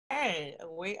right,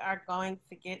 we are going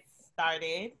to get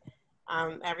started.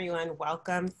 Everyone,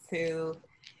 welcome to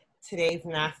today's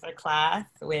masterclass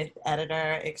with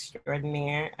editor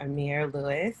extraordinaire Emir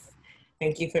Lewis.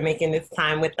 Thank you for making this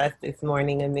time with us this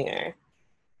morning, Emir.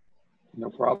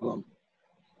 No problem.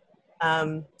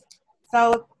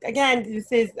 So again,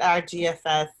 this is our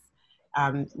GFS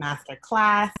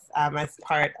masterclass as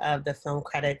part of the Film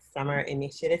Credits Summer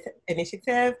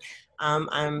Initiative.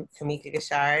 I'm Tamika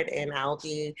Ghuisard, and I'll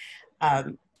be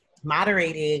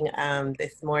moderating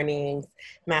this morning's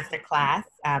masterclass.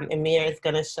 Emir is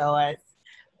going to show us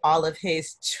all of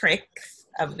his tricks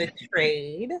of the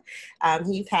trade.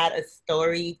 He's had a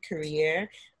storied career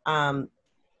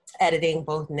editing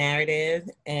both narrative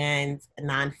and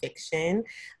nonfiction.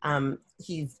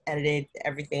 He's edited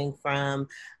everything from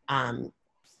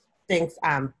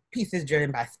pieces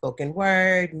driven by spoken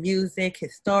word, music,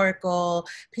 historical,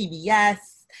 PBS,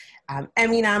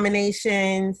 Emmy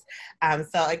nominations.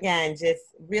 So again, just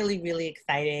really, really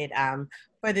excited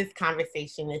for this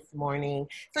conversation this morning.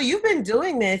 So you've been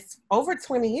doing this over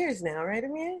 20 years now, right,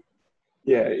 Emir?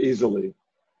 Yeah, easily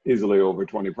over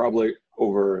 20, probably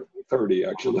over 30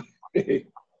 actually.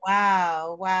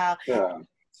 Wow. Yeah.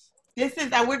 This is,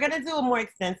 we're gonna do a more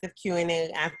extensive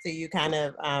Q&A after you kind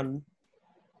of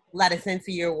let us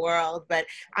into your world, but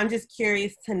I'm just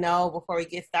curious to know before we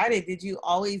get started, did you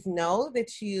always know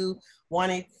that you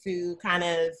wanted to kind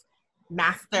of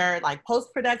master like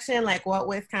post-production? Like what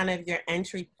was kind of your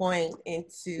entry point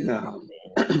into? No.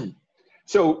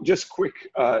 So just quick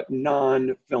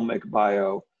non-filmic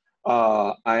bio.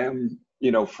 I am,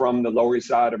 from the Lower East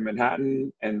Side of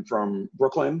Manhattan and from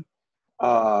Brooklyn.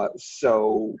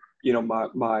 So,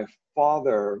 my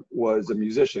father was a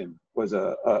musician, was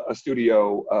a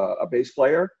studio, a bass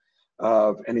player.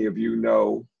 If any of you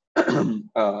know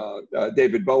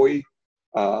David Bowie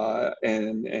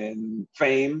and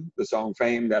Fame, the song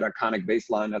Fame, that iconic bass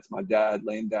line, that's my dad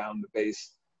laying down the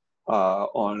bass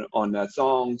on that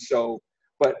song. So,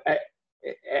 but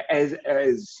as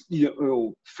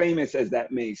famous as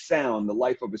that may sound, the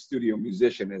life of a studio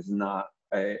musician is not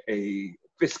a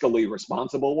fiscally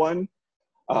responsible one.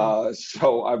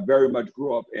 So I very much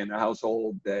grew up in a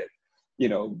household that,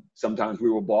 sometimes we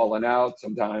were balling out,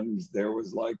 sometimes there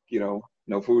was like,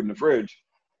 no food in the fridge.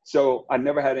 So I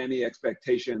never had any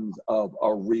expectations of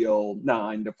a real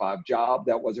 9-to-5 job.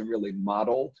 That wasn't really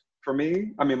modeled for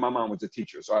me. I mean, my mom was a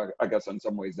teacher, so I guess in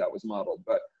some ways that was modeled,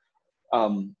 but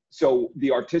so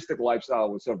the artistic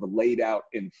lifestyle was sort of laid out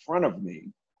in front of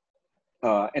me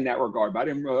in that regard, but I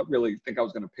didn't really think I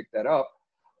was going to pick that up.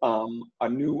 I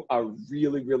knew I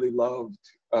really, really loved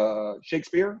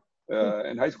Shakespeare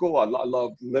in high school. I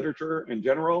loved literature in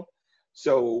general.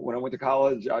 So when I went to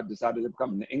college, I decided to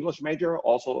become an English major,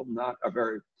 also not a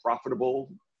very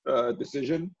profitable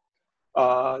decision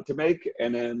to make.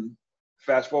 And then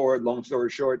fast forward, long story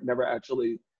short, never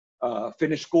actually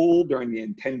finished school during the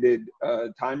intended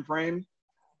time frame,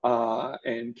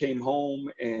 and came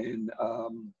home and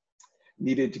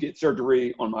needed to get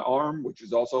surgery on my arm, which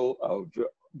is also a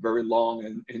very long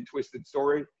and twisted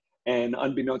story. And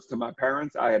unbeknownst to my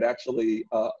parents, I had actually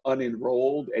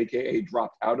unenrolled, AKA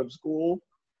dropped out of school.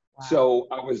 Wow. So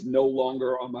I was no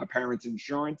longer on my parents'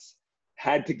 insurance,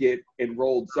 had to get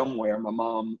enrolled somewhere. My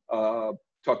mom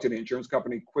talked to the insurance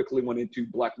company, quickly went into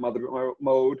black mother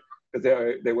mode,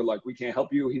 because they were like, we can't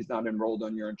help you. He's not enrolled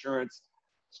on your insurance.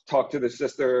 Talked to the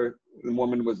sister. The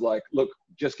woman was like, look,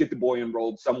 just get the boy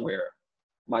enrolled somewhere.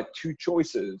 My two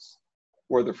choices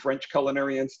were the French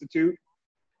Culinary Institute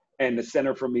and the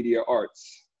Center for Media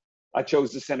Arts. I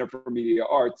chose the Center for Media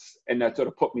Arts, and that sort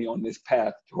of put me on this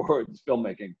path towards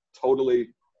filmmaking.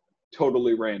 Totally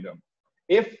random.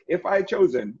 If I had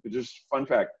chosen, just fun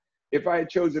fact, if I had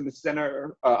chosen the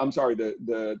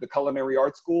the Culinary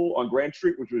Arts School on Grand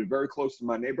Street, which was very close to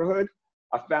my neighborhood,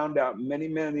 I found out many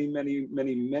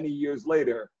years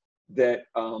later that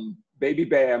Baby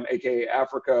Bam, aka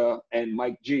Africa, and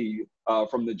Mike G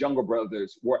from the Jungle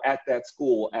Brothers were at that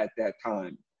school at that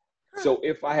time. So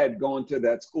if I had gone to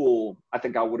that school, I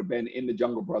think I would have been in the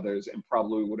Jungle Brothers and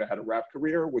probably would have had a rap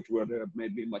career, which would have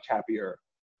made me much happier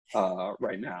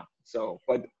right now. So,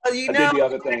 but I did the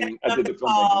other thing. I did the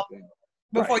filmmaking thing.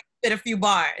 Before you did a few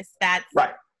bars. That's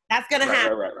going to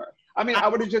happen. Right. I mean, I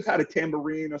would have just had a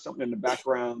tambourine or something in the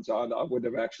background. So I would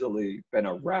have actually been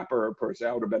a rapper per se.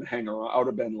 I would have been hanging around. I would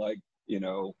have been like,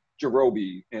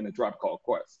 Jerobi in A Tribe Called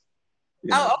Quest.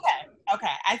 Oh, okay.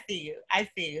 I see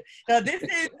you. So this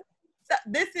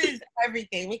is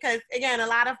everything, because again, a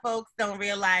lot of folks don't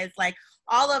realize like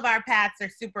all of our paths are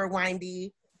super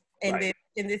windy in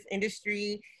this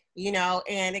industry,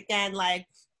 and again, like,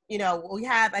 you know,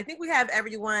 I think we have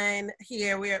everyone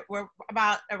here. We're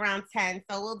about around 10.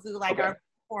 So we'll do like our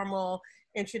formal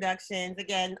introductions.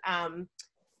 Again,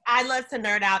 I love to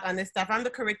nerd out on this stuff. I'm the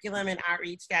curriculum and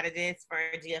outreach strategist for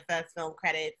GFS Film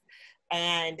Credits.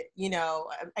 And, you know,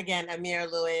 again, Emir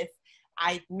Lewis,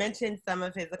 I mentioned some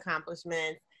of his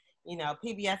accomplishments, you know,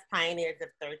 PBS Pioneers of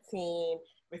 13,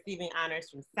 receiving honors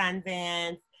from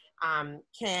Sundance,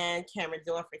 Cameron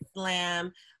D'Or for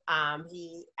Slam.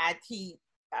 He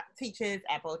teaches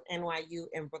at both N.Y.U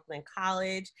and Brooklyn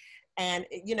College. And,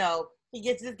 you know, he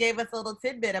just gave us a little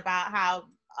tidbit about how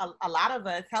a lot of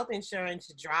us, health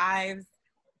insurance drives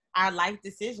our life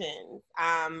decisions,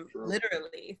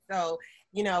 literally. So,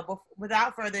 you know,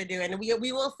 without further ado, and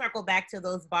we will circle back to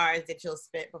those bars that you'll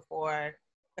spit before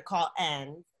the call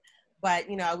ends. But,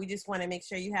 you know, we just want to make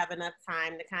sure you have enough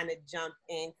time to kind of jump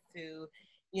into,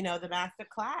 you know, the master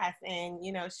class and,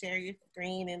 you know, share your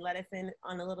screen and let us in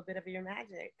on a little bit of your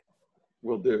magic.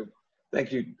 Will do.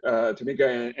 Thank you,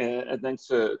 Tamika, and thanks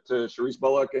to Sharice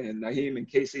Bullock and Naheem and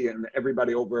Casey and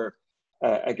everybody over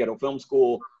at Ghetto Film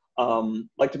School.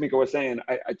 Like Tamika was saying,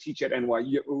 I teach at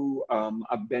N.Y.U.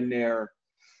 I've been there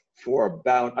for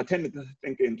about, I tend to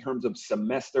think in terms of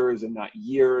semesters and not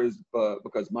years, but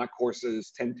because my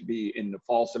courses tend to be in the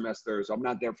fall semester, so I'm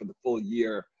not there for the full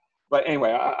year. But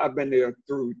anyway, I've been there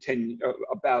through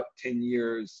about 10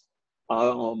 years,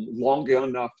 long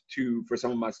enough for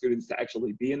some of my students to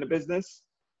actually be in the business.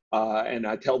 And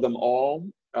I tell them all,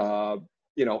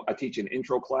 you know, I teach an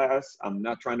intro class. I'm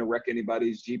not trying to wreck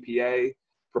anybody's GPA.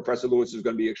 Professor Lewis is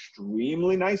going to be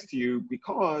extremely nice to you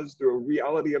because the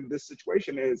reality of this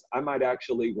situation is I might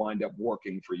actually wind up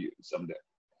working for you someday.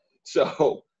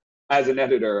 So as an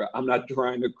editor, I'm not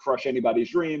trying to crush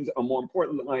anybody's dreams. And more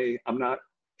importantly, I'm not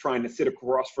trying to sit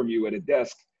across from you at a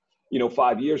desk, you know,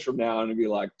 5 years from now and be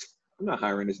like, I'm not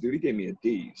hiring this dude. He gave me a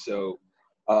D. So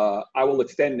I will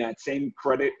extend that same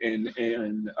credit and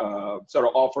sort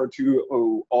of offer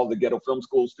to all the Ghetto Film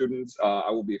School students. I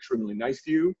will be extremely nice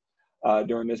to you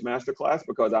during this masterclass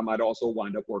because I might also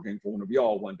wind up working for one of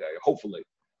y'all one day, hopefully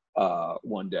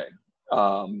one day.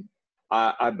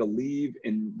 I believe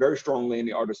very strongly in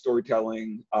the art of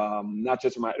storytelling, not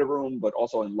just in my edit room, but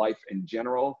also in life in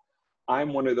general.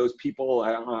 I'm one of those people,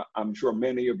 I'm sure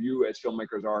many of you as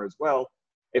filmmakers are as well.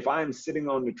 If I'm sitting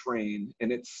on the train and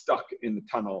it's stuck in the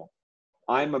tunnel,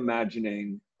 I'm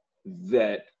imagining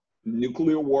that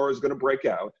nuclear war is going to break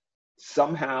out,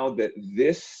 somehow that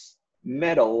this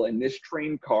metal in this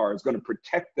train car is going to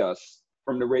protect us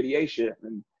from the radiation,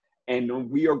 and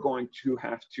we are going to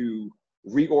have to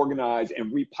reorganize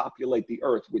and repopulate the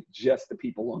earth with just the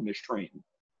people on this train.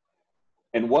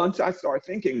 And once I start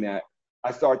thinking that,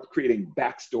 I start creating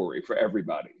backstory for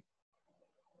everybody.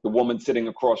 The woman sitting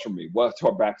across from me, what's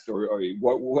her backstory?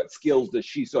 What skills does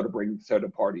she sort of bring to the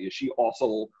party? Is she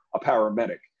also a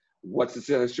paramedic? What's the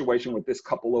situation with this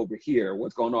couple over here?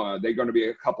 What's going on? Are they going to be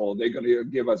a couple? Are they going to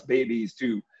give us babies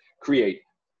to create?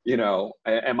 You know,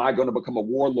 am I going to become a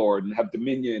warlord and have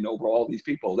dominion over all these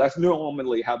people? That's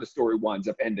normally how the story winds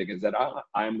up ending, is that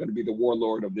I am going to be the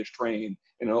warlord of this train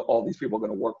and all these people are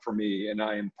going to work for me. And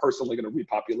I am personally going to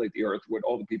repopulate the earth with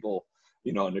all the people,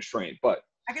 you know, on this train. But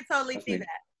I could totally see that.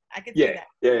 I could see that.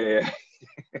 Yeah.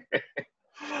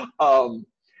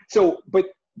 But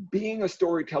being a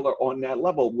storyteller on that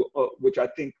level, which I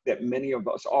think that many of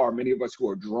us who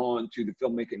are drawn to the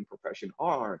filmmaking profession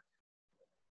are,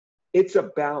 it's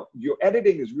about, your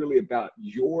editing is really about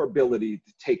your ability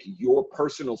to take your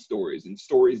personal stories and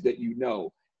stories that you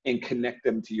know and connect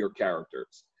them to your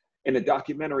characters. In a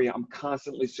documentary, I'm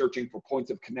constantly searching for points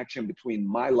of connection between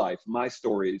my life, my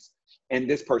stories, and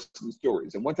this person's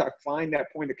stories. And once I find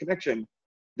that point of connection,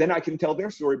 then I can tell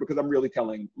their story because I'm really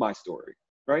telling my story,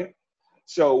 right?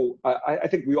 So I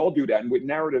think we all do that. And with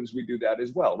narratives, we do that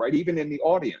as well, right? Even in the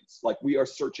audience, like we are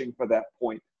searching for that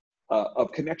point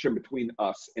of connection between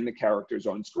us and the characters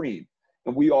on screen.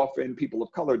 And we often, people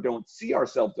of color, don't see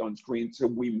ourselves on screen, so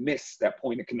we miss that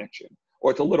point of connection.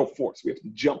 Or it's a little forced. We have to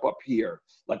jump up here,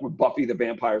 like with Buffy the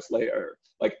Vampire Slayer.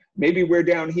 Like maybe we're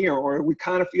down here, or we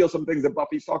kind of feel some things that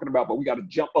Buffy's talking about, but we got to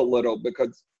jump a little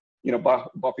because, you know,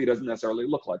 Buffy doesn't necessarily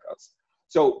look like us.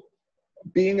 So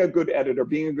being a good editor,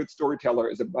 being a good storyteller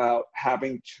is about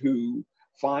having to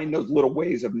find those little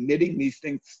ways of knitting these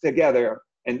things together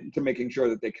and to making sure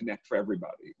that they connect for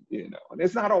everybody, you know. And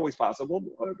it's not always possible,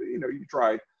 but, you know, you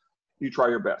try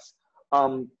your best.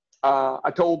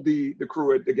 I told the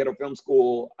crew at the Ghetto Film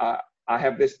School, I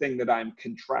have this thing that I'm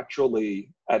contractually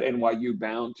at N.Y.U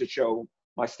bound to show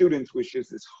my students, which is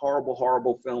this horrible,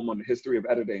 horrible film on the history of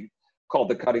editing called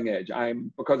The Cutting Edge.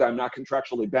 Because I'm not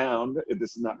contractually bound,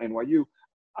 this is not N.Y.U,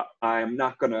 I'm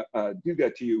not going to do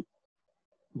that to you,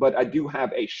 but I do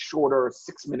have a shorter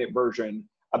 6-minute version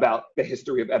about the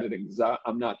history of editing.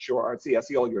 I'm not sure. I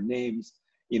see all your names,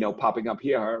 you know, popping up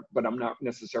here, but I'm not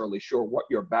necessarily sure what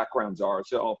your backgrounds are.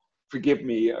 So forgive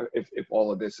me if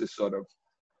all of this is sort of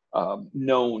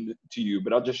known to you,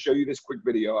 but I'll just show you this quick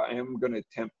video. I am going to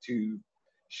attempt to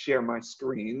share my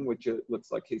screen, which it looks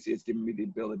like Casey has given me the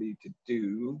ability to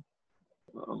do.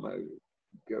 I'm going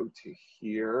to go to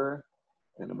here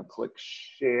and I'm going to click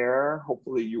share.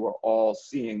 Hopefully you are all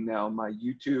seeing now my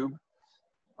YouTube.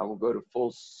 I will go to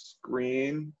full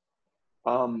screen.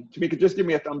 Tamika, just give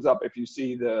me a thumbs up if you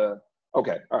see the,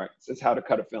 okay, all right, it says how to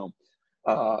cut a film.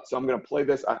 So I'm going to play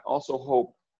this. I also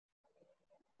hope,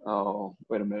 oh,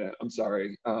 wait a minute, I'm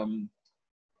sorry.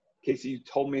 Casey, you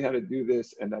told me how to do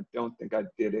this, and I don't think I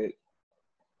did it.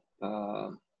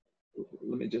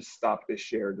 Let me just stop this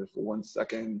share just for 1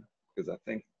 second, because I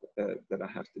think that I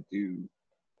have to do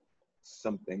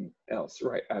something else,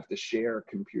 right? I have to share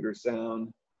computer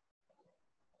sound.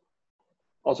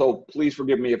 Also, please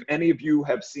forgive me if any of you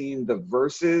have seen the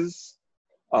verses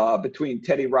between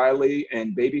Teddy Riley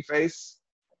and Babyface.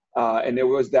 And there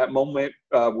was that moment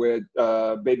where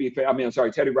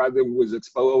Teddy Riley was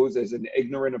exposed as an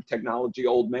ignorant of technology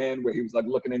old man, where he was like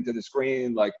looking into the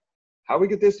screen, like, how we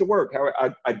get this to work?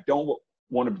 I don't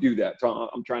want to do that. So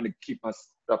I'm trying to keep my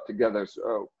stuff together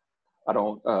so I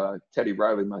don't Teddy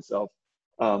Riley myself.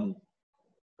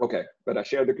 Okay, but I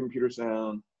shared the computer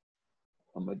sound.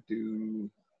 I'm gonna do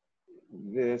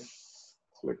this,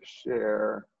 click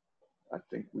share. I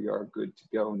think we are good to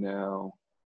go now.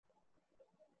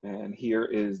 And here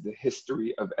is the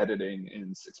history of editing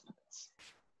in 6 minutes.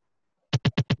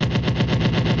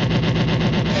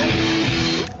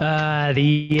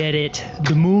 The edit,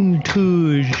 the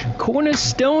montage,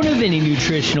 cornerstone of any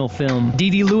nutritional film.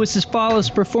 D.D. Lewis's flawless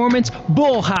performance,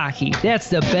 bull hockey. That's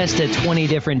the best of 20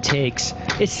 different takes.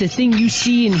 It's the thing you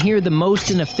see and hear the most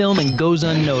in a film and goes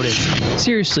unnoticed.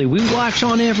 Seriously, we watch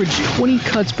on average 20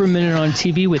 cuts per minute on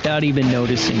TV without even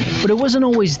noticing it. But it wasn't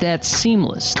always that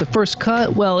seamless. The first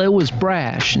cut, well, it was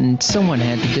brash, and someone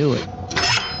had to do it.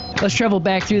 Let's travel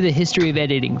back through the history of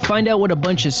editing, find out what a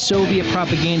bunch of Soviet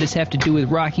propagandists have to do with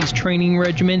Rocky's training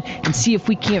regimen, and see if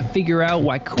we can't figure out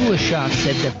why Kuleshov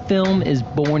said the film is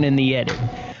born in the edit.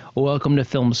 Welcome to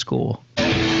film school.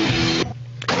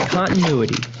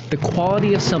 Continuity, the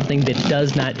quality of something that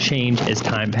does not change as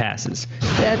time passes.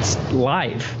 That's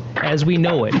life. As we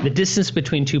know it, the distance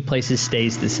between two places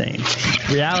stays the same.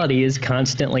 Reality is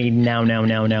constantly now.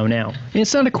 And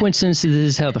it's not a coincidence that this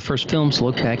is how the first films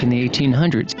looked back in the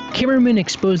 1800s. Cameramen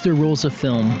exposed their rolls of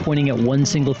film, pointing at one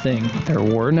single thing. There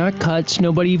were not cuts,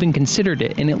 nobody even considered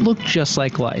it, and it looked just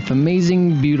like life.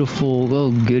 Amazing, beautiful,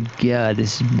 oh good God,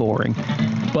 this is boring.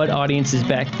 But audiences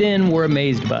back then were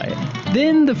amazed by it.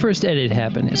 Then the first edit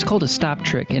happened. It's called a stop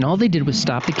trick, and all they did was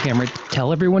stop the camera,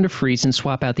 tell everyone to freeze, and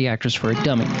swap out the actors for a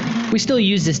dummy. We still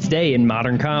use this today in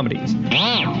modern comedies.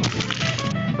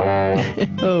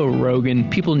 Oh, Rogan.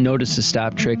 People notice the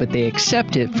stop trick, but they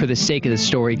accept it for the sake of the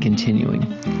story continuing.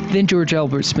 Then George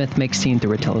Albert Smith makes scene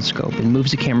through a telescope and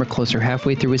moves the camera closer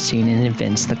halfway through a scene and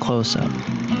invents the close-up.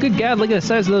 Good God, look at the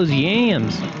size of those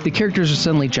yams! The characters are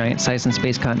suddenly giant, size and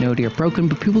space continuity are broken,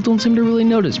 but people don't seem to really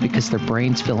notice because their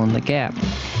brains fill in the gap.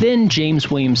 Then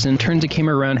James Williamson turns the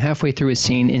camera around halfway through a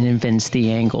scene and invents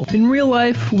the angle. In real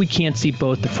life, we can't see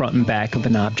both the front and back of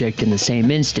an object in the same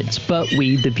instance, but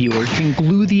we, the viewer, can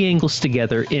glue the angles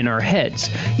together in our heads.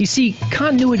 You see,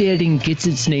 continuity editing gets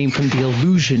its name from the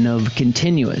illusion of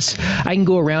continuous. I can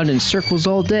go around in circles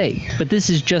all day, but this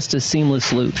is just a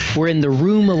seamless loop, wherein the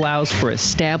room allows for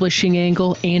establishing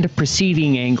angle and a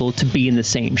preceding angle to be in the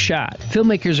same shot.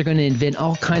 Filmmakers are going to invent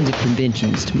all kinds of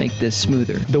conventions to make this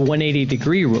smoother. The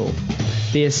 180-degree rule,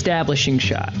 the establishing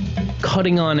shot,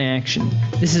 cutting on action.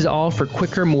 This is all for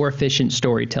quicker, more efficient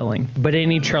storytelling. But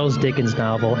any Charles Dickens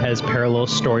novel has parallel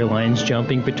storylines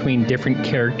jumping between different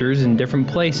characters in different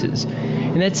places.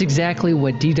 And that's exactly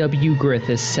what D.W.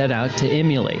 Griffith set out to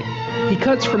emulate. He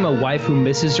cuts from a wife who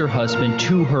misses her husband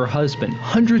to her husband,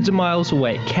 hundreds of miles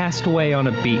away, cast away on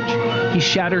a beach. He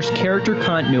shatters character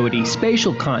continuity,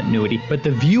 spatial continuity, but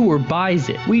the viewer buys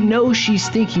it. We know she's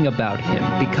thinking about him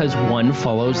because one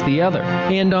follows the other.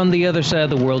 And on the other side of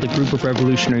the world, a group of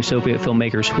revolutionary Soviet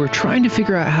filmmakers who are trying to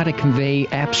figure out how to convey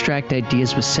abstract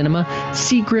ideas with cinema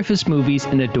see Griffith's movies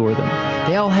and adore them.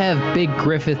 They all have big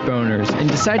Griffith boners and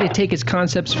decide to take his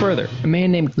concepts further. A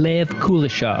man named Lev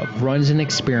Kuleshov runs an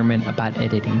experiment about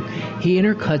editing. He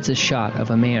intercuts a shot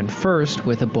of a man first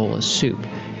with a bowl of soup,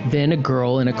 then a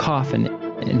girl in a coffin,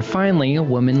 and finally a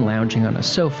woman lounging on a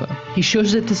sofa. He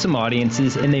shows it to some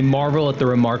audiences and they marvel at the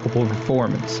remarkable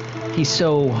performance. He's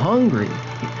so hungry,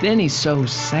 then he's so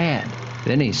sad,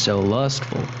 then he's so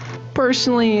lustful.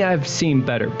 Personally, I've seen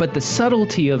better, but the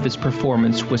subtlety of his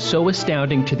performance was so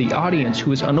astounding to the audience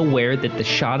who was unaware that the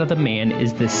shot of the man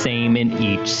is the same in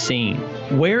each scene.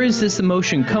 Where is this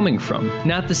emotion coming from?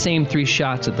 Not the same 3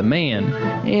 shots of the man,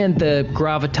 and the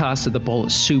gravitas of the bowl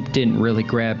of soup didn't really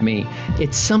grab me.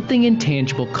 It's something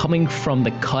intangible coming from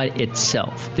the cut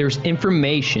itself. There's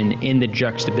information in the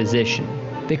juxtaposition.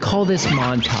 They call this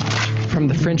montage, from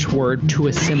the French word to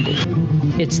assemble.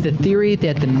 It's the theory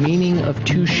that the meaning of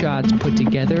 2 shots put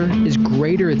together is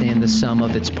greater than the sum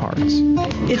of its parts.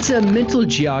 It's a mental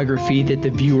geography that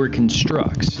the viewer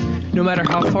constructs. No matter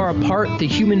how far apart, the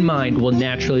human mind will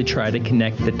naturally try to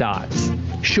connect the dots.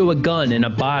 Show a gun and a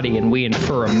body and we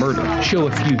infer a murder. Show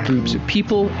a few groups of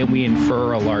people and we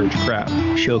infer a large crowd.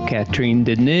 Show Catherine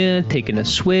Deneuve taking a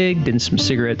swig, then some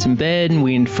cigarettes in bed, and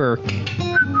we infer...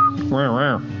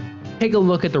 Take a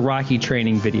look at the Rocky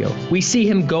training video. We see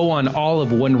him go on all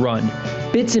of 1 run,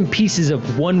 bits and pieces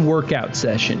of 1 workout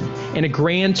session, and a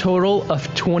grand total of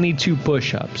 22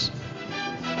 push-ups.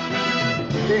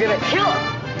 You're gonna kill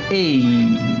him!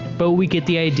 Hey, but we get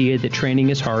the idea that training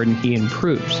is hard and he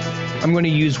improves. I'm going to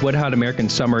use Wet Hot American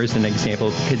Summer as an example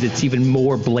because it's even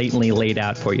more blatantly laid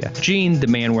out for you. Gene, the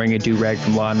man wearing a do-rag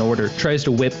from Law & Order, tries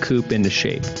to whip Coop into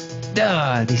shape.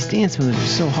 Duh, these dance moves are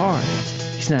so hard.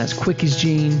 He's not as quick as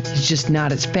Gene. He's just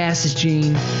not as fast as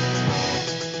Gene.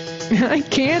 I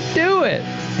can't do it.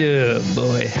 Oh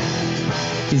boy.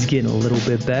 He's getting a little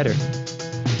bit better.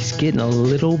 He's getting a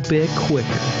little bit quicker.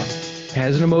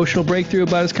 Has an emotional breakthrough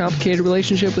about his complicated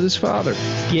relationship with his father.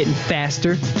 Getting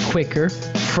faster, quicker,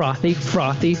 frothy.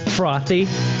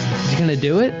 Is he gonna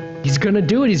do it? He's gonna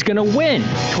do it. He's gonna win.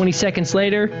 20 seconds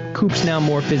later, Coop's now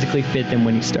more physically fit than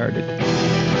when he started.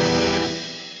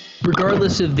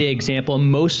 Regardless of the example,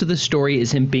 most of the story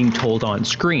isn't being told on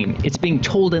screen. It's being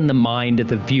told in the mind of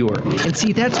the viewer. And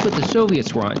see, that's what the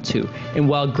Soviets were on to. And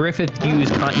while Griffith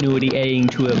used continuity editing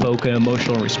to evoke an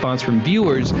emotional response from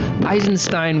viewers,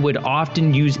 Eisenstein would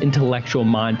often use intellectual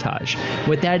montage.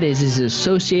 What that is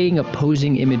associating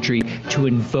opposing imagery to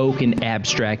invoke an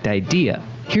abstract idea.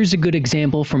 Here's a good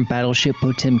example from Battleship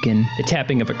Potemkin: the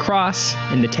tapping of a cross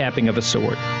and the tapping of a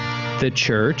sword. The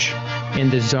church, and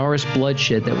the czarist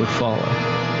bloodshed that would follow.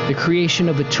 The creation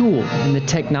of a tool and the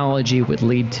technology it would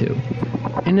lead to.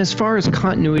 And as far as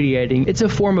continuity editing, it's a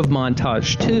form of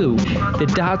montage too. The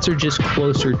dots are just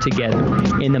closer together,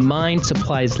 and the mind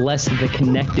supplies less of the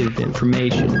connective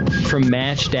information. From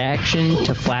matched action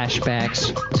to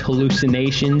flashbacks to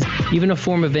hallucinations, even a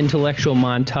form of intellectual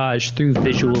montage through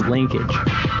visual linkage.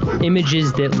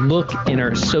 Images that look and are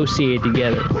associated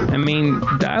together. I mean,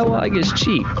 dialogue is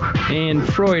cheap, and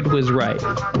Freud was right.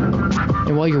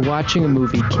 And while you're watching a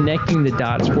movie, connecting the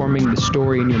dots, forming the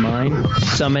story in your mind,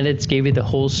 some edits gave you the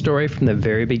whole story from the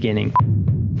very beginning.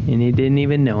 And you didn't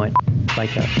even know it.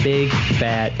 Like a big,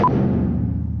 fat...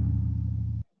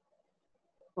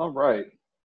 All right.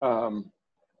 I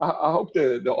hope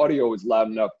the audio is loud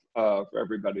enough for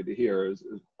everybody to hear.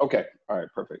 Okay, all right,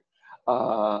 perfect.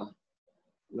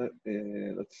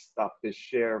 Let's stop this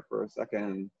share for a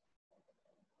second.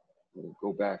 We'll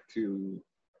go back to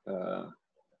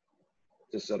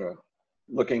just sort of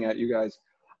looking at you guys.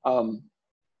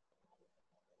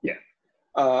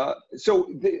 So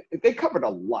they covered a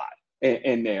lot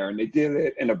in there, and they did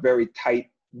it in a very tight,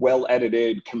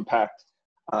 well-edited, compact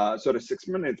sort of 6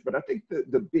 minutes. But I think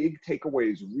the big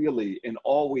takeaways really and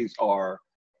always are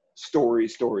story.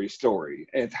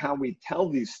 And it's how we tell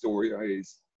these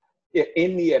stories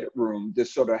in the edit room to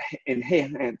sort of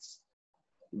enhance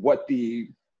what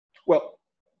well,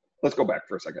 let's go back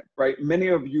for a second, right? Many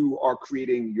of you are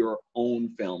creating your own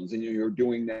films, and you're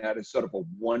doing that as sort of a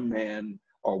one-man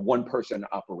or one-person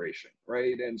operation,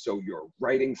 right? And so you're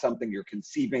writing something, you're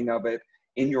conceiving of it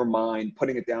in your mind,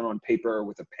 putting it down on paper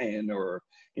with a pen or,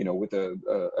 with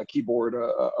a keyboard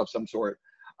of some sort.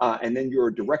 And then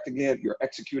you're directing it, you're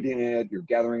executing it, you're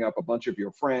gathering up a bunch of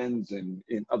your friends and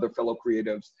other fellow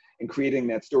creatives and creating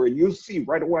that story. And you'll see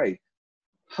right away,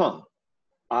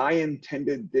 I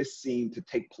intended this scene to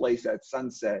take place at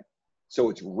sunset. So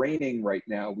it's raining right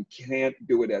now. We can't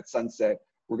do it at sunset.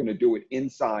 We're gonna do it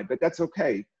inside, but that's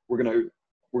okay. We're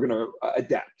gonna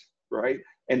adapt, right?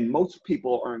 And most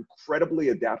people are incredibly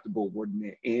adaptable when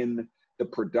they're in the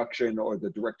production or the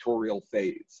directorial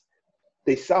phase.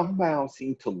 They somehow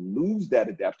seem to lose that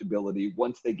adaptability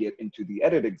once they get into the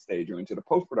editing stage or into the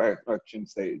post-production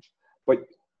stage. But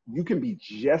you can be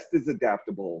just as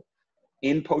adaptable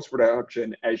in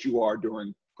post-production as you are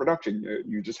during production.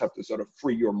 You just have to sort of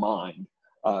free your mind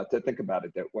to think about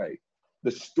it that way.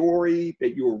 The story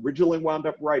that you originally wound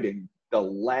up writing the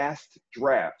last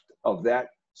draft of that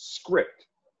script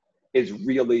is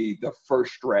really the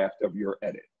first draft of your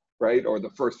edit, right? Or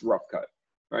the first rough cut,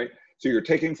 right? So you're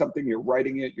taking something, you're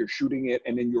writing it, you're shooting it,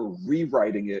 and then you're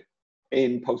rewriting it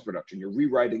in post-production. You're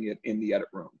rewriting it in the edit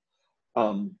room.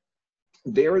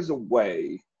 There is a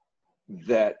way,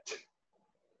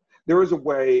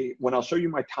 when I'll show you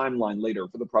my timeline later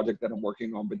for the project that I'm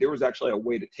working on, but there was actually a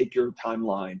way to take your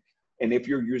timeline, and if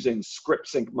you're using script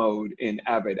sync mode in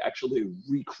Avid, actually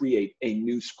recreate a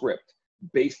new script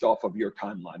based off of your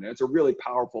timeline. And it's a really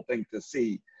powerful thing to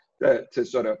see, to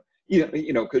sort of,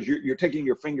 because you're taking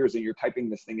your fingers and you're typing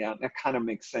this thing out, and that kind of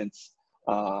makes sense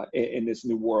in this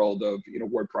new world of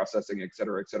word processing, et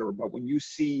cetera, et cetera. But when you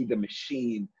see the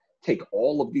machine take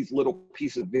all of these little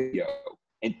pieces of video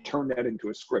and turn that into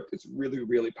a script, it's really,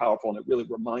 really powerful, and it really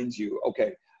reminds you,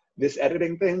 okay, this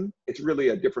editing thing, it's really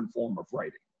a different form of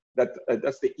writing.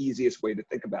 That's the easiest way to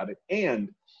think about it. And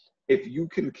if you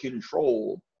can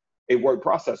control a word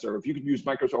processor, if you can use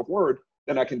Microsoft Word,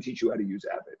 then I can teach you how to use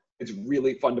Avid. It's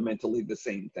really fundamentally the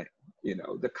same thing.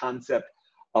 The concept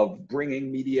of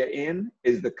bringing media in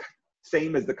is the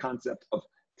same as the concept of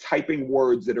typing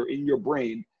words that are in your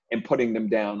brain and putting them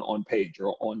down on page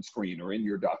or on screen or in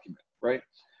your document, right?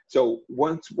 So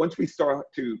once we start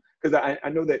to, because I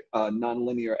know that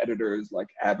nonlinear editors like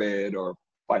Avid or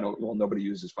nobody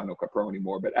uses Final Cut Pro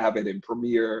anymore, but Avid and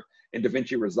Premiere and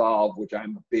DaVinci Resolve, which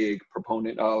I'm a big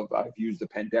proponent of. I've used the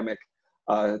pandemic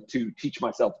to teach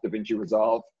myself DaVinci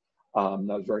Resolve. I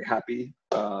was very happy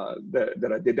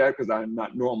that I did that, because I'm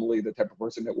not normally the type of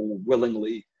person that will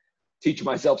willingly teach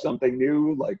myself something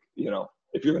new. Like,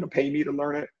 if you're going to pay me to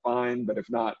learn it, fine. But if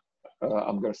not,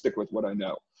 I'm going to stick with what I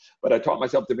know. But I taught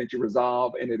myself DaVinci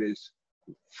Resolve, and it is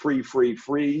free.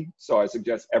 So I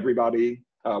suggest everybody,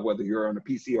 whether you're on a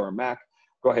PC or a Mac,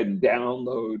 go ahead and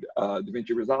download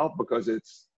DaVinci Resolve, because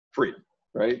it's free,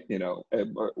 right?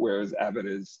 Whereas Avid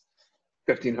is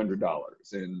 $1,500,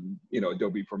 and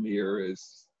Adobe Premiere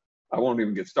is, I won't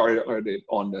even get started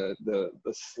on the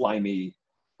slimy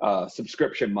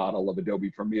subscription model of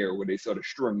Adobe Premiere, where they sort of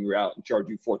string you out and charge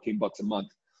you $14 a month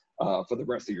for the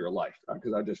rest of your life,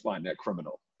 because I just find that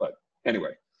criminal. But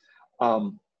anyway,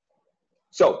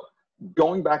 so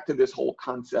going back to this whole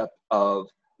concept of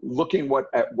looking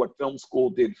at what film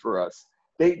school did for us,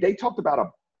 they talked about a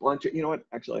bunch of,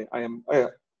 actually I am,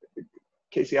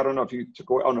 Casey, I don't know if you took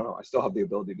away, oh no, I still have the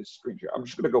ability to screen share. I'm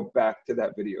just gonna go back to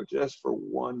that video just for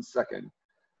 1 second,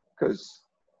 because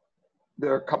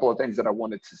there are a couple of things that I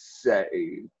wanted to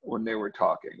say when they were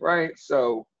talking, right?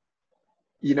 So,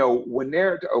 when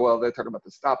they're talking about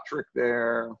the stop trick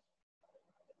there.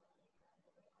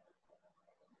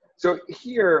 So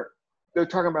here, they're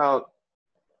talking about,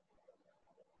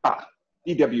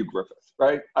 D.W. Griffith,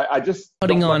 right? I just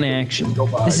Putting on action.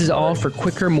 This is all for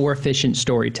quicker, more efficient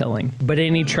storytelling. But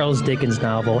any Charles Dickens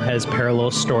novel has parallel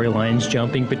storylines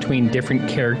jumping between different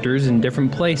characters in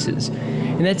different places.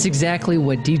 And that's exactly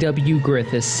what D.W.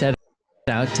 Griffith set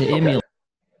out to emulate.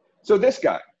 So this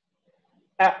guy,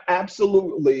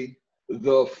 absolutely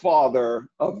the father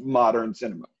of modern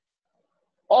cinema.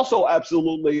 Also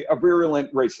absolutely a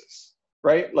virulent racist,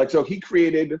 right? Like, so he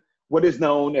created what is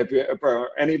known, for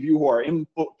any of you who are in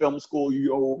film school,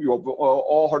 you have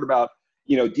all heard about,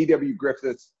 D.W.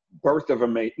 Griffith's Birth of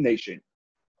a Nation,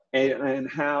 and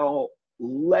how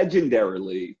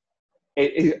legendarily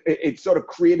it sort of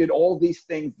created all these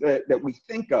things that we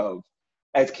think of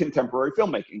as contemporary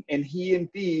filmmaking. And he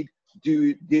indeed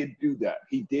did do that.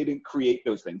 He didn't create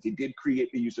those things. He did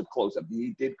create the use of close-up.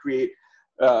 He did create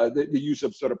the use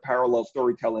of sort of parallel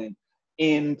storytelling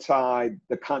inside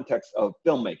the context of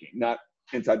filmmaking, not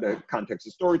inside the context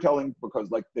of storytelling,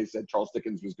 because like they said, Charles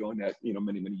Dickens was doing that,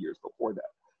 many, many years before that.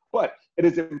 But it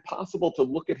is impossible to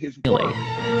look at his work.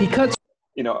 He cuts.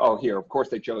 Here, of course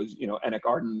they chose, Enoch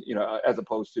Arden, as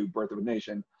opposed to Birth of a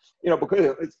Nation,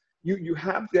 because it's, you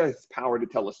have this power to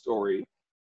tell a story,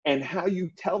 and how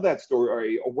you tell that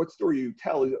story, or what story you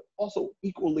tell, is also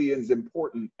equally as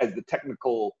important as the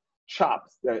technical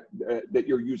chops that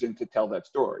you're using to tell that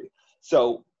story.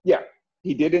 So yeah,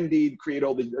 he did indeed create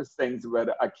all these things,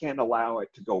 but I can't allow it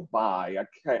to go by.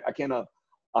 I cannot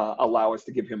allow us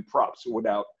to give him props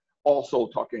without also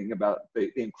talking about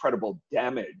the incredible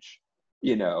damage,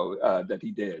 that he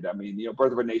did. I mean,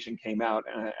 Birth of a Nation came out,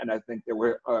 and I think there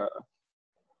were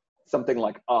something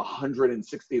like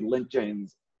 160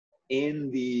 lynchings in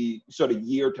the sort of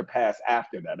year to pass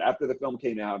after that, after the film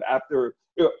came out, after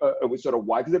it was sort of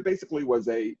wide, because it basically was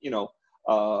a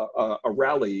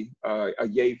rally, a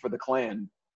yay for the Klan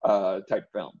type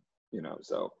film,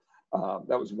 so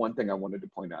that was one thing I wanted to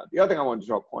point out. The other thing I wanted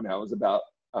to point out was about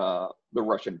the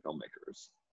Russian filmmakers.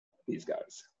 these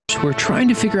guys. Who are trying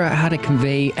to figure out how to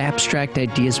convey abstract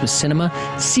ideas with cinema,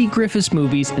 see Griffith's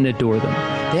movies and adore them.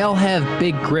 They all have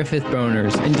big Griffith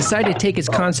boners and decide to take his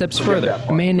concepts further.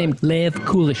 A man named Lev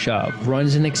Kuleshov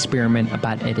runs an experiment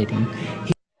about editing.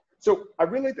 So I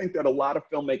really think that a lot of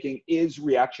filmmaking is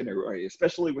reactionary,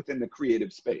 especially within the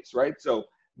creative space, right? So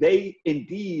they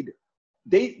indeed,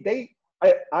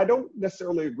 I don't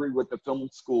necessarily agree with the film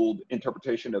school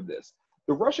interpretation of this.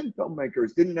 The Russian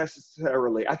filmmakers didn't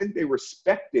necessarily, I think they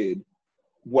respected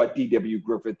what D.W.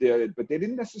 Griffith did, but they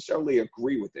didn't necessarily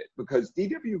agree with it, because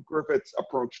D.W. Griffith's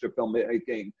approach to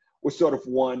filmmaking was sort of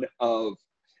one of,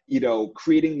 you know,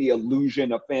 creating the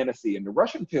illusion of fantasy. And the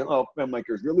Russian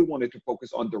filmmakers really wanted to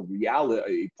focus on the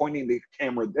reality, pointing the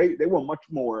camera. They were much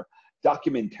more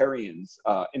documentarians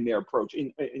in their approach.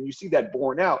 And you see that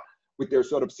borne out with their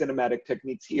sort of cinematic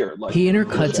techniques here. Like he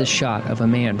intercuts a shot of a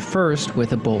man first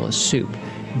with a bowl of soup,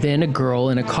 then a girl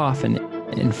in a coffin,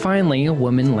 and finally a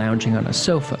woman lounging on a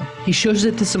sofa. He shows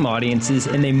it to some audiences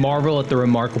and they marvel at the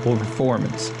remarkable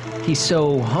performance. He's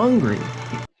so hungry.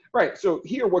 Right, so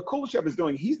here what Kuleshov is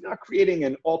doing, he's not creating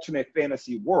an alternate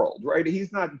fantasy world, right?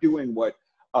 He's not doing what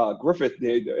Griffith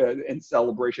did in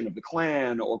Celebration of the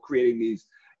Klan, or creating these,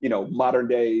 you know, modern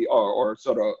day or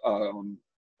sort of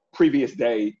previous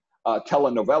day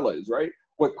telenovelas, right?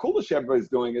 What Kuleshov is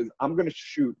doing is, I'm going to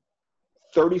shoot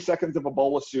 30 seconds of a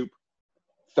bowl of soup,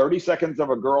 30 seconds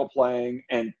of a girl playing,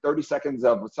 and 30 seconds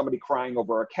of somebody crying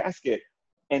over a casket.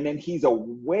 And then he's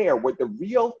aware what the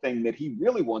real thing that he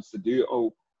really wants to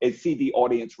do is see the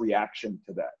audience reaction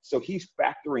to that. So he's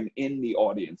factoring in the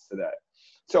audience to that.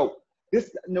 So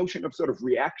this notion of sort of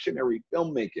reactionary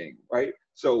filmmaking, right?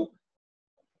 So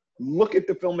look at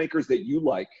the filmmakers that you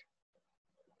like,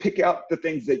 pick out the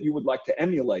things that you would like to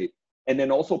emulate, and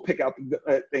then also pick out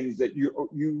the things that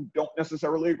you don't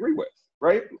necessarily agree with,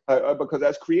 right? Because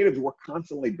as creatives, we're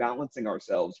constantly balancing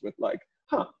ourselves with like,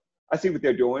 I see what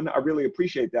they're doing. I really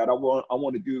appreciate that. I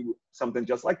want to do something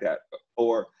just like that.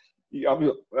 Or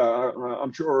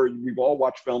I'm sure we've all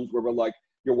watched films where we're like,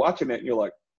 you're watching it and you're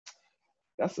like,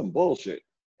 that's some bullshit,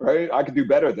 right? I could do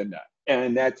better than that.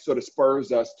 And that sort of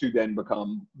spurs us to then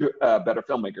become better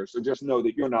filmmakers. So just know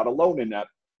that you're not alone in that,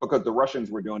 because the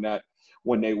Russians were doing that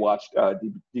when they watched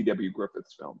D.W.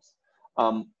 Griffith's films.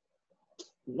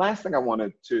 Last thing I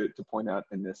wanted to point out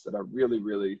in this that I really,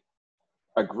 really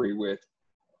agree with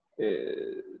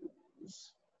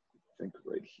is, I think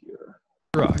right here.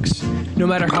 No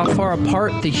matter how far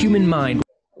apart the human mind,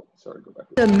 Sorry, go back.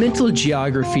 the mental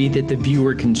geography that the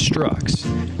viewer constructs,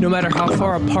 no matter how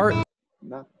far apart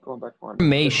Not going back far enough.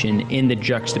 information in the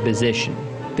juxtaposition.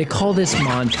 They call this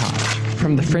montage,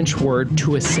 from the French word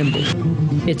to assemble.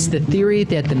 It's the theory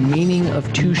that the meaning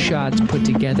of two shots put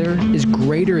together is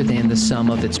greater than the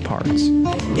sum of its parts.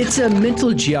 It's a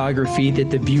mental geography that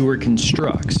the viewer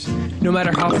constructs. No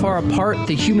matter how far apart,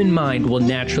 the human mind will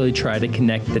naturally try to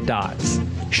connect the dots.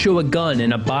 Show a gun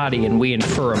and a body and we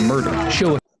infer a murder.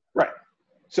 Right.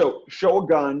 So show a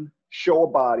gun, show a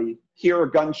body, hear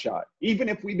a gunshot. Even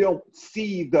if we don't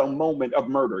see the moment of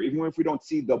murder, even if we don't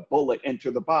see the bullet enter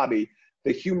the body,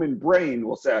 the human brain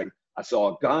will say, I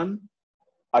saw a gun,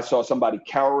 I saw somebody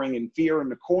cowering in fear in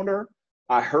the corner,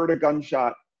 I heard a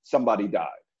gunshot, somebody died,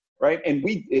 right? And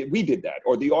we did that,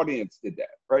 or the audience did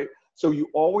that, right? So you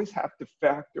always have to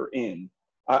factor in,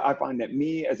 I find that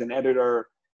me as an editor,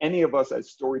 any of us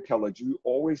as storytellers, you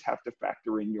always have to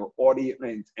factor in your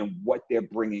audience and what they're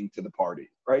bringing to the party,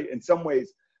 right? In some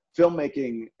ways,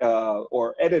 filmmaking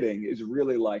or editing is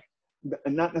really like,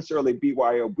 not necessarily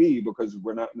BYOB, because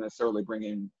we're not necessarily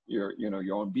bringing your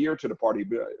own beer to the party,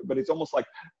 but it's almost like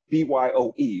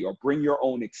BYOE, or bring your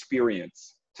own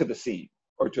experience to the scene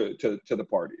or to the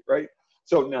party, right?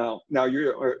 So now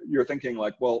you're thinking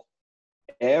like, well,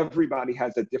 everybody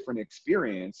has a different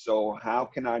experience, so how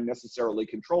can I necessarily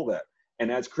control that?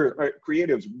 And as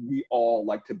creatives, we all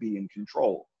like to be in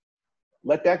control.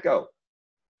 Let that go.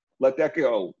 Let that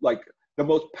go. Like, the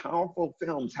most powerful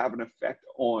films have an effect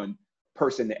on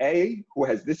person A, who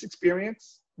has this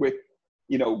experience with,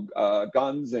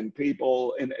 guns and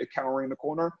people cowering in the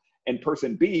corner, and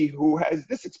person B, who has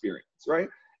this experience, right?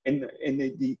 And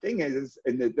the thing is,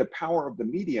 and the power of the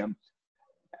medium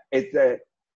is that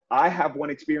I have one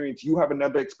experience, you have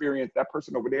another experience, that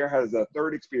person over there has a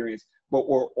third experience, but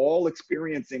we're all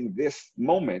experiencing this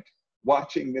moment,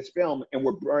 watching this film, and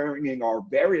we're bringing our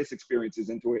various experiences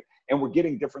into it, and we're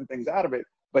getting different things out of it,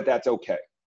 but that's okay.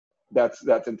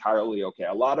 That's entirely okay.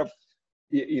 A lot of,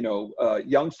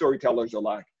 young storytellers are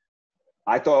like,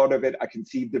 I thought of it, I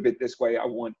conceived of it this way, I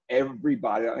want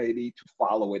everybody to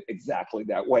follow it exactly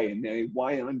that way. And they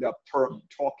wind up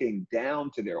talking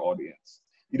down to their audience.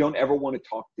 You don't ever want to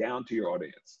talk down to your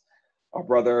audience. Our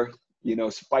brother, you know,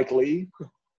 Spike Lee,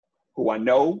 who I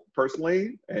know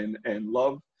personally and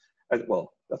love, as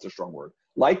well, that's a strong word,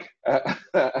 like as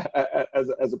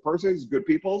a person, he's good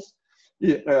people's.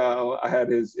 I had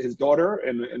his daughter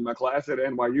in my class at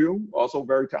N.Y.U, also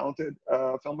very talented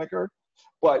filmmaker.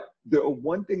 But the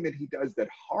one thing that he does that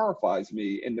horrifies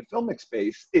me in the filmic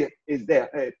space is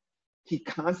that he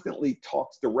constantly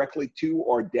talks directly to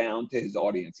or down to his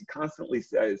audience. He constantly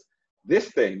says, this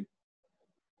thing,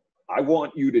 I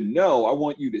want you to know, I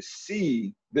want you to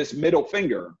see this middle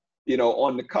finger, you know,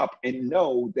 on the cup, and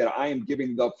know that I am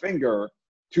giving the finger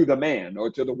to the man or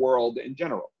to the world in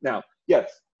general. Now,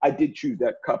 yes, I did choose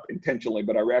that cup intentionally,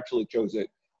 but I actually chose it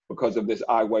because of this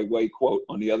Ai Weiwei quote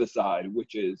on the other side,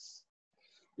 which is,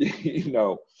 you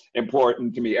know,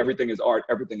 important to me. Everything is art,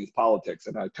 everything is politics,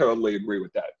 and I totally agree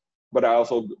with that. But I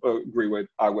also agree with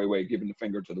Ai Weiwei giving the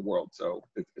finger to the world, so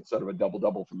it's sort of a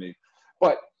double-double for me.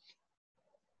 But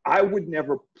I would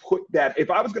never put that, if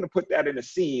I was going to put that in a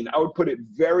scene, I would put it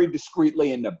very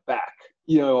discreetly in the back,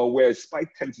 you know, where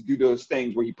Spike tends to do those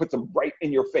things where he puts them right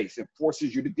in your face and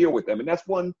forces you to deal with them. And that's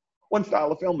one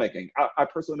style of filmmaking. I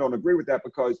personally don't agree with that,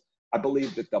 because I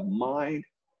believe that the mind,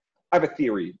 I have a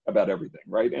theory about everything,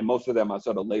 right? And most of them I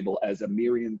sort of label as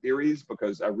Emirian theories,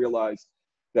 because I realize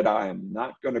that I am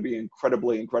not going to be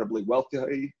incredibly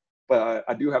wealthy, but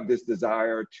I do have this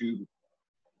desire to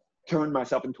turn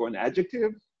myself into an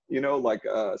adjective, you know, like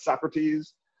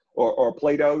Socrates or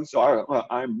Plato. So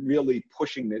I'm really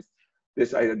pushing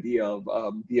this idea of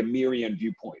the Emirian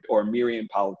viewpoint or Emirian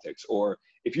politics. Or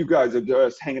if you guys are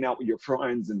just hanging out with your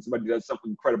friends and somebody does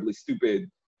something incredibly stupid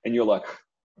and you're like,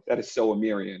 that is so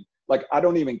Emirian. Like, I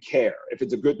don't even care if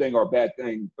it's a good thing or a bad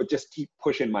thing, but just keep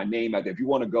pushing my name out there. If you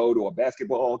want to go to a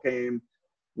basketball game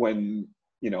when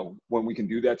we can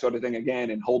do that sort of thing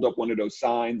again and hold up one of those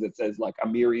signs that says like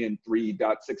Emirian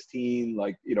 3.16,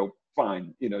 like, you know,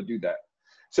 fine, you know, do that.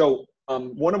 So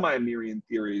one of my Emirian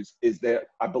theories is that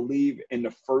I believe in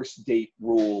the first date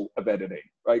rule of editing,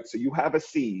 right? So you have a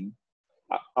scene.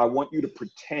 I want you to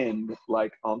pretend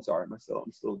like, oh, I'm sorry,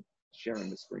 I'm still sharing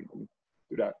the screen. Let me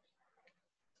do that.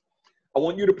 I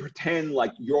want you to pretend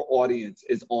like your audience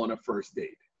is on a first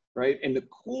date, right? And the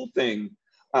cool thing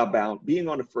about being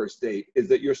on a first date is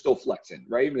that you're still flexing,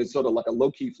 right? And it's sort of like a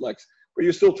low-key flex, but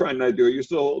you're still trying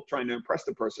to impress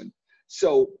the person.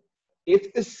 So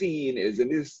if the scene is,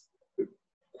 and this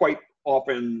quite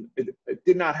often, it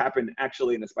did not happen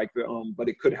actually in a Spike film, but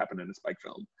it could happen in a Spike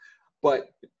film.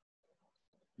 But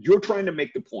you're trying to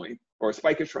make the point, or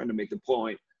Spike is trying to make the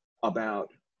point about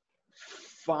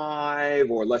 5,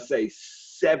 or let's say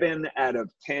 7 out of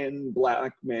 10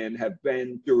 Black men have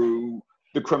been through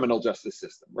the criminal justice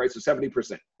system, right? So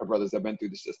 70% of brothers have been through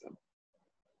the system.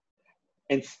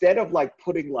 Instead of like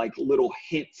putting like little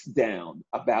hints down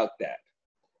about that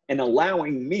and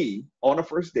allowing me on a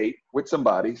first date with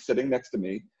somebody sitting next to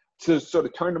me to sort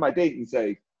of turn to my date and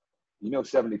say, you know,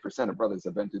 70% of brothers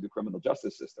have been through the criminal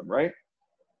justice system, right?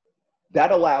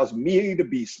 That allows me to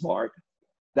be smart.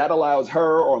 That allows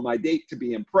her or my date to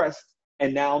be impressed.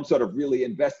 And now I'm sort of really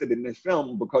invested in this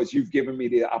film because you've given me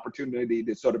the opportunity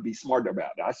to sort of be smart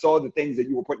about it. I saw the things that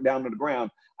you were putting down on the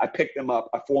ground. I picked them up,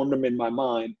 I formed them in my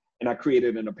mind, and I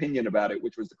created an opinion about it,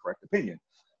 which was the correct opinion.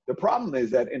 The problem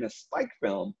is that in a Spike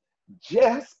film,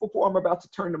 just before I'm about to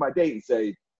turn to my date and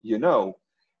say, you know,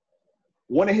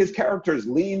 one of his characters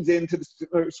leans into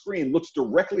the screen, looks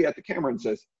directly at the camera and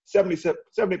says,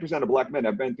 70% of Black men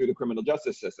have been through the criminal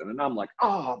justice system. And I'm like,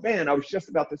 oh man, I was just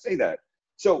about to say that.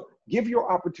 So give your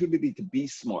opportunity to be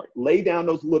smart. Lay down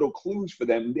those little clues for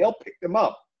them. They'll pick them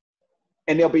up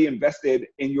and they'll be invested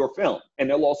in your film. And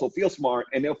they'll also feel smart,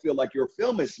 and they'll feel like your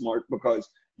film is smart because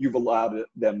you've allowed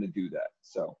them to do that.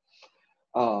 So,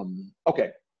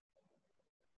 okay.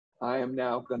 I am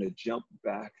now going to jump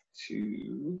back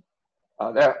to,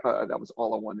 that was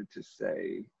all I wanted to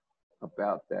say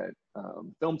about that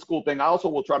film school thing. I also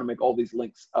will try to make all these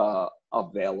links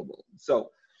available.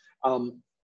 So,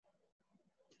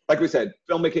 like we said,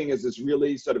 filmmaking is this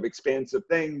really sort of expansive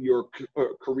thing. Your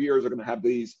careers are going to have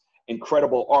these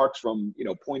incredible arcs from, you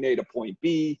know, point A to point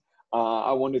B.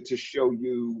 I wanted to show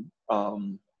you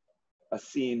a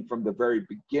scene from the very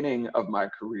beginning of my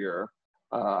career.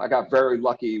 I got very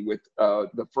lucky with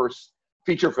the first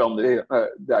feature film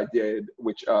that I did,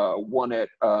 which won at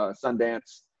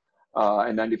Sundance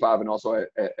in '95 and also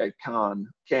at Cannes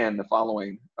the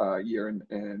following year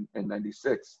in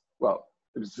 '96. Well,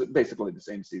 it was basically the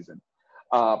same season.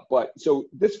 But so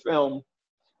this film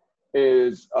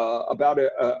is about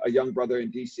a young brother in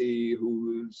DC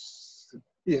who's,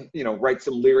 you know, writes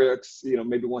some lyrics, you know,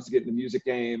 maybe wants to get in the music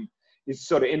game. he's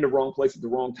sort of in the wrong place at the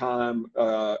wrong time.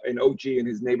 An OG in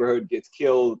his neighborhood gets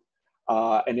killed,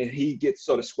 and then he gets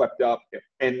sort of swept up,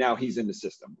 and now he's in the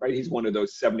system, right? He's one of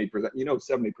those 70%,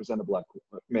 70% of black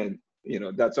men,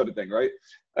 that sort of thing, right?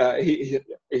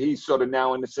 He's sort of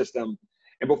now in the system,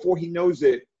 and before he knows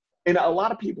it, and a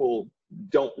lot of people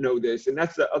don't know this, and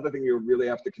that's the other thing you really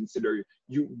have to consider.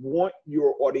 You want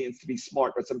your audience to be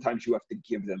smart, but sometimes you have to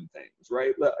give them things,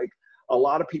 right? Like a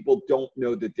lot of people don't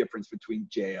know the difference between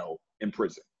jail and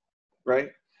prison, right?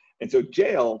 And so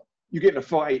jail, you get in a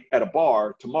fight at a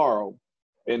bar tomorrow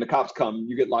and the cops come,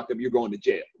 you get locked up, you're going to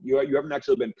jail. You haven't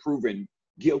actually been proven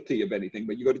guilty of anything,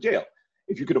 but you go to jail.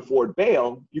 If you can afford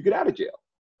bail, you get out of jail.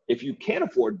 If you can't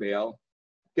afford bail,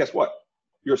 guess what?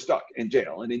 You're stuck in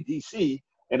jail. And in DC,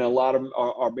 and a lot of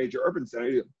our major urban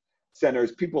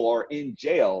centers, people are in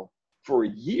jail for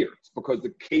years because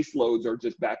the caseloads are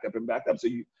just backed up and backed up. So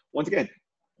once again,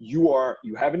 you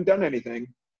haven't done anything.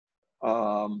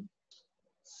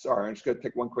 Sorry, I'm just gonna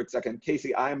take one quick second.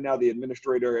 Casey, I am now the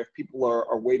administrator. If people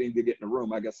are waiting to get in the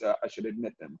room, I guess I should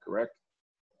admit them, correct?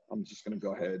 I'm just gonna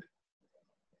go ahead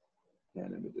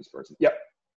and admit this person. Yep,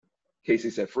 Casey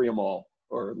said free them all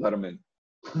or let them in.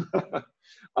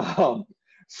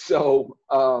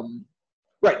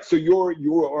 Right, so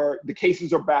the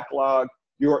cases are backlogged,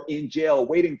 you're in jail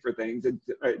waiting for things, and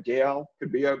jail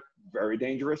could be a very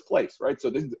dangerous place, right? So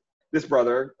this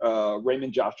brother,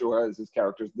 Raymond Joshua is his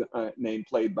character's name,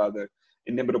 played by the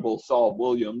inimitable Saul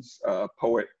Williams, the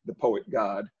poet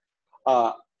god.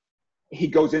 He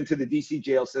goes into the DC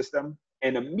jail system,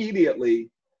 and immediately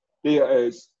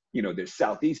there's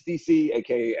Southeast DC,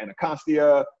 aka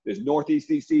Anacostia, there's Northeast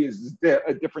DC, is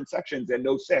different sections, and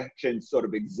those sections sort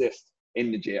of exist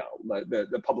in the jail.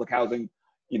 The public housing,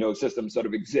 system sort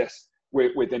of exists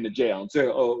within the jail. And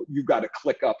so you've got to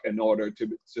click up in order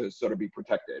to sort of be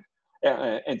protected.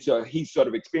 And so he's sort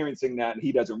of experiencing that, and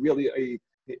he doesn't really,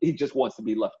 he just wants to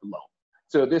be left alone.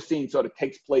 So this scene sort of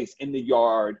takes place in the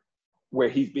yard where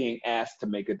he's being asked to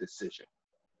make a decision.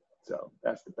 So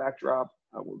that's the backdrop.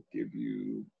 I will give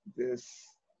you this.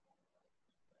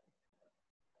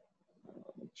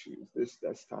 Let me choose this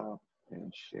desktop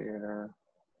and share.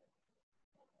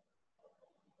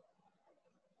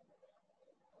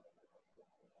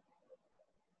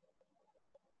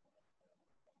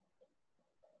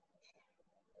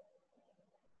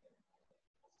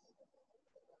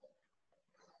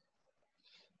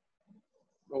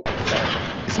 Oh,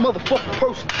 it's motherfucking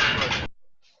personal.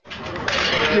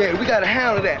 Yeah, we gotta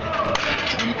handle that.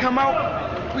 When you come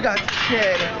out, we gotta take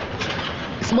care of that.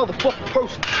 It's motherfucking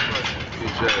personal.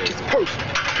 It's personal.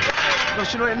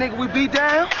 You know that nigga we beat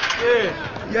down? Yeah.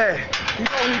 Yeah. You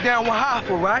know he down with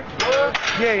Hoffa, right?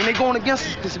 Yeah, and they going against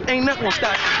us because ain't nothing gonna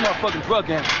stop this motherfucking drug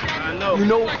game. I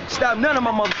know. Stop none of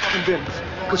my motherfucking business.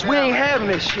 Because we ain't having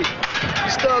that shit.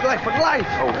 He's thug life for life.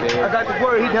 Okay. I got the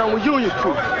word he down with Union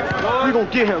Crew. We gonna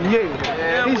get him,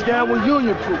 yeah. He's down with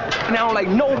Union Crew. And I don't like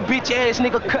no bitch ass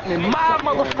nigga cutting in my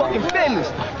motherfucking business.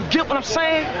 You get what I'm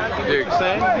saying? Dig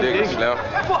now.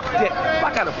 Fuck that.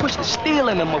 I gotta push the steel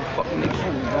in them motherfucking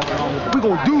niggas. We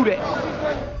gonna do that.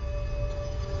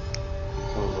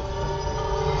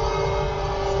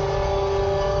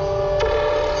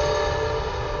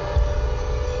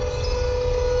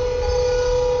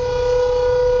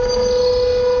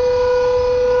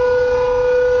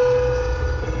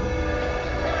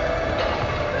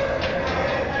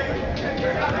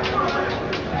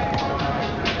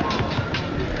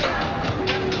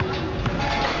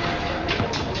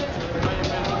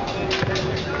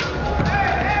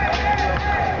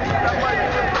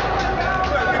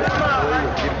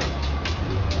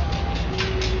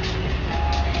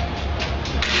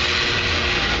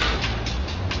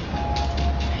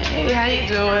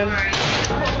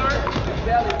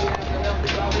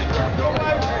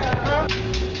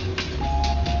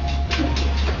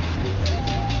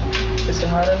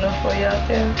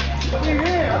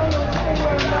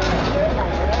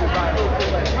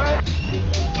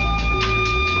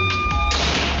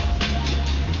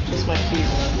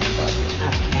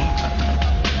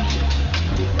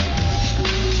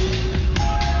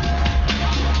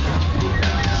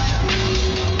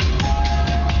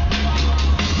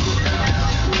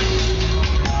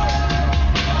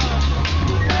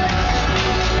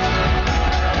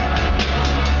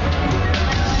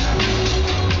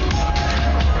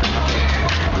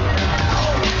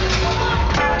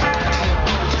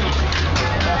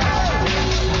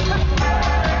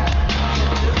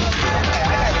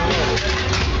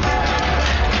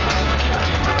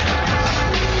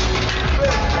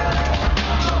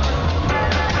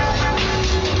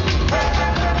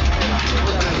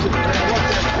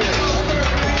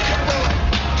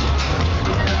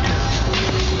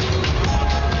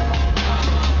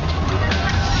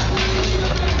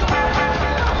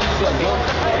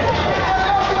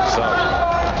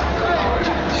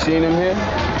 seen him here?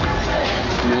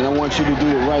 Man, I want you to do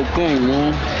the right thing,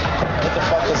 man. What the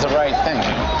fuck is the right thing?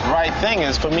 The right thing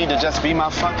is for me to just be my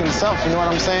fucking self, you know what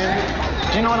I'm saying?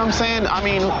 Do you know what I'm saying? I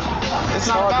mean, it's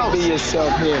not hard about... to be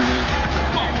yourself here, man.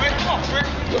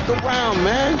 Look around,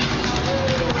 man.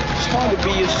 It's hard to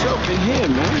be yourself in here,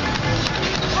 man.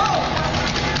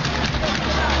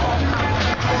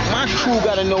 My crew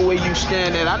gotta know where you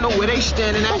stand at. I know where they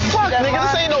standing at. What the fuck, nigga?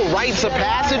 This ain't no rites of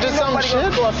passage or some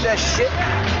shit. Off that shit.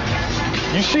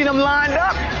 You see them lined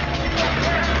up?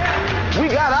 We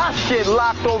got our shit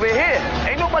locked over here.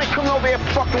 Ain't nobody coming over here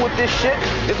fucking with this shit.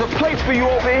 There's a place for you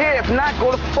over here. If not,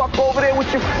 go the fuck over there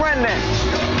with your friend then.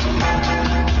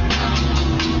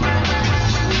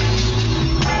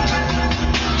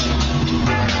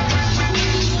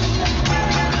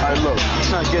 All right, look,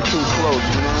 let's not get too close,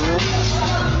 you know what I mean?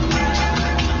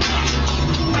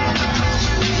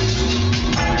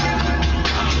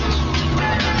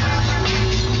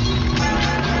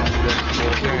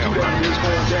 It's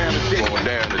going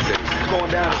down today. It's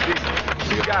going down today.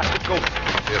 We got to go.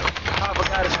 Yeah. Papa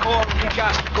got his call, we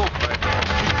got to go. We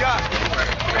got to go.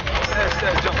 Pass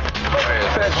that jump.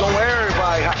 Pass on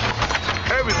everybody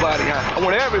high. Everybody high. I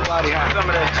want everybody high. Some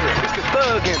of that shit. It's the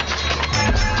thug in it.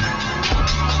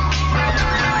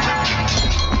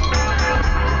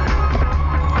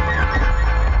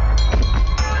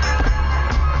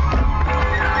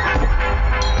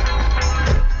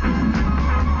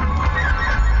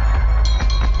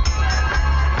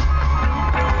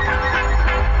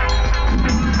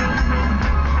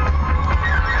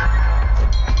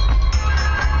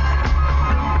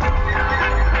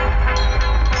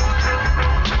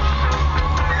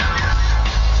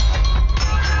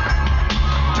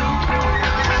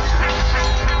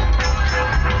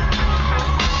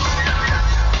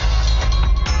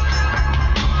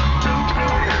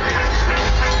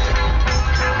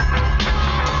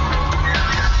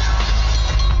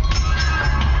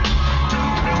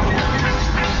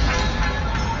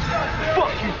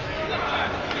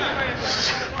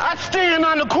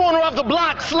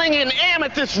 Slinging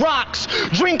amethyst rocks,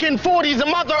 drinking 40s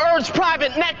and Mother Earth's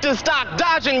private nectar stock,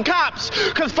 dodging cops,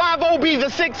 cause 5-0 be the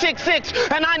 666,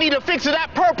 and I need a fix of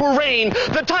that purple rain,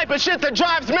 the type of shit that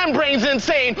drives membranes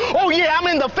insane. Oh yeah, I'm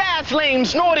in the fast lane,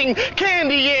 snorting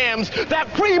candy yams, that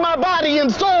free my body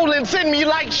and soul and send me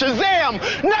like Shazam.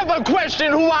 Never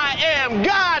question who I am,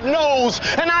 God knows,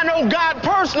 and I know God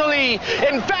personally.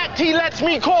 In fact, he lets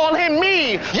me call him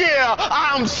me. Yeah,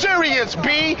 I'm serious,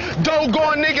 B.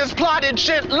 Doggone niggas plotted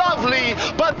shit lovely,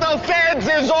 but the feds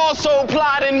is also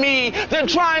plotting me. They're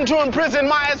trying to imprison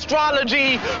my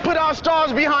astrology, put our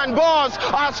stars behind bars,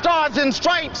 our stars in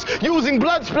stripes, using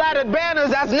blood-splattered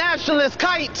banners as nationalist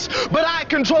kites. But I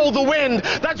control the wind,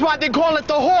 that's why they call it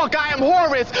the hawk. I am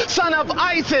Horus, son of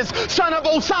Isis, son of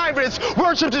Osiris,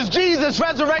 worshipped as Jesus,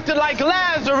 resurrected like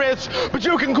Lazarus. But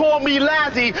you can call me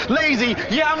lazy.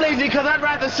 Yeah, I'm lazy because I'd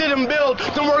rather sit and build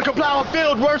than work a plow a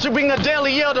field, worshipping a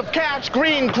daily yield of cash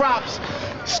green crops.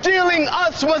 Stealing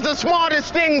us was the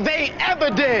smartest thing they ever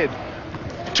did.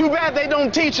 Too bad they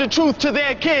don't teach the truth to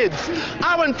their kids.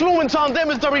 Our influence on them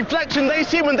is the reflection they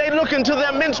see when they look into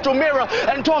their minstrel mirror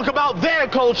and talk about their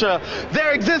culture.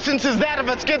 Their existence is that of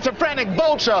a schizophrenic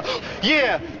vulture.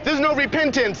 Yeah, there's no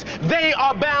repentance. They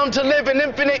are bound to live an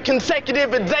infinite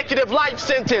consecutive executive life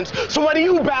sentence. So what are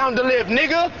you bound to live,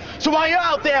 nigga? So while you're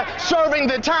out there serving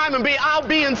the time and I'll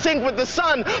be in sync with the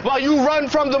sun while you run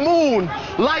from the moon.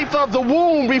 Life of the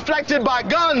womb reflected by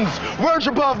guns.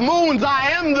 Worship of moons, I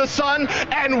am the sun.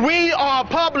 And we are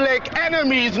public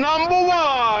enemies number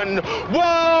one.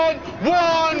 One.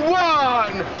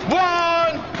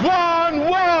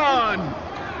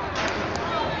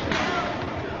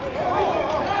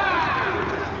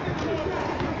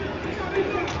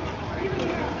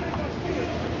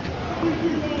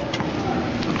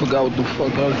 I forgot what the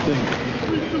fuck I was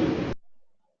thinking.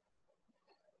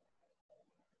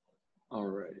 All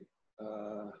right.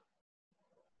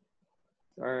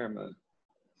 Sorry, I'm gonna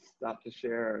stop the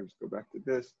share. Let's go back to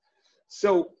this.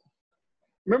 So,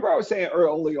 remember I was saying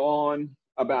early on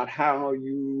about how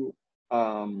you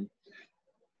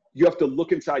have to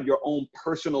look inside your own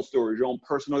personal stories, your own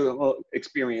personal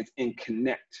experience, and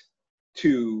connect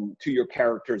to your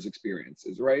character's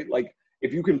experiences, right? Like,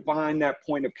 if you can find that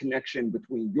point of connection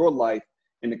between your life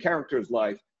and the character's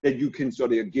life, then you can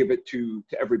sort of give it to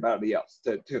everybody else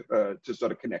to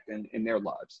sort of connect in their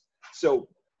lives. So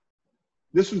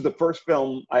this was the first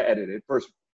film I edited, first,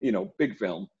 big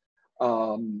film.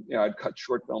 I'd cut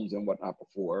short films and whatnot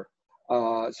before.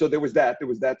 So there was that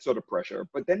sort of pressure.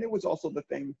 But then there was also the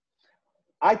thing,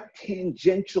 I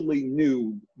tangentially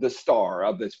knew the star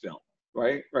of this film.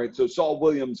 right? So Saul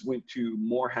Williams went to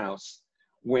Morehouse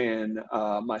when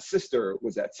my sister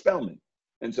was at Spelman.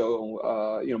 And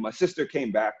so, you know, my sister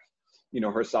came back, you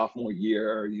know, her sophomore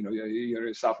year,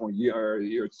 sophomore year,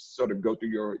 you sort of go through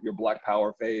your Black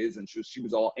Power phase. And she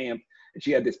was all amped. And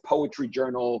she had this poetry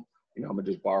journal, you know, I'm gonna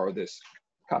just borrow this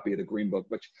copy of the Green Book,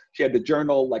 but she had the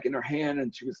journal like in her hand,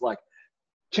 and she was like,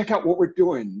 check out what we're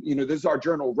doing. You know, this is our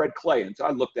journal, Red Clay. And so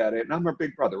I looked at it, and I'm her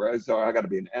big brother, right? So I got to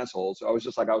be an asshole. So I was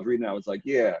just like, I was reading, I was like,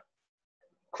 yeah,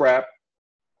 crap,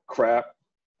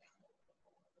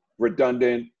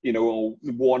 redundant, you know,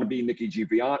 wannabe Nikki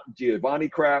Giovanni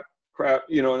crap,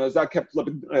 you know. And as I kept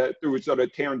flipping through, sort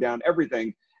of tearing down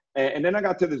everything. And then I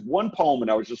got to this one poem,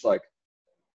 and I was just like,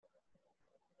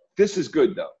 this is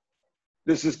good, though.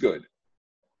 This is good.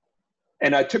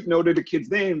 And I took note of the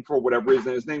kid's name for whatever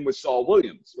reason. His name was Saul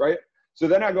Williams, right? So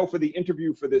then I go for the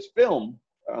interview for this film,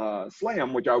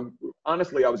 Slam, which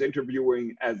honestly I was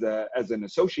interviewing as an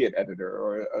associate editor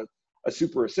or a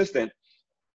super assistant.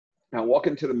 And I walk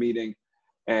into the meeting,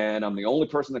 and I'm the only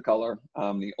person of color.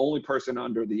 I'm the only person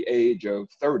under the age of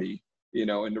 30, you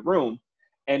know, in the room.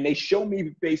 And they show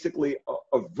me basically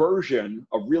a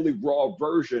really raw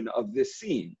version of this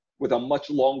scene with a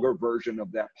much longer version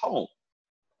of that poem.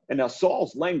 And now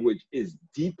Saul's language is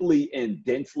deeply and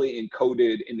densely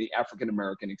encoded in the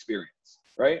African-American experience,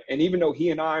 right? And even though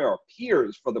he and I are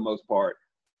peers for the most part,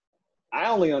 I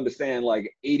only understand like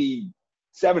 87%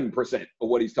 of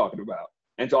what he's talking about.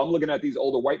 And so I'm looking at these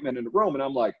older white men in the room, and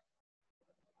I'm like,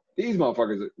 these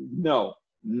motherfuckers, no.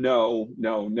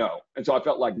 And so I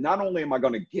felt like, not only am I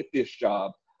gonna get this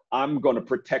job, I'm gonna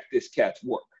protect this cat's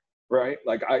work, right?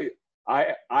 Like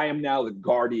I am now the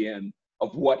guardian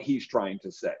of what he's trying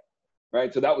to say,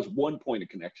 right? So that was one point of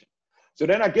connection. So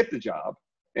then I get the job,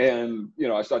 and you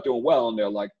know, I start doing well, and they're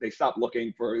like, they stopped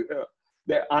looking for,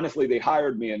 honestly, they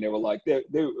hired me, and they were like,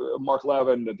 Mark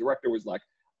Levin, the director, was like,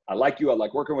 I like you, I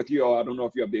like working with you, I don't know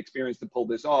if you have the experience to pull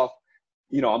this off,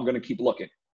 you know, I'm gonna keep looking.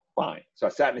 Fine. So I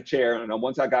sat in a chair, and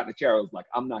once I got in the chair, I was like,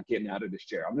 I'm not getting out of this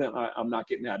chair. I'm not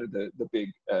getting out of the big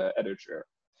editor chair.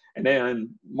 And then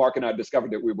Mark and I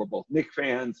discovered that we were both Knicks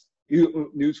fans.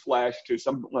 Newsflash to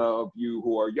some of you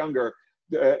who are younger,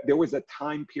 there was a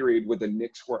time period where the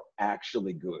Knicks were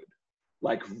actually good,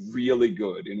 like really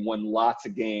good, and won lots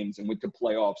of games and went to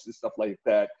playoffs and stuff like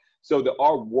that. So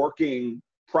our working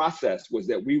process was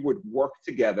that we would work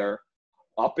together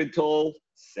up until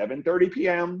 7:30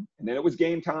 p.m. and then it was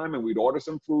game time, and we'd order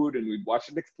some food and we'd watch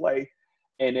the Knicks play.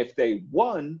 And if they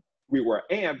won, we were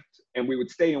amped, and we would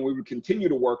stay and we would continue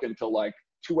to work until like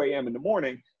 2 a.m. in the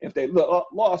morning. If they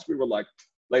lost, we were like,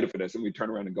 later for this, and we'd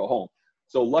turn around and go home.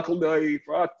 So luckily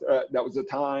for us, that was the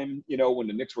time, you know, when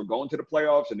the Knicks were going to the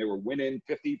playoffs and they were winning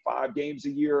 55 games a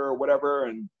year or whatever.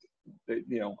 And, they,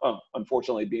 you know,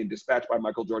 unfortunately being dispatched by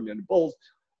Michael Jordan and the Bulls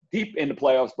deep in the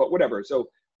playoffs, but whatever. So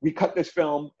we cut this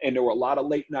film, and there were a lot of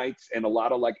late nights and a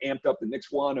lot of like amped up, the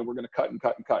Knicks won, and we're going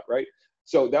to cut, right?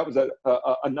 So that was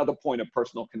another point of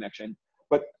personal connection.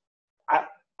 But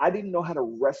I didn't know how to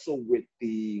wrestle with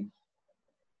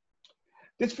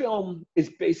this film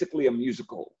is basically a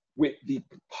musical with the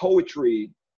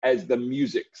poetry as the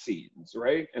music scenes,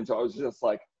 right? And so I was just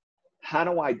like, how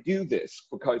do I do this?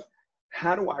 Because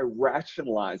how do I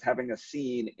rationalize having a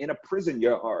scene in a prison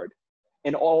yard,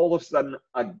 and all of a sudden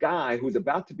a guy who's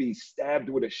about to be stabbed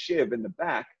with a shiv in the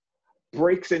back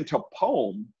breaks into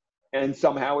poem, and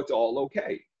somehow it's all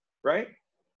okay, right?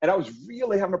 And I was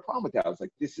really having a problem with that. I was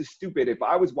like, this is stupid. If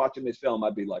I was watching this film,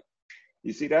 I'd be like,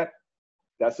 you see that?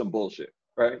 That's some bullshit,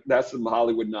 right? That's some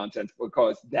Hollywood nonsense,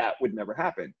 because that would never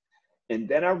happen. And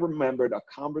then I remembered a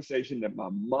conversation that my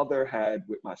mother had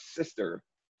with my sister,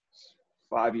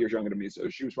 5 years younger than me. So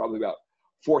she was probably about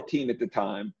 14 at the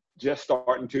time, just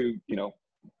starting to, you know,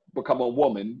 become a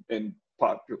woman and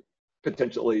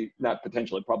potentially, not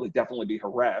potentially, probably definitely be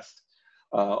harassed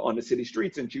on the city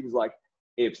streets. And she was like,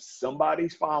 if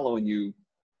somebody's following you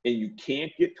and you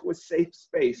can't get to a safe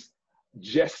space,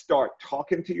 just start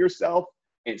talking to yourself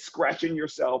and scratching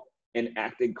yourself and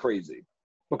acting crazy,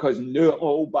 because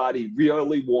nobody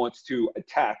really wants to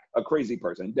attack a crazy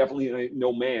person. Definitely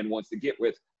no man wants to get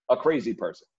with a crazy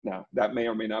person. Now, that may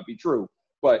or may not be true,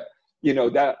 but you know,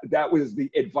 that was the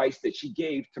advice that she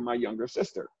gave to my younger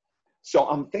sister. So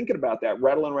I'm thinking about that,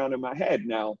 rattling around in my head.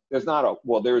 Now,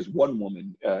 there is one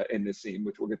woman in this scene,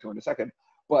 which we'll get to in a second,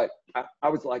 but I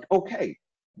was like, okay,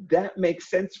 that makes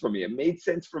sense for me. It made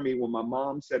sense for me when my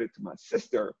mom said it to my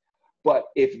sister. But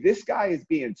if this guy is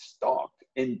being stalked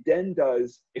and then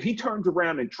if he turns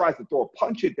around and tries to throw a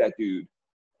punch at that dude,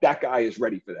 that guy is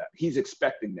ready for that. He's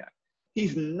expecting that.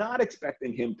 He's not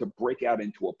expecting him to break out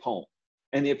into a poem.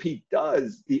 And if he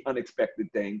does the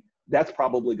unexpected thing, that's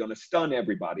probably going to stun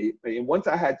everybody. And once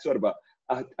I had sort of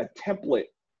a template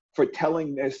for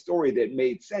telling this story that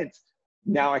made sense,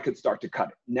 now I could start to cut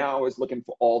it. Now I was looking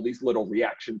for all these little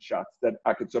reaction shots that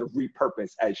I could sort of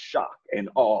repurpose as shock and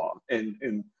awe,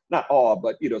 and not awe,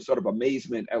 but, you know, sort of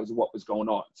amazement as what was going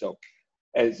on. So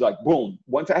as like, boom,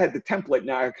 once I had the template,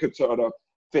 now I could sort of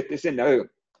fit this in. Now,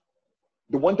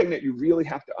 the one thing that you really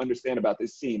have to understand about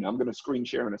this scene, I'm going to screen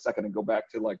share in a second and go back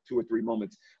to like 2 or 3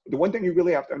 moments. But the one thing you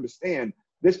really have to understand,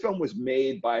 this film was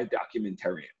made by a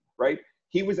documentarian, right?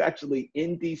 He was actually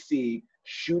in DC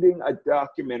shooting a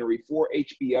documentary for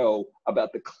HBO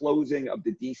about the closing of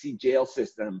the DC jail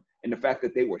system and the fact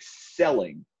that they were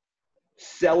selling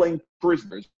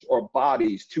prisoners or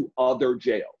bodies to other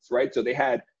jails, right? So they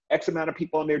had X amount of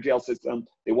people in their jail system.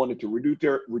 They wanted to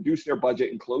reduce their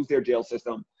budget and close their jail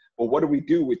system. Well, what do we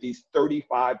do with these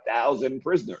 35,000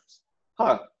 prisoners?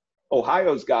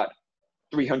 Ohio's got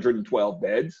 312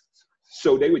 beds.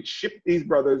 So they would ship these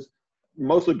brothers,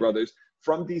 mostly brothers,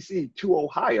 from DC to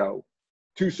Ohio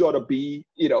to sort of be,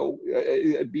 you know,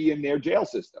 be in their jail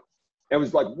system. It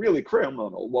was like really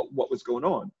criminal what was going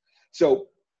on. So,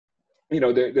 you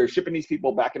know, they're shipping these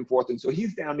people back and forth. And so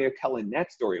he's down there telling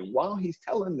that story. And while he's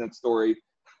telling that story,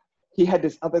 he had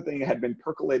this other thing that had been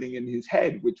percolating in his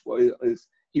head, which was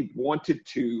he wanted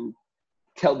to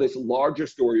tell this larger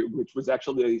story, which was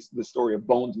actually the story of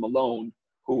Bones Malone,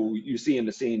 who you see in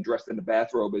the scene dressed in the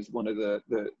bathrobe as one of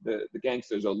the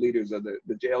gangsters or leaders of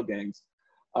the jail gangs.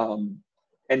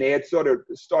 And they had sort of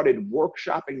started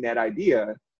workshopping that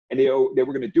idea, and they were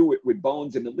going to do it with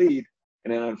Bones in the lead.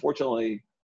 And then unfortunately,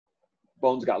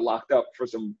 Bones got locked up for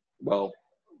some, well,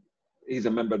 he's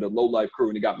a member of the low-life crew,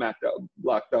 and he got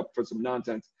locked up for some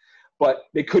nonsense, but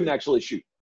they couldn't actually shoot.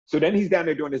 So then he's down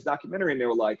there doing this documentary, and they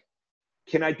were like,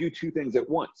 can I do 2 things at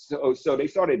once? So they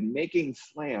started making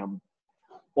Slam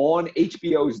on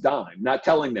HBO's dime, not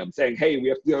telling them, saying, hey, we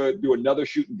have to do another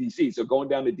shoot in DC. So going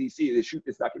down to DC to shoot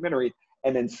this documentary,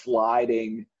 and then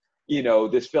sliding, you know,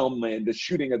 this film in, the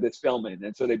shooting of this film in.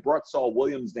 And so they brought Saul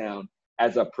Williams down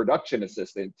as a production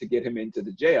assistant to get him into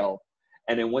the jail.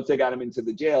 And then once they got him into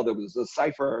the jail, there was a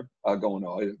cipher going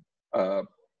on.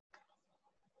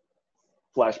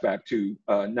 Flashback to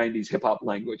 90s hip hop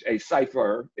language. A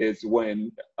cipher is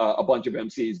when a bunch of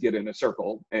MCs get in a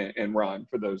circle and rhyme,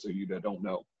 for those of you that don't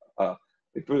know.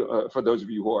 For those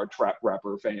of you who are trap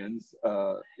rapper fans,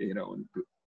 you know,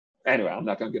 anyway, I'm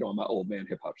not gonna get on my old man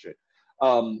hip hop shit.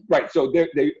 Right, so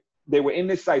they were in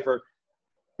this cipher.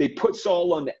 They put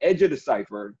Saul on the edge of the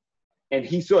cipher, and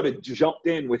he sort of jumped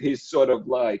in with his sort of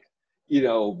like, you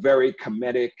know, very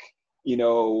comedic, you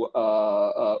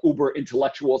know, uber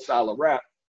intellectual style of rap.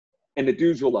 And the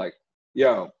dudes were like,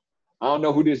 yo, I don't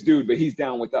know who this dude, but he's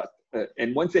down with us.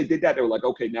 And once they did that, they were like,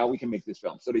 okay, now we can make this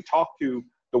film. So they talked to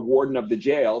the warden of the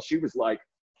jail. She was like,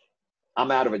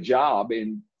 I'm out of a job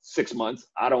in 6 months.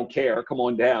 I don't care. Come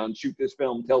on down, shoot this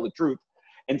film, tell the truth.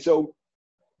 And so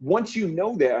once you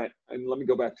know that, and let me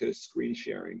go back to screen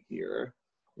sharing here.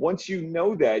 Once you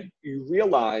know that, you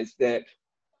realize that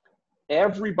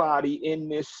everybody in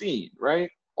this scene, right?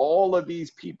 All of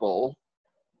these people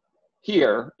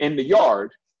here in the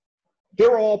yard,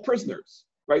 they're all prisoners,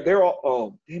 right? They're all,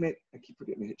 oh, damn it, I keep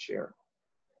forgetting to hit share.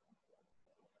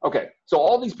 Okay, so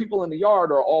all these people in the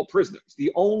yard are all prisoners.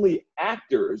 The only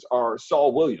actors are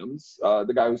Saul Williams,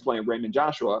 the guy who's playing Raymond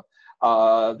Joshua,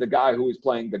 the guy who is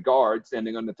playing the guard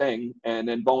standing on the thing, and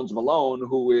then Bones Malone,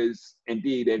 who is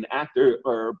indeed an actor,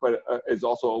 but is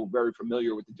also very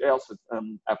familiar with the jail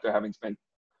system after having spent,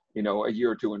 you know, a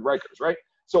year or 2 in Rikers, right?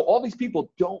 So all these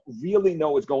people don't really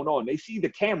know what's going on. They see the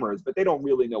cameras, but they don't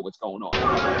really know what's going on.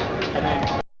 And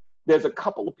then there's a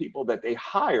couple of people that they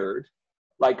hired,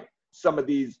 like some of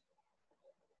these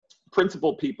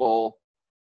principal people,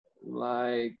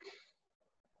 like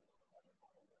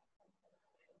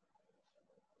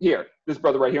here, this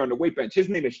brother right here on the weight bench, his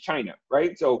name is China,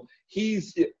 right? So he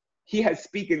has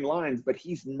speaking lines, but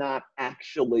he's not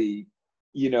actually,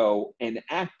 you know, an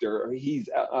actor. He's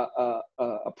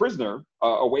a prisoner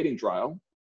awaiting trial,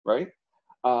 right?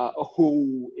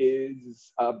 Who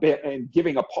is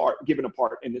given a part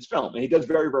in this film, and he does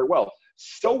very, very well.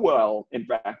 So well, in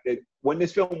fact, that when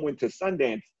this film went to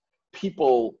Sundance,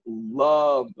 people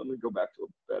loved. Let me go back to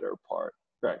a better part,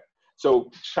 right? So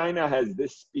China has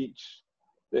this speech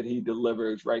that he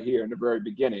delivers right here in the very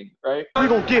beginning, right? We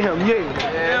gonna get him,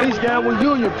 yeah. He's down with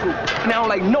Union Proof. And I don't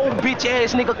like no bitch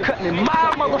ass nigga cutting in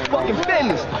my motherfucking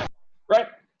business. Right?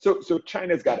 So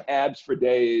China's got abs for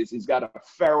days. He's got a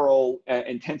feral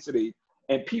intensity.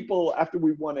 And people, after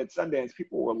we won at Sundance,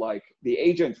 people were like, the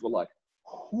agents were like,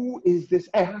 who is this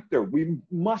actor? We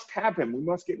must have him. We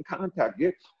must get in contact.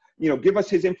 you know, give us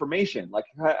his information. Like,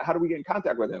 how do we get in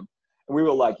contact with him? And we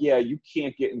were like, yeah, you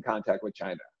can't get in contact with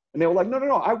China. And they were like, no,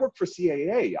 I work for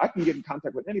CAA. I can get in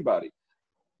contact with anybody.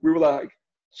 We were like,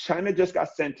 China just got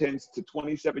sentenced to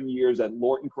 27 years at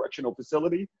Lorton Correctional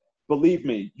Facility. Believe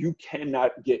me, you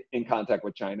cannot get in contact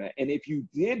with China. And if you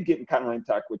did get in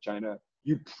contact with China,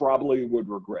 you probably would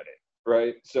regret it,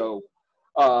 right? So,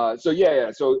 there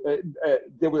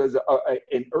was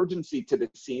an urgency to the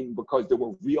scene because there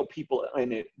were real people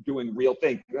in it doing real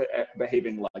things,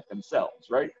 behaving like themselves,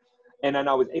 right? And then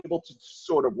I was able to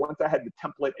sort of, once I had the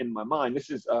template in my mind, this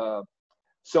is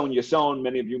Sonia Sohn.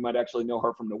 Many of you might actually know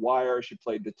her from The Wire. She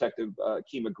played Detective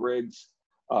Kima Griggs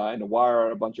in The Wire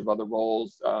and a bunch of other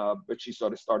roles, but she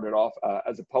sort of started off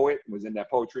as a poet, was in that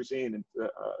poetry scene, and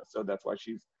so that's why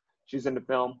she's in the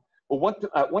film. But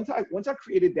once I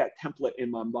created that template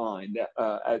in my mind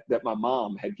that my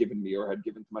mom had given me or had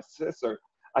given to my sister,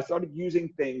 I started using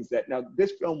things that, now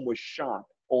this film was shot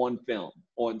on film,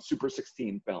 on Super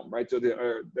 16 film, right? So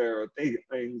there are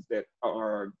things that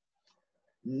are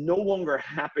no longer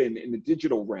happen in the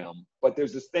digital realm, but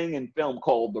there's this thing in film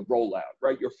called the rollout,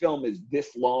 right? Your film is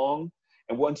this long,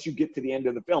 and once you get to the end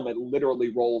of the film, it literally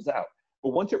rolls out.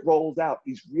 But once it rolls out,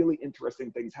 these really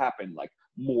interesting things happen, like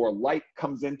more light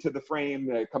comes into the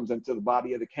frame, it comes into the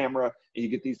body of the camera, and you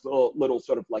get these little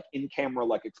sort of like in-camera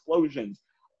like explosions.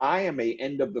 I am a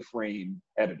end of the frame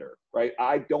editor, right?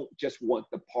 I don't just want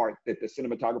the part that the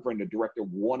cinematographer and the director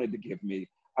wanted to give me.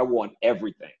 I want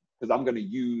everything, because I'm gonna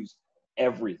use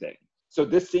everything. So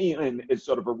this scene is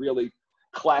sort of a really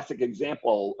classic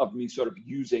example of me sort of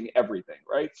using everything,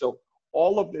 right? So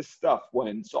all of this stuff,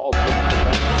 when Saul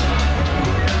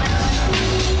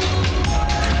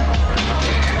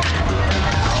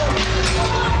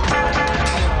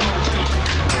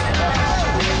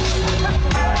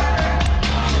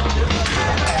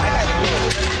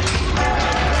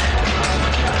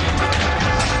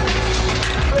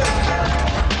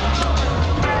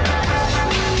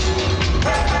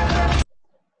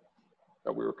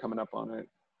that we were coming up on it.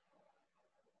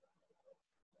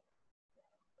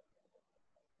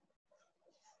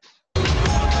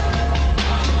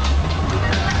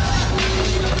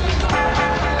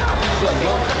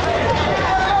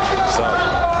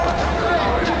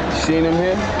 Seen him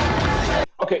here?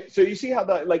 Okay, so you see how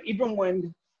like even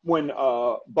when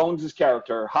Bones'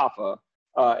 character Hoffa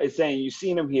is saying you've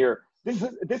seen him here, this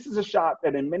is a shot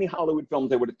that in many Hollywood films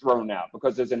they would have thrown out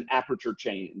because there's an aperture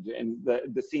change and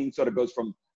the scene sort of goes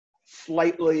from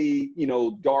slightly, you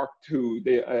know, dark to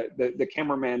the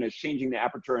cameraman is changing the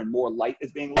aperture and more light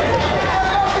is being let.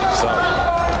 So,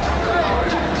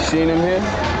 seen him here?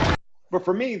 But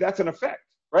for me, that's an effect,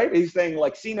 right? He's saying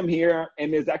like, seen him here,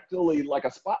 and there's actually like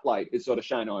a spotlight is sort of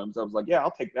shining on him. So I was like, yeah,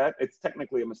 I'll take that. It's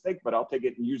technically a mistake, but I'll take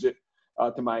it and use it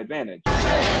to my advantage.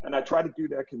 And I try to do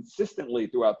that consistently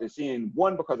throughout the scene.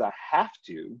 One, because I have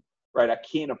to, right? I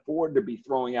can't afford to be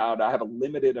throwing out. I have a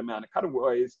limited amount of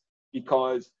cutaways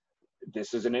because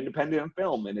this is an independent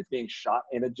film and it's being shot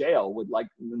in a jail with like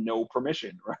no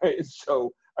permission, right?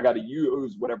 So I got to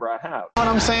use whatever I have. What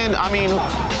I'm saying, I mean,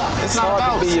 it's not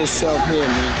about to be yourself here,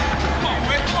 man. Come on,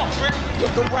 Rick. Come on, Rick.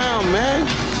 Look around, man.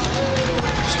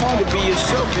 It's hard to be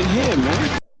yourself in here,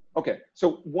 man. Okay,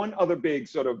 so one other big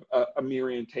sort of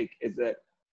Emirian take is that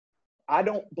I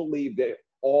don't believe that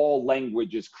all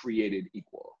language is created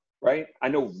equal, right? I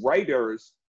know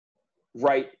writers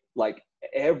write like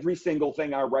every single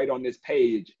thing I write on this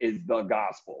page is the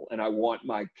gospel, and I want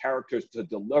my characters to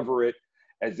deliver it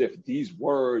as if these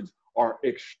words are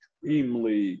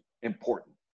extremely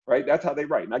important, right? That's how they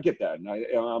write, and I get that, and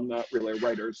I'm not really a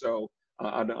writer, so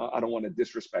I don't want to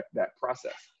disrespect that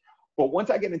process. But once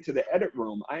I get into the edit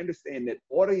room, I understand that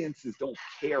audiences don't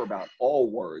care about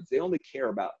all words. They only care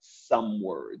about some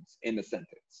words in a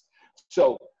sentence.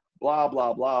 So blah,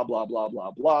 blah, blah, blah, blah,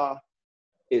 blah, blah.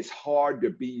 It's hard to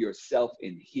be yourself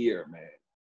in here, man.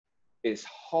 It's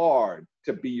hard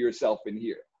to be yourself in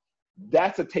here.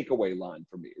 That's a takeaway line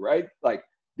for me, right? Like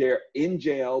they're in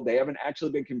jail. They haven't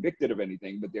actually been convicted of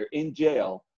anything, but they're in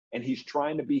jail and he's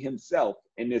trying to be himself.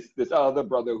 And this other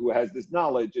brother who has this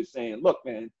knowledge is saying, look,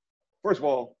 man, first of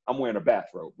all, I'm wearing a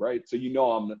bathrobe, right? So you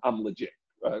know I'm legit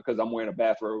because I'm wearing a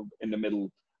bathrobe in the middle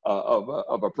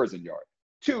of a prison yard.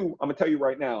 Two, I'm gonna tell you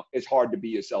right now, it's hard to be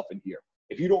yourself in here.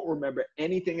 If you don't remember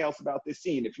anything else about this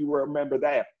scene, if you remember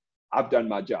that, I've done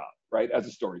my job, right, as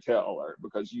a storyteller,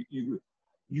 because you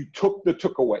took the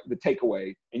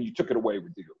takeaway and you took it away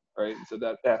with you, right? So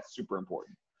that's super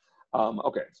important.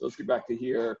 Okay, so let's get back to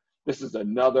here. This is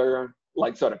another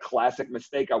like sort of classic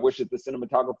mistake. I wish that the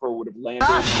cinematographer would have landed.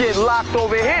 That shit locked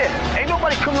over here. Ain't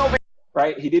nobody coming over.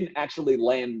 Right? He didn't actually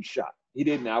land shot, He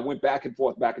didn't. I went back and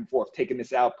forth, taking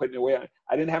this out, putting it away.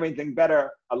 I didn't have anything better.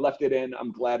 I left it in.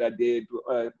 I'm glad I did,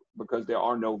 because there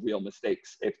are no real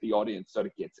mistakes if the audience sort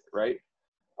of gets it, right?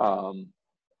 But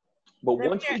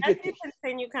once we get to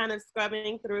continue kind of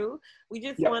scrubbing through, we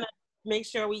just want to make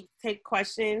sure we take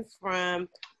questions from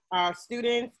our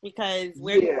students, because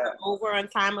we're over on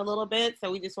time a little bit.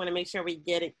 So we just want to make sure we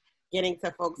getting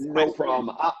to folks' questions. No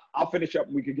problem. I'll finish up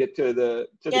and we could get to the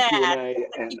Q&A,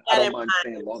 and I don't mind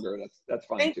staying longer. That's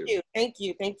fine too. Thank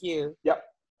you. Yep.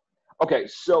 Okay,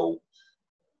 so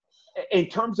in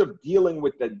terms of dealing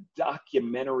with the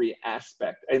documentary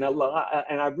aspect, and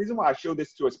the reason why I show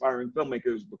this to aspiring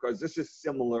filmmakers, because this is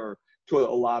similar to a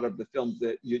lot of the films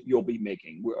that you'll be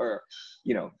making, where,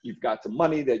 you know, you've got some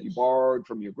money that you borrowed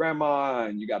from your grandma,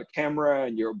 and you got a camera,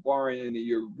 and you're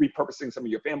repurposing some of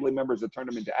your family members to turn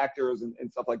them into actors and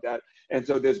stuff like that. And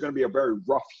so there's going to be a very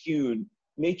rough-hewn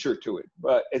nature to it.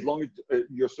 But as long as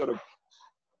you're sort of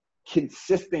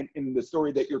consistent in the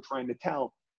story that you're trying to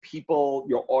tell,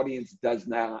 your audience does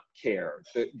not care.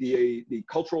 The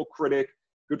cultural critic,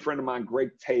 good friend of mine,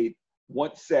 Greg Tate,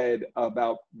 once said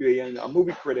about being a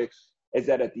movie critic is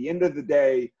that at the end of the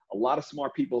day, a lot of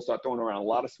smart people start throwing around a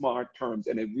lot of smart terms,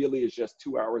 and it really is just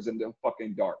 2 hours in the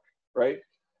fucking dark, right?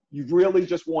 You really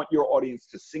just want your audience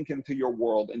to sink into your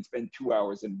world and spend 2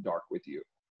 hours in the dark with you.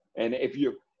 And if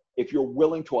you're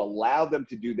willing to allow them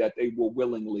to do that, they will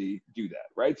willingly do that,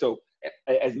 right? So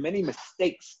as many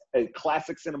mistakes,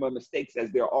 classic cinema mistakes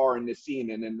as there are in this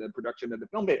scene and in the production of the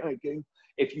film,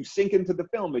 if you sink into the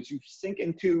film, if you sink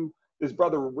into this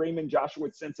brother Raymond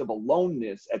Joshua's sense of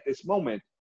aloneness at this moment,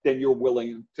 then you're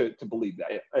willing to believe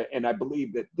that. And I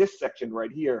believe that this section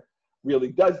right here really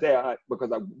does that,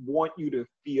 because I want you to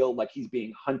feel like he's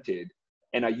being hunted.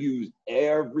 And I use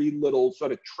every little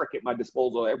sort of trick at my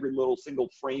disposal, every little single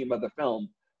frame of the film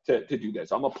to do this.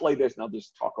 So I'm gonna play this and I'll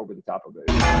just talk over the top of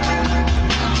it.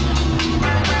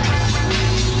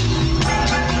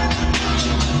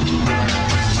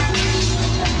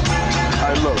 All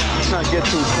right, look, let's not get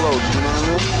too close, you know what I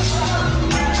mean?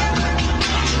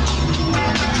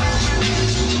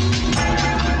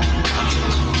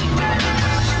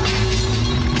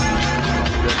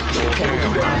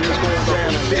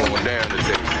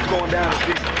 It's going down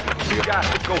today. You got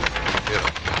to go.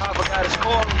 Papa got his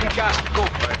score, he got to go. You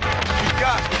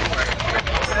got to go.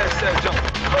 Pass that jump.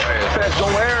 Pass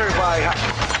on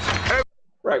everybody.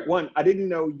 Right, one, I didn't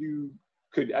know you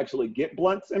could actually get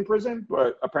blunts in prison,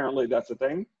 but apparently that's a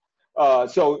thing.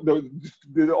 So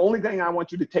the only thing I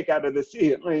want you to take out of this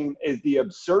scene is the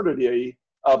absurdity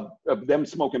of them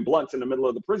smoking blunts in the middle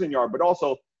of the prison yard, but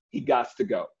also he got to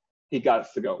go. He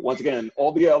got to go. Once again,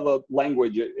 all the other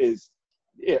language is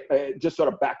just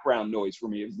sort of background noise for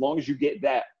me. As long as you get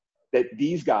that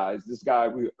these guys, this guy,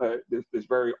 this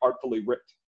very artfully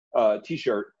ripped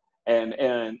T-shirt, and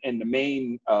the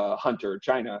main hunter,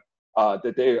 China,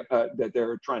 that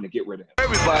they're trying to get rid of him.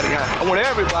 Everybody high. I want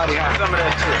everybody high. Some of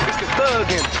that shit. It's the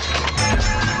thug in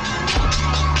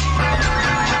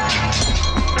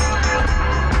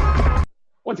it.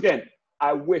 Once again,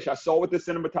 I wish I saw what the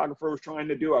cinematographer was trying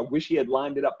to do. I wish he had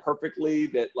lined it up perfectly,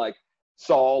 that like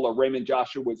Saul or Raymond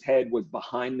Joshua's head was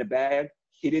behind the bag.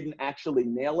 He didn't actually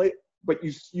nail it, but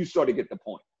you sort of get the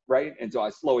point, right? And so I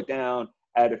slow it down,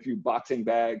 add a few boxing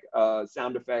bag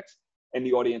sound effects, and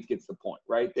the audience gets the point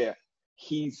right there.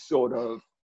 He's sort of,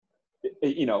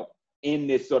 you know, in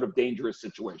this sort of dangerous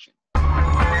situation.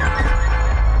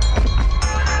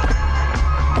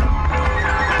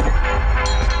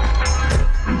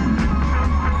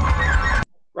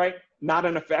 Right? Not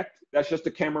an effect. That's just the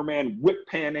cameraman whip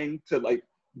panning to like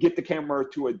get the camera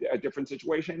to a different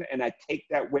situation. And I take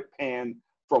that whip pan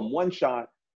from one shot,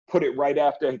 put it right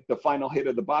after the final hit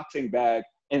of the boxing bag,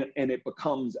 and it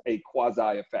becomes a quasi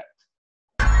effect.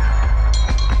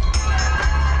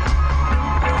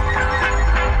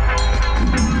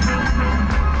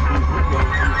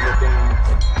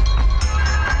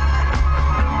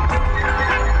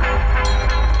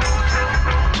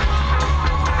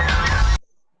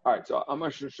 All right, so I'm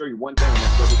going to show you one thing.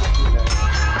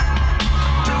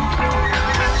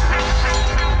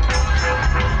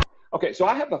 Okay, so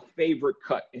I have a favorite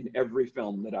cut in every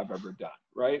film that I've ever done,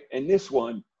 right? And this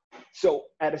one, so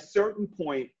at a certain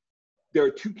point, there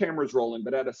are two cameras rolling,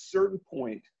 but at a certain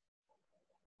point,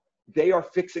 they are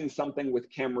fixing something with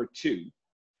camera 2,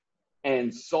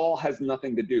 and Saul has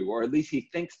nothing to do, or at least he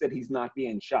thinks that he's not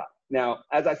being shot. Now,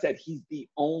 as I said, he's the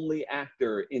only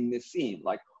actor in this scene.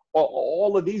 Like,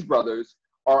 all of these brothers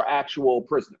are actual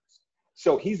prisoners.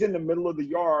 So he's in the middle of the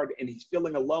yard and he's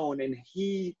feeling alone, and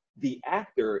he, the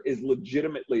actor, is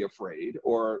legitimately afraid,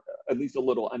 or at least a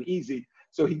little uneasy,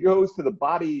 So he goes to the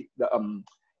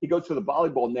he goes to the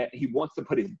volleyball net. He wants to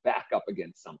put his back up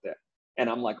against something. And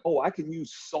I'm like, oh, I can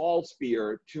use Saul's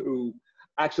spear to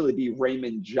actually be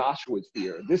Raymond Joshua's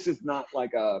spear. This is not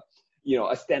like a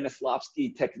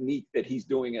Stanislavski technique that he's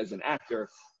doing as an actor.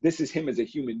 This is him as a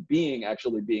human being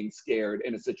actually being scared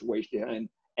in a situation,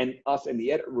 and us in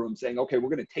the edit room saying, okay, we're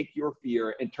going to take your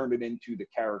fear and turn it into the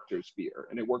character's fear.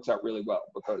 And it works out really well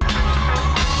because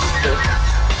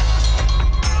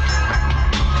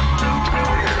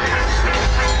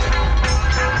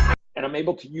and I'm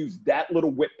able to use that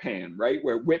little whip pan, right,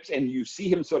 where it whips and you see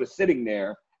him sort of sitting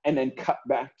there, and then cut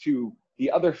back to the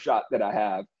other shot that I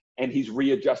have, and he's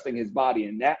readjusting his body.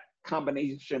 And that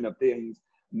combination of things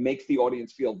makes the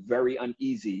audience feel very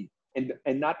uneasy, and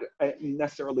not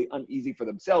necessarily uneasy for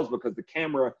themselves because the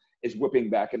camera is whipping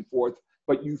back and forth,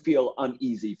 but you feel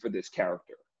uneasy for this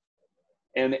character.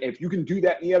 And if you can do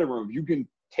that in the other room, you can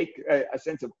take a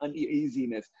sense of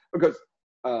uneasiness, because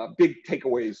big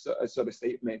takeaways sort of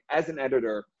statement. As an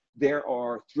editor, there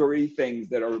are 3 things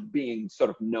that are being sort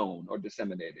of known or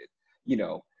disseminated. You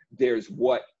know, there's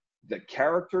what the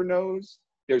character knows,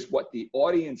 there's what the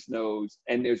audience knows,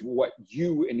 and there's what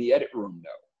you in the edit room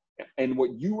know. And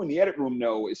what you in the edit room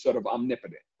know is sort of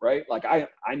omnipotent, right? Like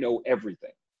I know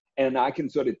everything, and I can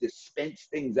sort of dispense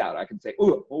things out. I can say,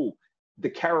 oh, the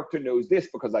character knows this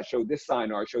because I showed this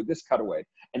sign or I showed this cutaway.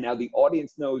 And now the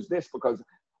audience knows this because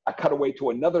I cut away to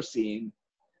another scene.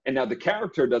 And now the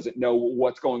character doesn't know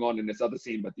what's going on in this other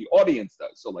scene, but the audience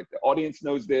does. So like the audience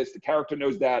knows this, the character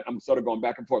knows that. I'm sort of going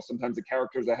back and forth. Sometimes the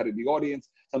character's ahead of the audience,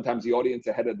 sometimes the audience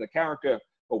ahead of the character.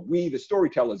 But we, the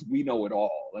storytellers, we know it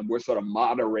all. And we're sort of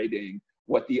moderating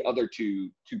what the other two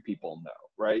people know,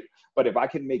 right? But if I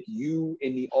can make you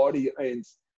in the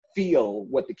audience feel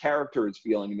what the character is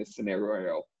feeling in this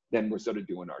scenario, then we're sort of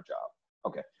doing our job.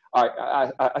 Okay. All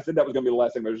right. I said that was going to be the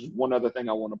last thing. There's just one other thing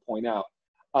I want to point out.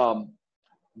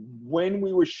 When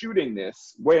we were shooting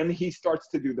this, when he starts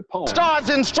to do the poem. Stars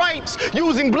and stripes,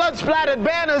 using blood-splattered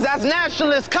banners as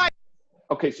nationalist kites.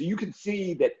 Okay, so you can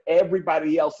see that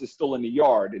everybody else is still in the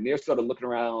yard, and they're sort of looking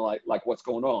around like what's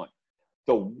going on.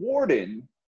 The warden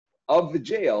of the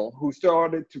jail, who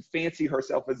started to fancy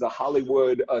herself as a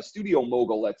Hollywood studio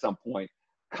mogul at some point,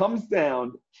 comes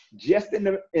down just in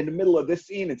the middle of this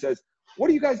scene and says, "What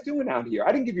are you guys doing out here?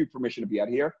 I didn't give you permission to be out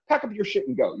here. Pack up your shit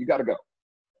and go. You got to go."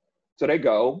 So they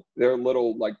go, they're a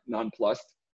little like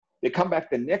nonplussed. They come back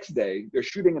the next day, they're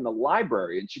shooting in the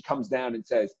library, and she comes down and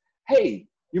says, "Hey,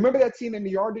 you remember that scene in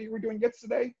the yard that you were doing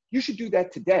yesterday? You should do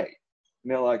that today."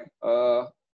 And they're like,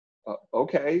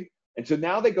 okay. And so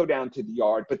now they go down to the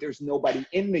yard, but there's nobody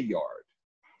in the yard.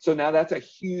 So now that's a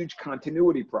huge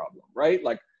continuity problem, right?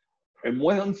 Like in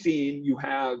one scene, you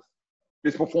have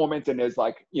this performance and there's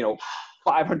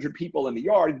 500 people in the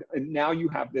yard. And now you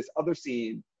have this other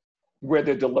scene where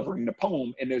they're delivering the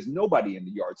poem and there's nobody in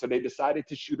the yard. So they decided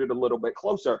to shoot it a little bit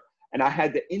closer. And I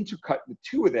had to intercut the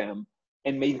 2 of them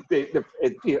and made it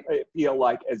feel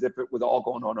like as if it was all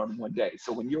going on one day.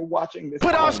 So when you're watching this—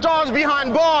 Put our stars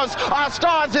behind bars, our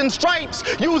stars in stripes,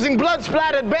 using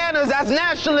blood-splattered banners as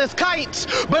nationalist kites.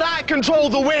 But I control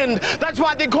the wind. That's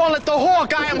why they call it the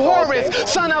hawk. I am Horus,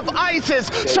 son of Isis,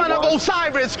 son of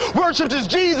Osiris, worshipped as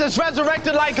Jesus,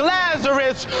 resurrected like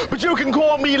Lazarus. But you can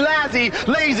call me lazy.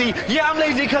 Yeah, I'm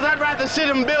lazy because I'd rather sit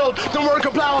and build than work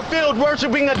a plow a field,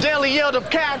 worshipping a daily yield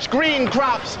of cash green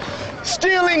crops.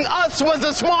 Stealing us was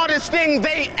the smartest thing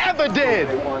they ever did.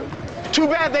 Too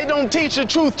bad they don't teach the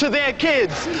truth to their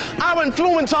kids. Our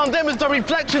influence on them is the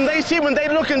reflection they see when they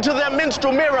look into their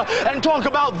minstrel mirror and talk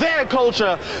about their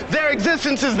culture. Their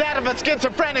existence is that of a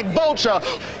schizophrenic vulture.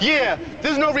 Yeah,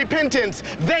 there's no repentance.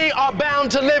 They are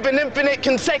bound to live an infinite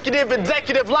consecutive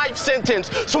executive life sentence.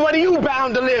 So what are you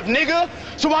bound to live, nigga?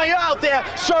 So while you're out there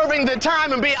serving the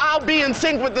time and I'll be in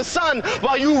sync with the sun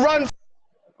while you run—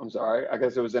 I'm sorry, I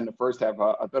guess it was in the first half.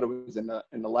 I thought it was in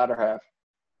the latter half.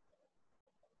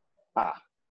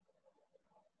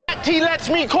 He lets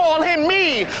me call him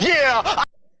me, yeah.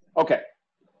 Okay,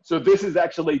 so this is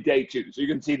actually day 2. So you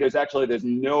can see there's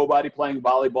nobody playing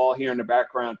volleyball here in the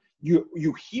background. You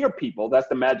hear people, that's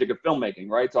the magic of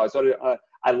filmmaking, right? So I sort of,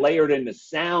 I layered in the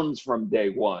sounds from day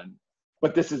 1,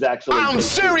 but this is actually— I'm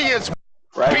serious.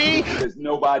 Right? There's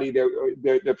nobody there.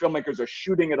 The filmmakers are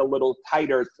shooting it a little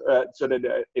tighter so that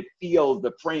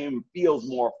the frame feels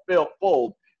more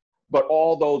full, but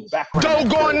all those background—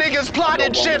 Doggone niggas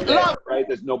plotted shit, love. Right?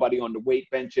 There's nobody on the weight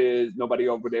benches, nobody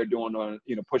over there doing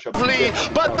push-ups.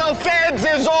 But the feds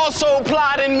is also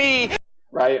plotting me.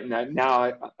 Right?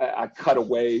 Now I cut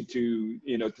away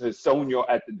to Sonia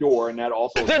at the door, and that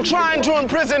also— They're trying to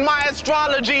imprison my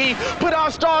astrology, put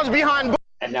our stars behind—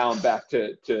 And now I'm back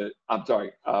to I'm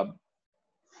sorry,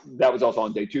 that was also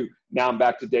on day 2. Now I'm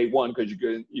back to day 1 because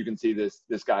you can see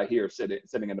this guy here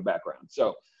sitting in the background. So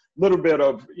a little bit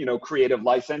of, you know, creative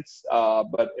license,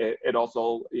 but it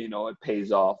also, you know, it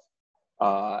pays off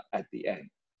at the end.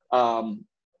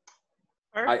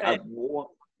 Perfect.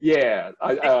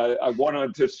 I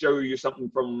wanted to show you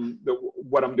something from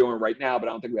what I'm doing right now, but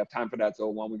I don't think we have time for that. So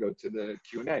why don't we go to the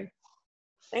Q&A?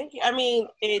 Thank you. I mean,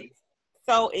 it's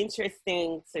so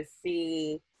interesting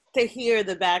to hear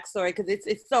the backstory, because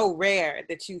it's so rare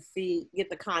that you get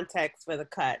the context for the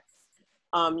cuts.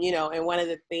 You know, and one of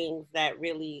the things that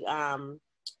really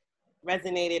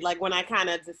resonated, like when I kind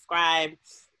of describe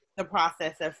the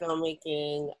process of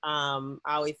filmmaking, I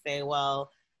always say, well,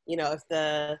 you know,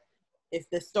 if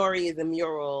the story is a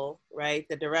mural, right,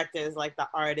 the director is like the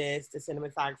artist, the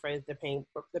cinematographer is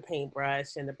the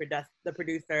paintbrush, and the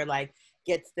producer like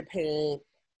gets the paint,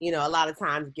 you know, a lot of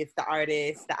times gets the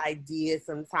artist, the idea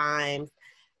sometimes,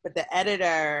 but the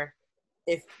editor,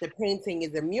 if the painting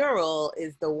is a mural,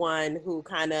 is the one who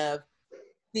kind of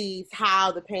sees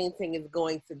how the painting is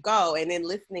going to go. And then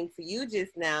listening to you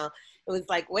just now, it was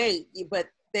like, wait, but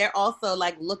they're also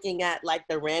like looking at like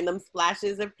the random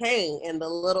splashes of paint and the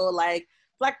little like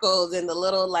freckles and the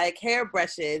little like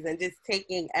hairbrushes, and just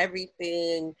taking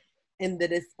everything at the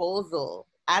disposal,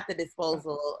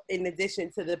 in addition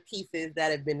to the pieces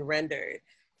that have been rendered.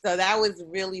 So that was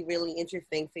really, really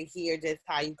interesting to hear just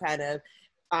how you kind of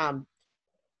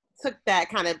took that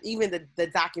kind of, even the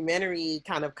documentary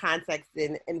kind of context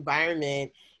and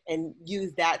environment, and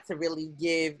used that to really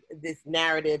give this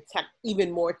narrative even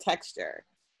more texture.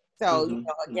 So, you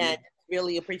know, again,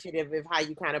 really appreciative of how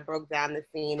you kind of broke down the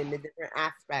scene and the different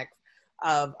aspects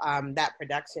of that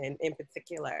production in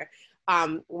particular.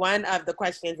 One of the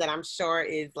questions that I'm sure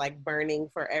is like burning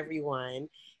for everyone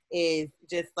is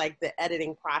just like the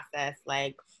editing process,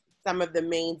 like some of the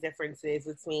main differences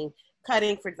between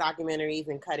cutting for documentaries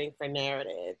and cutting for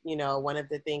narrative. You know, one of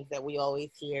the things that we always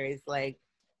hear is like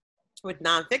with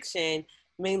nonfiction,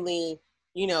 mainly,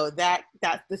 you know, that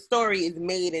the story is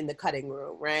made in the cutting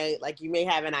room, right? Like you may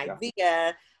have an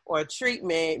idea or a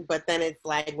treatment, but then it's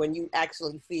like when you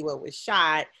actually see what was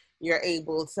shot, you're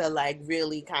able to like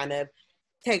really kind of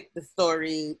take the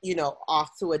story, you know,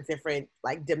 off to a different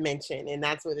like dimension. And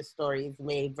that's where the story is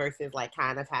made versus like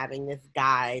kind of having this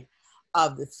guide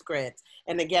of the script.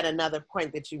 And again, another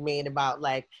point that you made about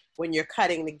like when you're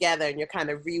cutting together and you're kind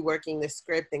of reworking the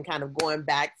script and kind of going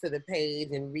back to the page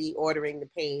and reordering the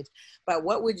page. But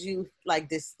what would you like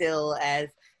distill as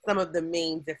some of the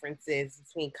main differences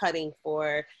between cutting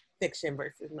for fiction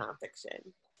versus nonfiction?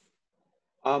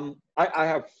 I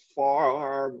have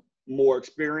far more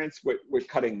experience with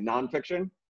cutting nonfiction.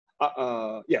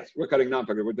 Yes, we're cutting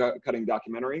nonfiction, we're cutting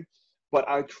documentary, but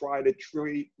I try to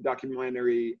treat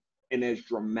documentary in as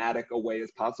dramatic a way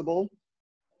as possible.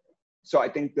 So I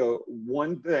think the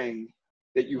one thing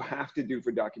that you have to do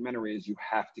for documentary is you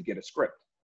have to get a script,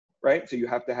 right? So you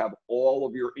have to have all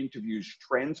of your interviews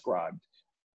transcribed,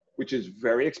 which is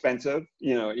very expensive,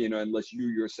 you know, unless you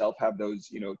yourself have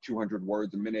those, 200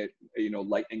 words a minute,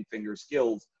 lightning finger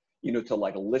skills, to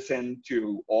like listen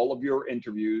to all of your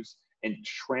interviews and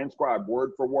transcribe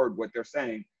word for word what they're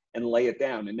saying and lay it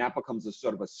down. And that becomes a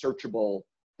sort of a searchable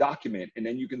document. And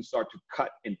then you can start to cut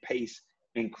and paste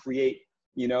and create,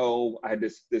 I had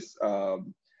this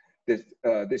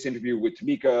interview with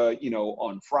Tamika,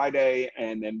 on Friday,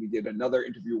 and then we did another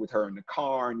interview with her in the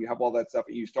car, and you have all that stuff,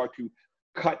 and you start to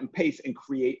cut and paste and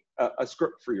create a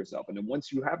script for yourself. And then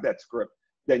once you have that script,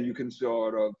 then you can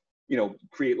sort of,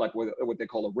 create like what they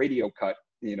call a radio cut,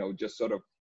 just sort of,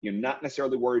 you're not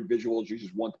necessarily worried visuals, you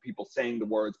just want the people saying the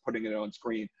words, putting it on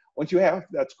screen. Once you have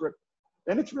that script,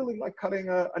 then it's really like cutting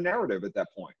a narrative at that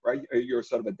point, right? You're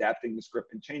sort of adapting the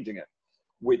script and changing it.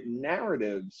 With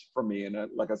narratives, for me, and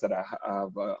like I said, I have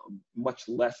much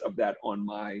less of that on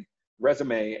my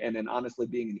resume. And then honestly,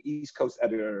 being an East Coast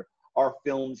editor, our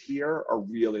films here are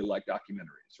really like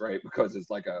documentaries, right? Because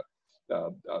it's like a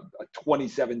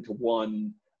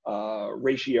 27-to-1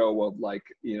 ratio of like,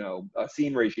 a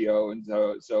scene ratio. And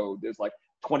so there's like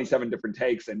 27 different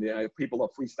takes, and people are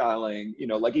freestyling,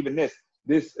 like even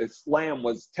this slam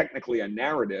was technically a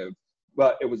narrative,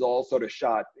 but it was all sort of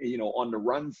shot, on the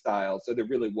run style. So there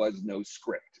really was no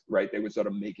script, right? They were sort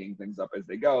of making things up as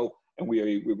they go. And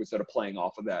we were sort of playing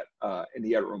off of that in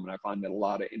the edit room. And I find that a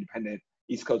lot of independent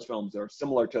East Coast films are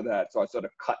similar to that. So I sort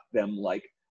of cut them like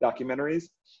documentaries.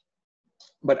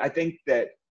 But I think that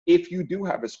if you do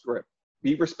have a script,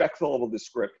 be respectful of the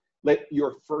script. Let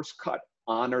your first cut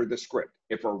honor the script.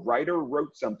 If a writer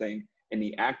wrote something and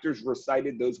the actors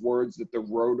recited those words that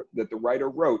the writer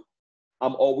wrote,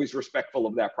 I'm always respectful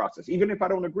of that process, even if I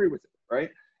don't agree with it, right?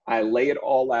 I lay it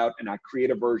all out and I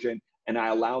create a version, and I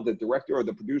allow the director or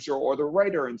the producer or the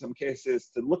writer in some cases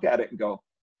to look at it and go,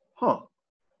 huh,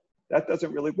 that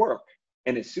doesn't really work.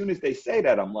 And as soon as they say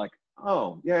that, I'm like,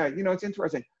 oh yeah, you know, it's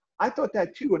interesting. I thought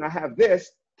that too, and I have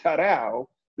this, ta-da,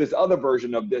 this other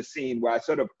version of this scene where I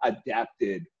sort of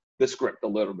adapted the script a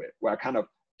little bit, where I kind of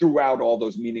threw out all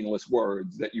those meaningless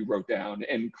words that you wrote down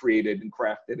and created and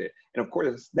crafted it. And of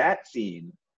course, that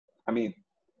scene, I mean,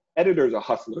 editors are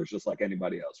hustlers just like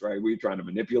anybody else, right? We're trying to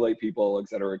manipulate people, et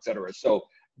cetera, et cetera. So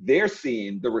their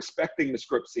scene, the respecting the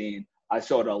script scene, I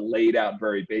sort of laid out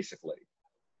very basically.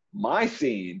 My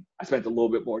scene, I spent a little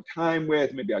bit more time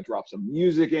with, maybe I dropped some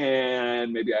music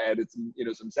in, maybe I added some, you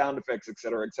know, some sound effects, et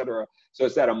cetera, et cetera. So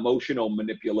it's that emotional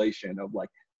manipulation of like,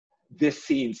 this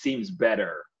scene seems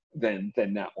better than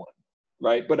that one,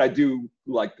 right? But I do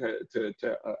like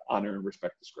to honor and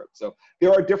respect the script. So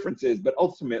there are differences, but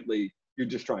ultimately you're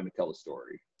just trying to tell a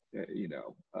story, you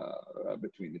know,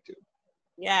 between the two.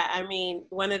 Yeah, I mean,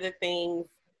 one of the things,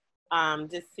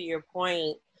 just to your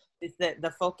point, is that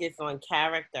the focus on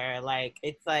character. Like,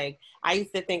 it's like, I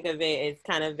used to think of it as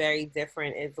kind of very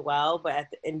different as well, but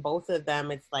in both of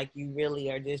them, it's like you really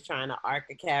are just trying to arc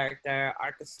a character,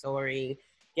 arc a story,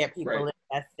 get people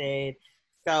invested.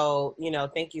 So, you know,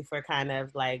 thank you for kind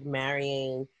of like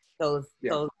marrying those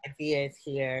ideas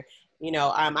here. You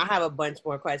know, I have a bunch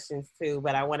more questions too,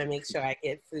 but I want to make sure I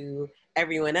get to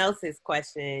everyone else's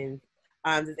questions.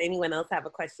 Does anyone else have a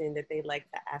question that they'd like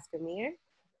to ask Emir?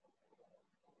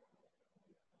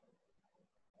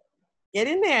 Get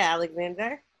in there,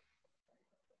 Alexander.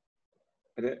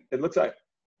 It looks like.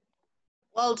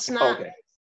 Well, it's not. Okay.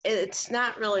 It's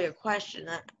not really a question.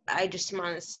 I just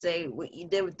want to say what you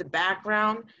did with the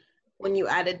background when you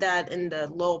added that in the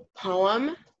little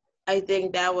poem. I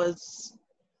think that was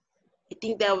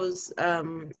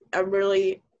a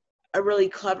really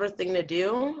clever thing to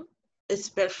do,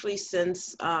 especially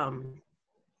since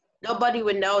nobody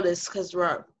would notice because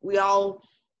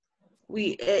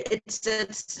it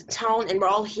sets the tone, and we're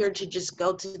all here to just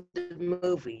go to the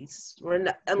movies.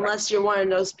 Unless you're one of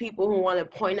those people who want to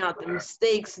point out the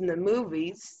mistakes in the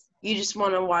movies, you just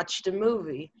want to watch the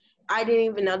movie. I didn't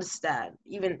even notice that.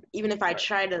 Even if I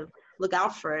tried to look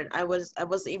out for it, I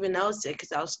wasn't even noticing it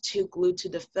because I was too glued to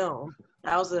the film.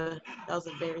 That was a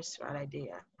very smart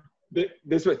idea.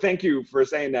 Thank you for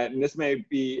saying that, and this may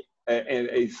be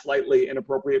a slightly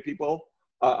inappropriate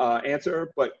answer,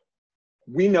 but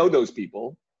we know those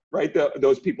people, right?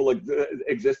 Those people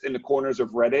exist in the corners of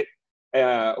Reddit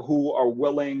who are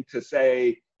willing to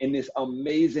say, in this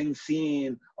amazing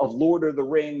scene of Lord of the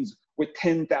Rings with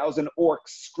 10,000 orcs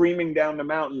screaming down the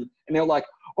mountain, and they're like,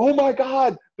 oh my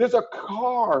God, there's a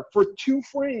car for 2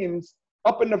 frames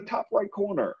up in the top right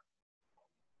corner.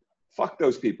 Fuck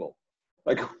those people.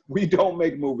 Like, we don't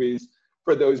make movies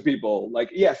for those people. Like,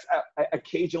 yes,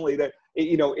 occasionally that,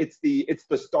 you know, it's the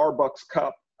Starbucks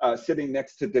cup sitting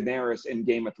next to Daenerys in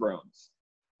Game of Thrones.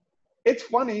 It's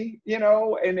funny, you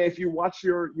know, and if you watch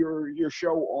your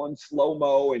show on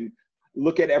slow-mo and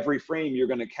look at every frame, you're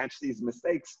gonna catch these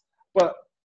mistakes. But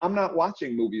I'm not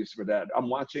watching movies for that. I'm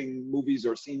watching movies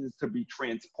or scenes to be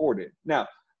transported. Now,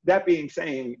 that being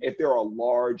saying, if there are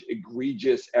large,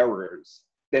 egregious errors,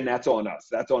 then that's on us.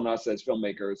 That's on us as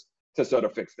filmmakers to sort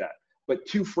of fix that. But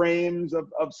 2 frames of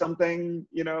something,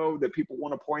 you know, that people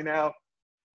want to point out,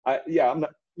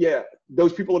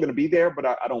 those people are going to be there, but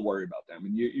I don't worry about them,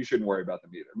 and you shouldn't worry about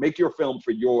them either. Make your film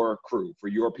for your crew, for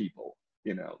your people,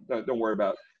 you know. Don't worry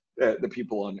about the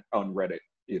people on Reddit,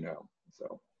 you know.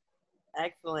 So.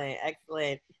 Excellent.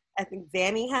 I think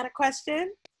Danny had a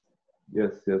question.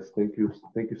 Yes. Thank you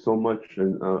so much,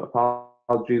 and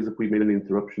apologies if we made any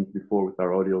interruptions before with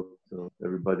our audio. So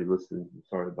everybody listening,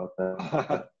 sorry about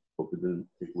that. Hope it didn't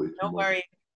take away too much. Don't worry.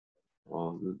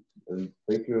 And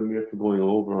thank you, Emir, for going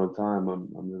over on time.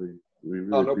 We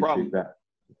really appreciate that.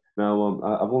 Now,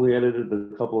 I've only edited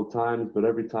a couple of times, but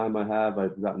every time I have,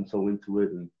 I've gotten so into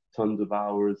it, and tons of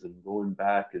hours, and going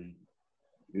back and,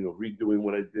 you know, redoing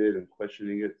what I did and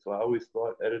questioning it. So I always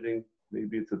thought editing,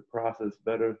 maybe it's a process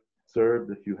better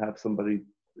served if you have somebody,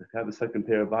 have a second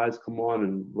pair of eyes come on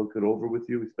and look it over with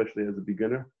you, especially as a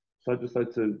beginner. So I'd just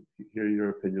like to hear your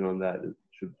opinion on that.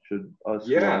 Should us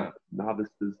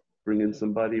novices bring in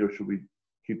somebody, or should we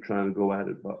keep trying to go at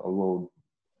it alone?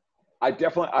 I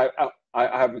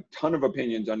have a ton of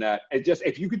opinions on that. It just,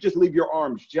 if you could just leave your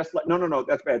arms just like, no,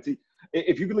 that's bad. See,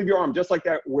 if you could leave your arm just like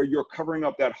that, where you're covering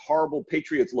up that horrible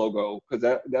Patriots logo,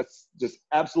 because that's just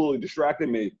absolutely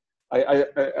distracting me.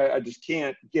 I just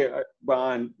can't get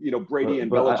behind, you know, Brady and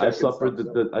Belichick.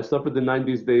 I suffered the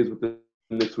 90s days with the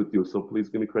this with you, so please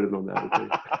give me credit on that.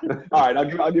 Okay? All right,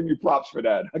 I'll give you props for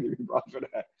that. I'll give you props for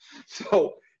that.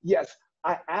 So yes,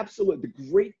 I absolutely. The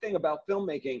great thing about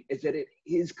filmmaking is that it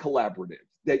is collaborative.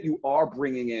 That you are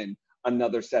bringing in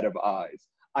another set of eyes.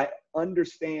 I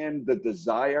understand the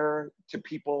desire to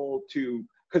people to,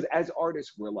 because as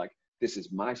artists, we're like, this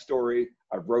is my story.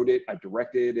 I wrote it. I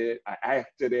directed it. I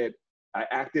acted it. I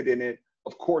acted in it.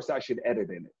 Of course, I should edit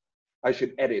in it. I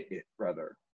should edit it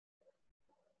rather.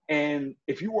 And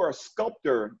if you are a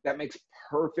sculptor, that makes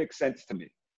perfect sense to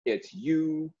me. It's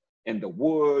you and the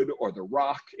wood or the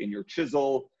rock and your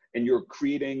chisel, and you're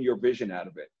creating your vision out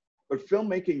of it. But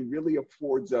filmmaking really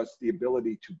affords us the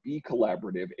ability to be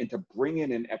collaborative and to bring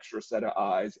in an extra set of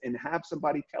eyes and have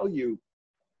somebody tell you,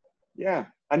 yeah,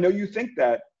 I know you think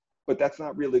that, but that's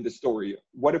not really the story.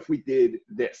 What if we did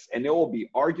this? And there will be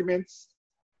arguments.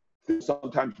 There'll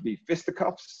sometimes be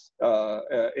fisticuffs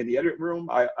in the edit room.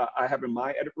 I have in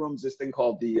my edit rooms this thing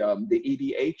called the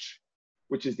EDH,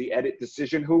 which is the edit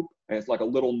decision hoop. And it's like a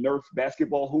little Nerf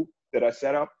basketball hoop that I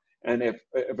set up. And if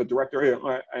a director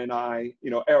and I,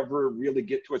 ever really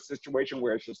get to a situation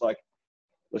where it's just like,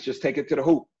 let's just take it to the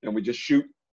hoop and we just shoot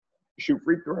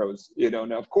free throws,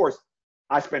 Now, of course,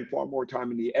 I spend far more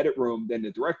time in the edit room than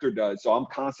the director does. So I'm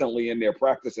constantly in there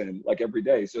practicing like every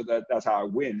day. So that's how I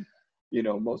win,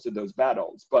 most of those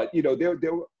battles. But,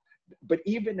 but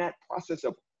even that process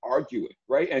of arguing,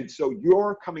 right? And so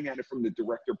you're coming at it from the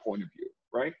director point of view,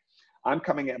 right? I'm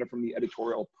coming at it from the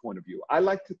editorial point of view. I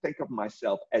like to think of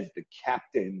myself as the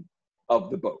captain of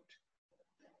the boat.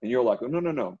 And you're like, oh,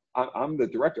 no. I'm the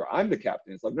director. I'm the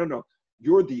captain. It's like, no.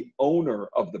 You're the owner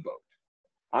of the boat.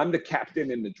 I'm the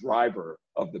captain and the driver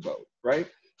of the boat, right?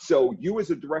 So you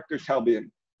as a director tell me,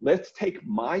 let's take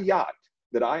my yacht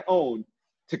that I own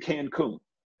to Cancun.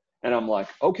 And I'm like,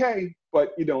 okay,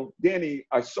 but Danny,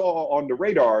 I saw on the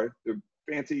radar, the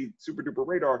fancy super duper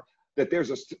radar, that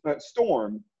there's a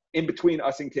storm in between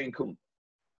us and Cancun.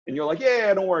 And you're like,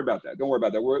 yeah, don't worry about that. Don't worry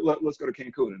about that. Let's go to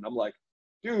Cancun. And I'm like,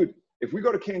 dude, if we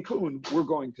go to Cancun, we're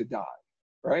going to die,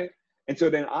 right? And so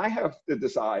then I have to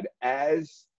decide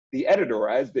as the editor,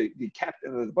 as the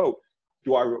captain of the boat,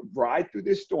 do I ride through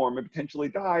this storm and potentially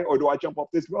die, or do I jump off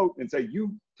this boat and say,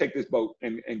 you take this boat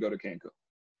and go to Cancun?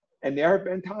 And there have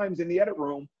been times in the edit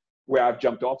room where I've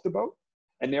jumped off the boat,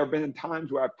 and there have been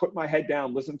times where I've put my head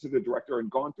down, listened to the director,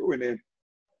 and gone through it. And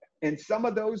in some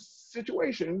of those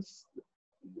situations,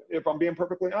 if I'm being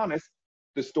perfectly honest,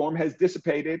 the storm has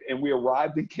dissipated and we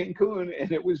arrived in Cancun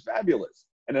and it was fabulous.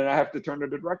 And then I have to turn to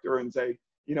the director and say,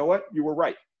 you know what, you were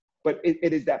right. But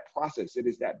it is that process. It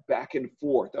is that back and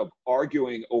forth of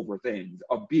arguing over things,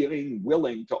 of being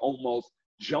willing to almost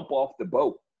jump off the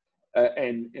boat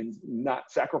and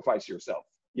not sacrifice yourself.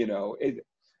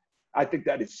 I think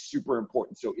that is super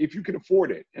important. So if you can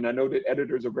afford it, and I know that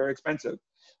editors are very expensive,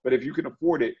 but if you can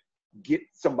afford it, get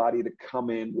somebody to come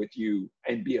in with you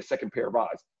and be a second pair of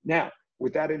eyes. Now,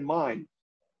 with that in mind,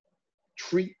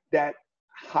 treat that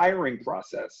hiring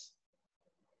process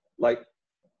like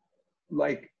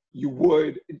you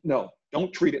would,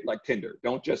 don't treat it like Tinder.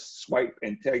 Don't just swipe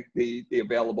and take the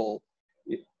available,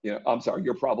 I'm sorry,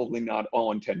 you're probably not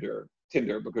on Tinder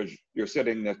because you're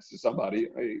sitting next to somebody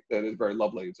that is very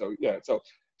lovely. So yeah, so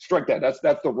strike that. That's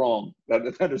the wrong. That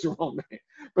is the wrong thing.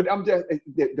 But I'm just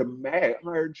the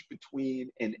marriage between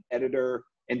an editor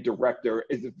and director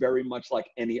is very much like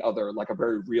any other, like a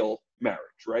very real marriage,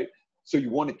 right? So you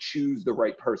want to choose the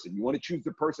right person. You want to choose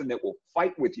the person that will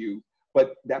fight with you,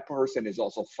 but that person is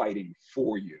also fighting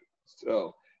for you.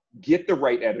 So get the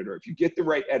right editor. If you get the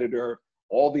right editor,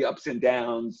 all the ups and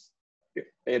downs,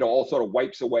 it all sort of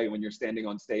wipes away when you're standing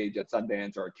on stage at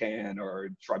Sundance or Cannes or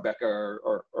Tribeca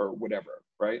or whatever,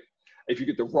 right? If you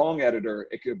get the wrong editor,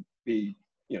 it could be,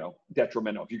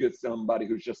 detrimental. If you get somebody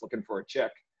who's just looking for a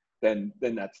check, then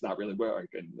that's not really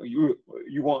working. You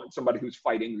want somebody who's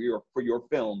fighting for your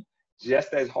film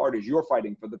just as hard as you're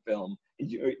fighting for the film.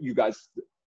 You guys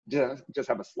just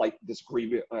have a slight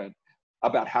disagreement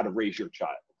about how to raise your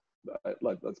child.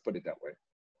 Let's put it that way.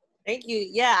 Thank you.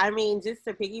 Yeah, I mean, just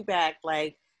to piggyback,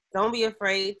 don't be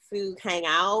afraid to hang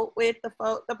out with the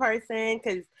person,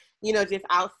 because, just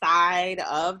outside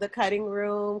of the cutting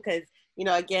room, because,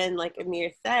 again, like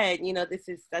Emir said, this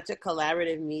is such a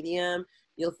collaborative medium.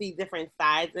 You'll see different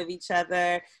sides of each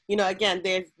other. Again,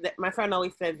 my friend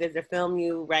always says there's a film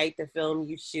you write, the film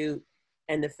you shoot,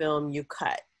 and the film you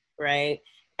cut, right?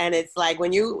 And it's like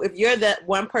if you're the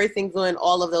one person doing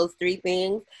all of those three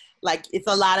things, it's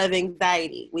a lot of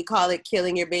anxiety. We call it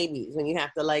killing your babies when you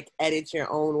have to edit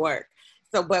your own work.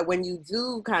 So, but when you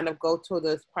do kind of go to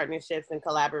those partnerships and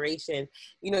collaborations,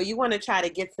 you know, you want to try to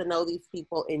get to know these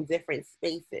people in different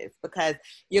spaces, because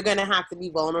you're going to have to be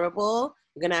vulnerable.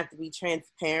 You're going to have to be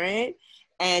transparent.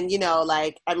 And, you know,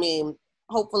 like, I mean,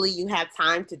 hopefully you have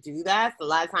time to do that. So a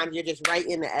lot of times you're just right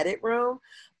in the edit room,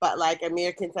 but like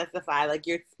Emir can testify, like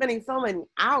you're spending so many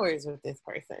hours with this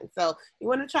person. So you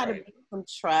want to try to build some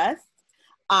trust.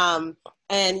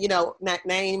 And you know,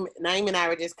 Naeem and I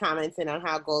were just commenting on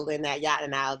how golden that yacht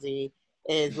analogy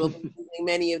is. We'll be using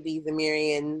many of these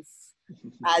Emirians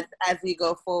as we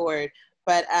go forward.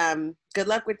 But good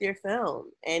luck with your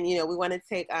film. And you know, we want to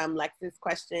take Lex's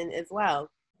question as well.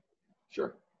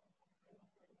 Sure.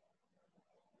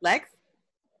 Lex,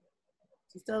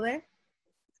 you still there?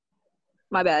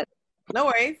 My bad. No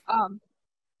worries.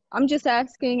 I'm just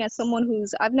asking, as someone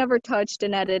I've never touched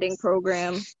an editing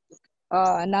program,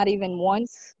 not even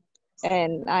once,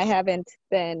 and I haven't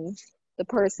been the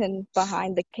person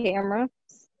behind the camera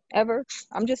ever.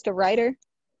 I'm just a writer.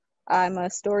 I'm a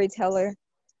storyteller,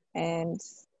 and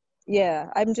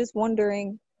yeah, I'm just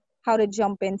wondering how to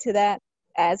jump into that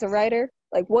as a writer.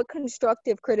 Like, what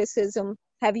constructive criticism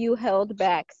have you held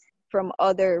back from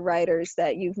other writers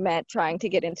that you've met trying to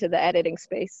get into the editing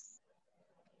space?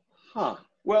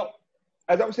 Well,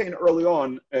 as I was saying early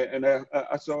on, and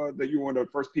I saw that you were one of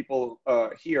the first people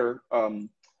here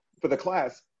for the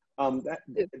class,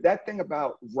 that thing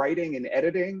about writing and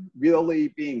editing really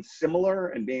being similar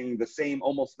and being the same,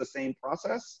 almost the same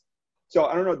process. So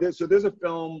I don't know, there's a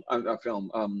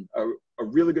a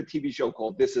really good TV show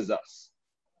called This Is Us,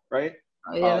 right?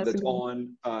 Oh, yeah, that's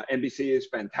on NBC. Is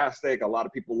fantastic. A lot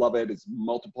of people love it. It's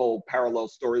multiple parallel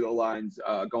storylines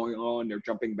going on. They're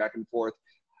jumping back and forth.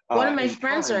 One of my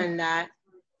friends are in that.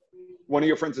 One of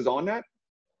your friends is on that?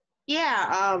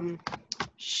 Yeah.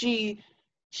 She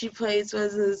plays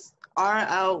with this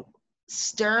R.L.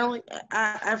 Sterling.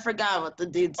 I forgot what the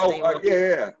dude's name was.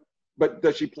 Yeah. But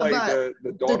does she play the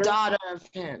daughter? The daughter of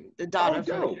him. The daughter of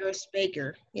him. Chris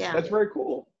Baker. Yeah. That's very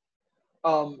cool.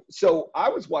 So I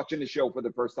was watching the show for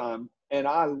the first time and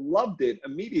I loved it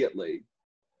immediately.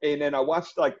 And then I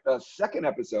watched like the second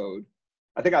episode.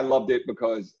 I think I loved it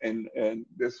because, and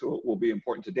this will be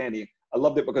important to Danny, I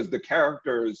loved it because the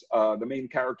characters, the main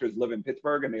characters live in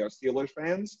Pittsburgh and they are Steelers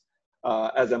fans,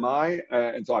 as am I.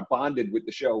 And so I bonded with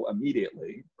the show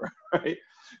immediately, right?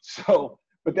 So,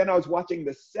 but then I was watching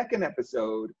the second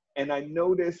episode and I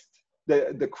noticed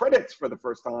the credits for the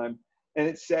first time. And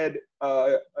it said,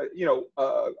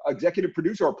 executive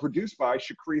producer or produced by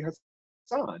Shakri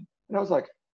Hassan. And I was like,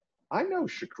 I know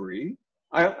Shakri.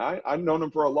 I've known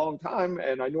him for a long time,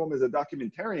 and I knew him as a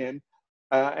documentarian.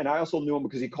 And I also knew him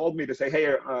because he called me to say,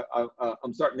 hey,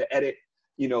 I'm starting to edit,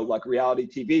 like reality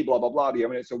TV, blah, blah, blah. Do you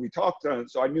have any? So we talked.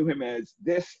 So I knew him as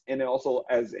this and also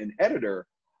as an editor,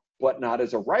 but not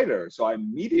as a writer. So I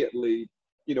immediately,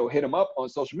 hit him up on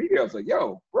social media. I was like,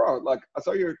 yo, bro, like I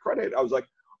saw your credit. I was like,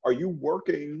 are you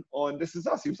working on This Is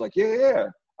Us? He was like, yeah.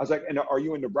 I was like, and are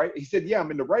you in the right? He said, yeah,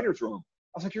 I'm in the writer's room.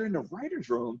 I was like, you're in the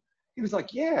writer's room? He was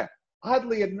like, yeah.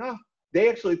 Oddly enough, they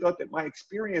actually thought that my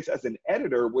experience as an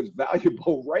editor was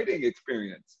valuable writing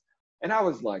experience. And I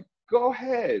was like, go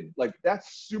ahead. Like,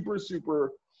 that's super,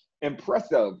 super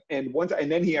impressive. And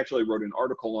then he actually wrote an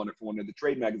article on it for one of the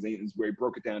trade magazines where he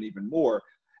broke it down even more.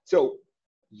 So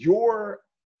your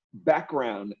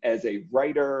background as a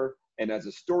writer and as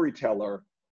a storyteller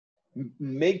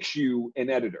makes you an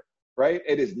editor, right?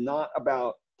 It is not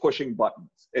about pushing buttons.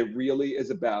 It really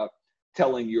is about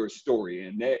telling your story.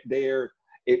 And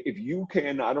if you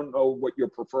can, I don't know what your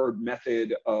preferred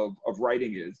method of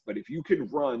writing is, but if you can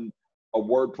run a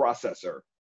word processor,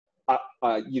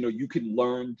 you can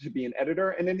learn to be an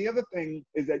editor. And then the other thing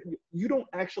is that you don't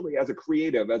actually, as a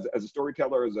creative, as a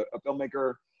storyteller, as a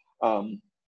filmmaker,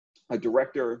 a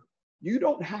director, you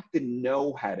don't have to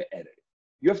know how to edit.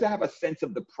 You have to have a sense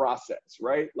of the process,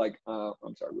 right? Like,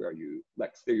 I'm sorry, where are you?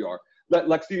 Lex, there you are.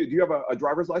 Lex, do you have a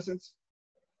driver's license?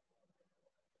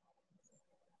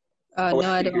 No,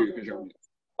 I don't.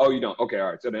 Oh, you don't? Okay,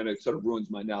 all right. So then it sort of ruins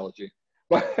my analogy.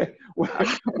 But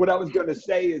what I was going to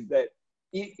say is that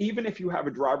even if you have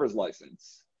a driver's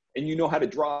license and you know how to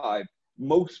drive,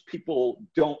 most people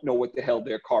don't know what the hell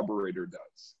their carburetor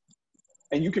does.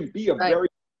 And you can be a very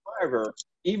good driver,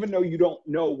 even though you don't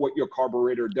know what your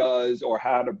carburetor does or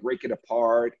how to break it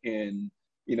apart and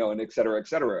et cetera, et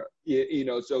cetera.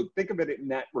 So think of it in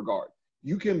that regard.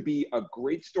 You can be a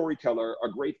great storyteller, a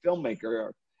great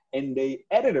filmmaker, and the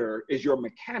editor is your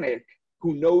mechanic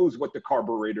who knows what the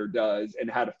carburetor does and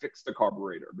how to fix the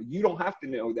carburetor. But you don't have to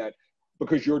know that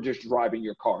because you're just driving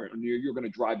your car and you're going to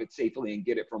drive it safely and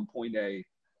get it from point A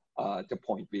to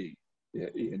point B.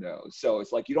 you know. So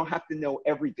it's like, you don't have to know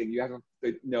everything. You have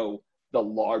to know the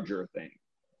larger thing.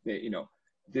 You know,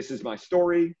 this is my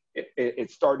story.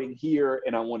 It's starting here,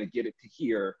 and I want to get it to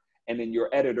here. And then your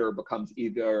editor becomes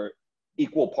either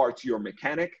equal parts your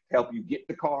mechanic to help you get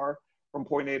the car from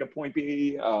point A to point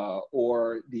B,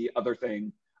 or the other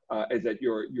thing is that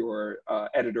your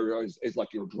editor is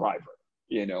like your driver,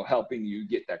 you know, helping you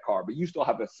get that car, but you still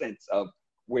have a sense of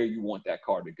where you want that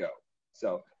car to go.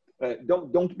 So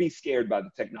don't be scared by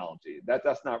the technology.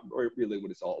 That's not really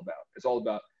what it's all about. It's all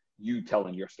about you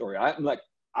telling your story.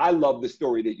 I love the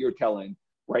story that you're telling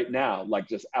right now, like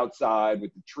just outside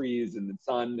with the trees and the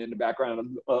sun in the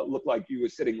background. Looked like you were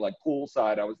sitting like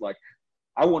poolside. I was like,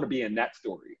 I want to be in that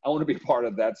story. I want to be part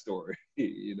of that story,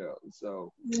 you know.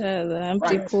 So yeah, the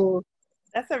empty pool.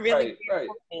 That's a really great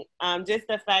point. Just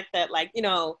the fact that, like, you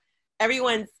know,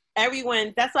 everyone.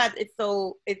 That's why it's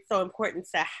so important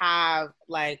to have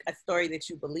like a story that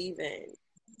you believe in,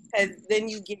 because then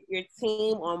you get your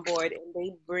team on board and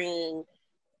they bring,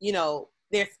 you know,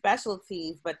 their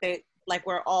specialties, but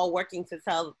we're all working to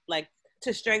tell, like,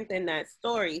 to strengthen that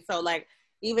story. So like,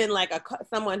 even like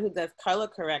someone who does color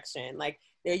correction, like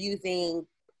they're using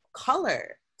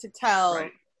color to tell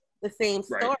the same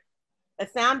story. Right. A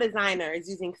sound designer is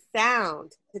using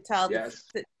sound to tell the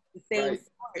same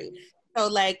story. So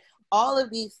like all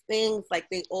of these things, like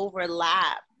they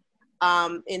overlap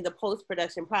in the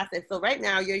post-production process. So right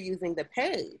now you're using the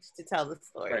page to tell the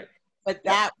story, but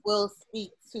that will speak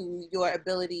to your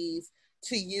abilities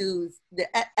to use the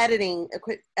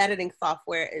editing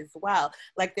software as well.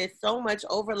 Like there's so much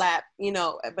overlap, you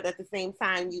know, but at the same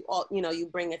time, you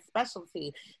bring a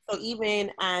specialty. So even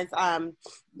as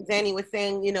Danny was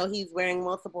saying, you know, he's wearing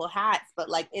multiple hats, but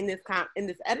like in this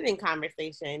editing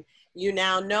conversation, you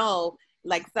now know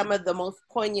like some of the most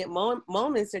poignant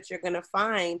moments that you're gonna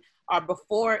find are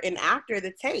before and after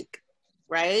the take,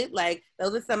 right? Like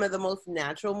those are some of the most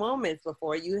natural moments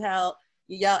before you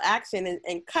yell action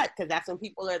and cut, because that's when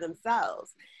people are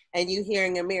themselves. And you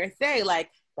hearing Emir say like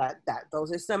that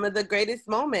those are some of the greatest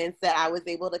moments that I was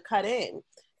able to cut in.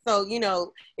 So, you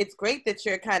know, it's great that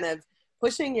you're kind of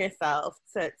pushing yourself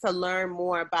to learn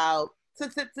more about, to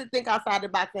think outside the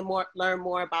box and learn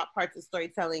more about parts of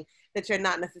storytelling that you're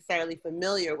not necessarily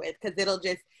familiar with, because it'll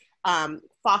just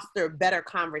foster better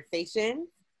conversations.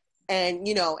 And,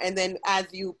 you know, and then as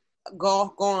you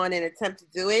go on and attempt to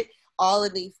do it, all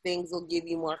of these things will give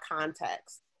you more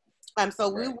context. So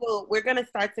we're going to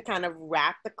start to kind of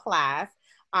wrap the class.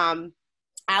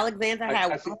 Alexander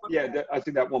had I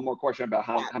think that one more question about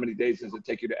how many days does it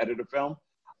take you to edit a film?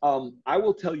 I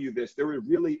will tell you this, there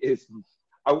really is,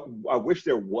 I wish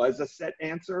there was a set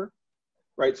answer,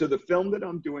 right? So the film that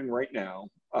I'm doing right now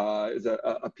is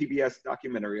a PBS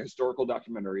documentary, a historical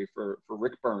documentary for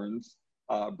Rick Burns,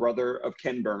 brother of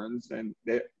Ken Burns, and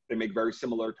they make very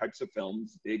similar types of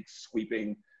films, big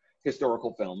sweeping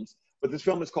historical films. But this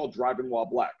film is called Driving While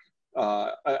Black,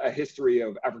 a history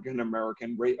of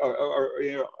African-American,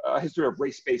 a history of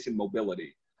race, space, and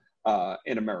mobility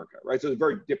in America, right? So it's a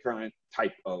very different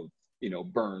type of, you know,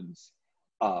 Burns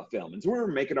film. And so we were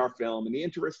making our film, and the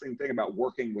interesting thing about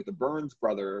working with the Burns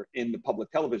brother in the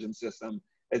public television system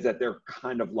is that they're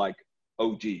kind of like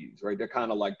OGs, right? They're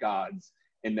kind of like gods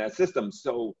in that system.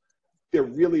 So there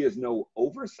really is no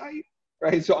oversight,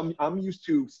 right? So I'm used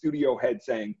to studio heads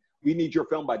saying, we need your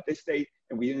film by this date,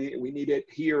 and we need it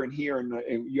here and here,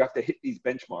 and you have to hit these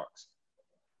benchmarks.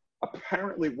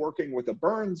 Apparently working with a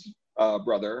Burns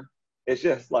brother, it's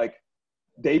just like,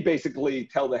 they basically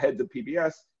tell the heads of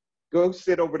PBS, go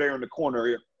sit over there in the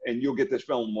corner and you'll get this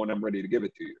film when I'm ready to give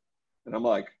it to you. And I'm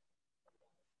like,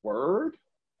 word?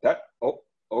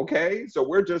 Okay. So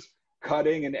we're just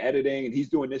cutting and editing, and he's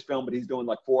doing this film, but he's doing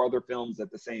like 4 other films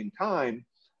at the same time.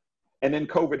 And then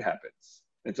COVID happens.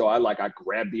 And so I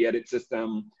grabbed the edit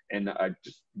system and I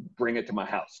just bring it to my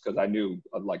house, because I knew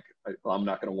I'm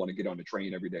not going to want to get on the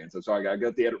train every day. And so I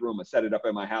got the edit room, I set it up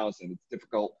in my house, and it's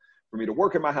difficult for me to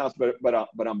work in my house, but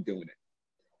I'm doing it.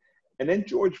 And then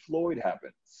George Floyd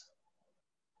happens,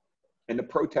 and the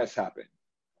protests happen.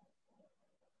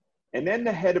 And then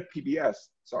the head of PBS,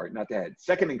 sorry, not the head,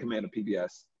 second in command of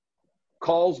PBS,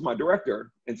 calls my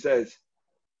director and says,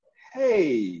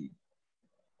 hey,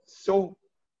 so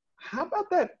how about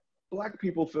that Black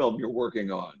people film you're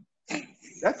working on?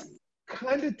 That's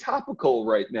kind of topical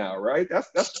right now, right?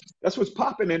 That's what's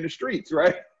popping in the streets,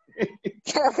 right?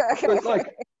 So it's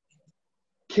like,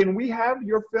 can we have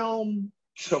your film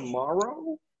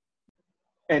tomorrow?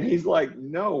 And he's like,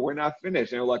 no, we're not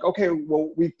finished. And we're like, okay, well,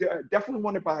 we definitely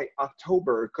want it by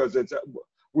October, because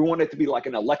we want it to be like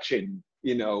an election,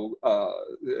 you know,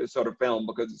 sort of film,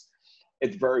 because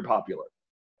it's very popular.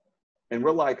 And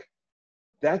we're like,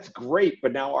 that's great,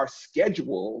 but now our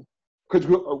schedule, because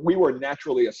we were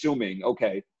naturally assuming,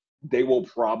 okay, they will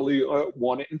probably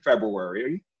want it in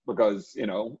February because, you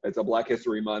know, it's a Black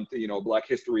History Month, you know, Black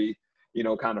History, you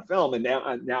know, kind of film. And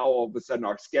now all of a sudden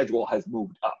our schedule has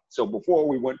moved up. So before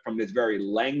we went from this very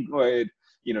languid,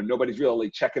 you know, nobody's really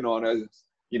checking on us,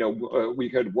 you know, we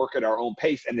could work at our own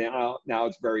pace. And now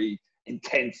it's very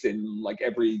intense and like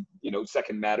every, you know,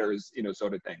 second matters, you know,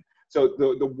 sort of thing. So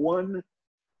the one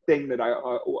thing that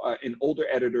an older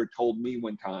editor told me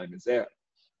one time is that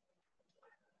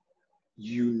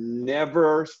you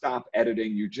never stop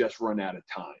editing, you just run out of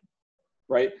time,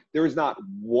 right? There is not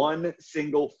one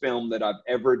single film that I've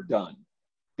ever done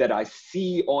that I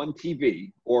see on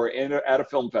TV or at a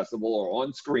film festival or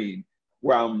on screen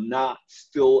where I'm not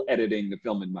still editing the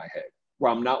film in my head,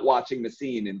 where I'm not watching the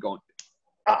scene and going,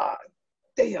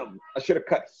 damn, I should have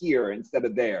cut here instead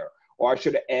of there, or I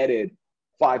should have added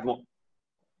 5 more.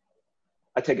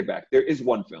 I take it back. There is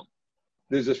one film.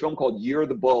 There's this film called Year of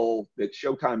the Bull that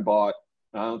Showtime bought.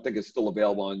 I don't think it's still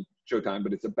available on Showtime,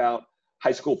 but it's about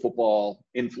high school football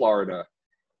in Florida.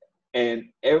 And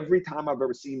every time I've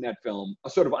ever seen that film,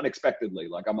 sort of unexpectedly,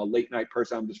 like I'm a late night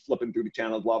person, I'm just flipping through the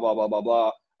channels, blah, blah, blah, blah,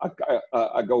 blah.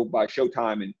 I go by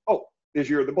Showtime and, oh, there's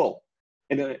Year of the Bull.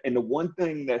 And the one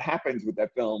thing that happens with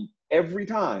that film every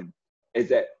time is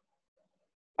that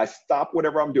I stop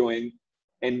whatever I'm doing,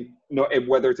 and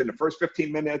whether it's in the first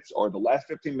 15 minutes or the last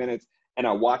 15 minutes, and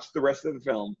I watch the rest of the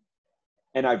film,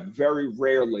 and I very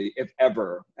rarely, if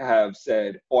ever, have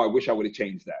said, oh, I wish I would have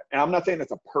changed that. And I'm not saying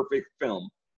it's a perfect film,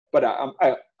 but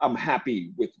I'm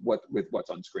happy with what's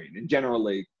on screen. And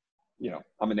generally, you know,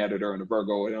 I'm an editor and a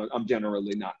Virgo, and I'm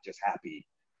generally not just happy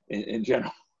in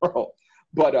general.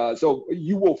 But so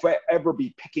you will forever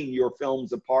be picking your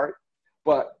films apart.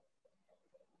 But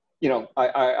you know,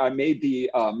 I made the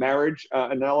marriage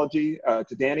analogy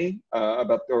to Danny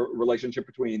about the relationship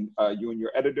between you and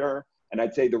your editor. And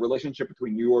I'd say the relationship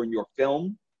between you and your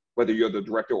film, whether you're the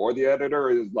director or the editor,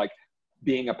 is like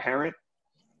being a parent.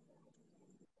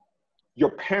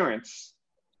 Your parents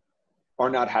are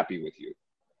not happy with you,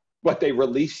 but they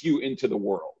release you into the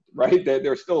world, right?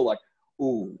 They're still like,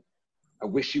 ooh, I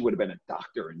wish she would have been a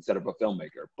doctor instead of a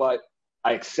filmmaker, but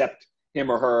I accept him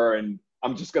or her and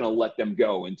I'm just going to let them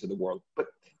go into the world. But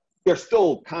they're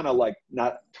still kind of like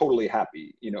not totally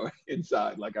happy, you know,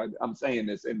 inside. Like I'm saying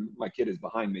this and my kid is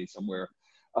behind me somewhere.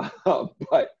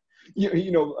 But,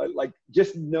 you know, like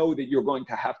just know that you're going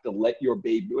to have to let your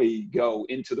baby go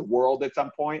into the world at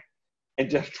some point and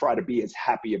just try to be as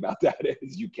happy about that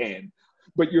as you can.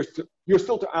 But you're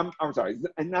still, I'm sorry,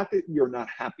 and not that you're not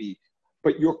happy,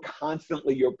 but you're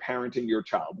parenting your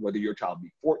child, whether your child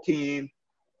be 14,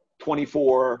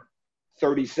 24,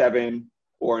 37,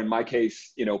 or in my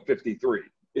case, you know, 53.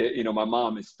 You know, my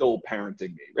mom is still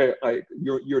parenting me.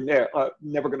 You're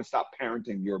never going to stop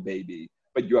parenting your baby,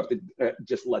 but you have to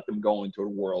just let them go into the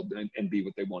world and be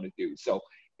what they want to do. So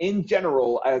in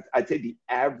general, I'd say the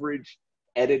average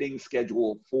editing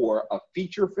schedule for a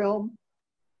feature film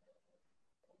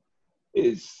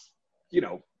is, you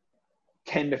know,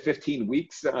 10 to 15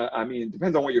 weeks. I mean, it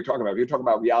depends on what you're talking about. If you're talking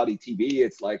about reality TV,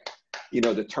 it's like, you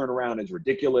know, the turnaround is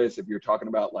ridiculous. If you're talking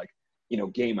about like, you know,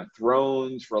 Game of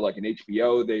Thrones for like an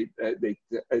HBO, they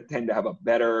tend to have a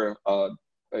better,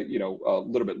 you know, a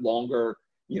little bit longer,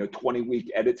 you know,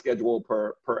 20-week edit schedule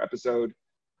per episode.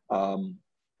 Probably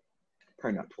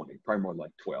not 20, probably more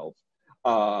like 12.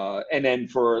 And then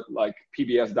for like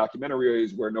PBS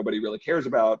documentaries where nobody really cares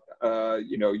about,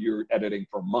 you know, you're editing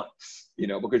for months, you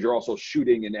know, because you're also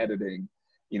shooting and editing,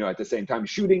 you know, at the same time.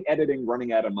 Shooting, editing,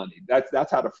 running out of money.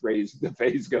 That's how the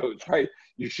phase goes, right?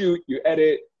 You shoot, you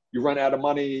edit, you run out of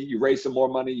money, you raise some more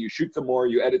money, you shoot some more,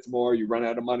 you edit some more, you run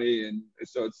out of money. And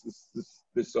so it's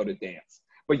this sort of dance.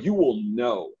 But you will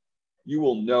know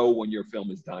when your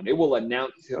film is done. It will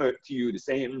announce to you the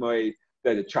same way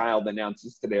that a child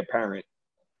announces to their parent,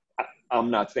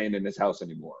 I'm not staying in this house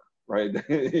anymore, right?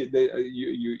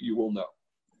 You will know.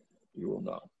 You will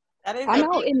know. I'm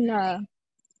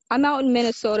out in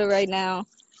Minnesota right now,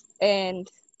 and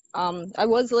I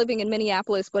was living in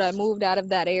Minneapolis, but I moved out of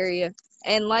that area.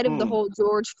 In light of the whole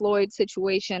George Floyd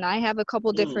situation, I have a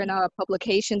couple different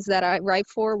publications that I write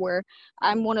for where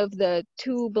I'm one of the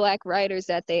 2 Black writers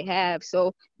that they have.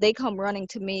 So they come running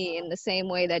to me in the same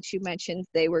way that you mentioned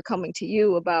they were coming to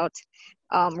you about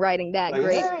writing that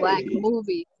great Black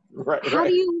movie. Right, how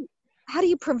do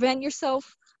you prevent yourself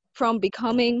from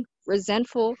becoming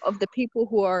resentful of the people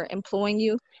who are employing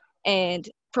you and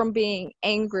from being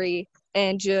angry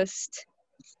and just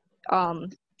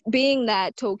being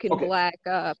that token Black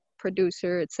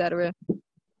producer, etc.?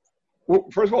 well,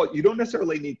 first of all, you don't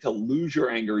necessarily need to lose your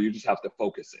anger. You just have to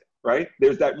focus it, right?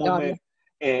 There's that moment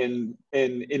in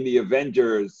the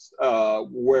Avengers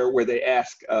where they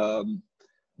ask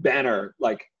Banner,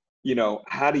 like, you know,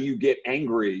 how do you get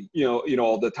angry, you know,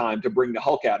 all the time to bring the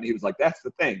Hulk out? And he was like, that's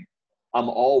the thing. I'm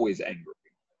always angry,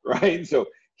 right? So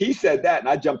he said that, and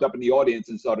I jumped up in the audience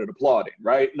and started applauding,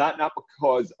 right? Not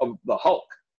because of the Hulk.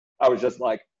 I was just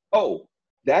like, oh,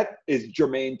 that is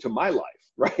germane to my life,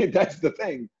 right? That's the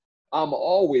thing. I'm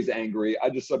always angry. I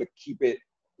just sort of keep it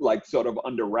like sort of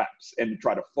under wraps and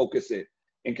try to focus it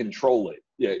and control it.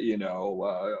 Yeah, you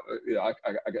know,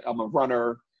 I'm a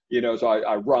runner. You know, so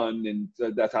I run,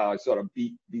 and that's how I sort of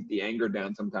beat the anger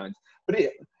down sometimes. But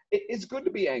it's good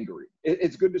to be angry.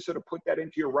 It's good to sort of put that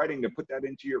into your writing, to put that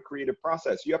into your creative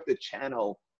process. You have to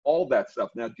channel all that stuff.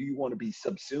 Now, do you want to be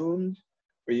subsumed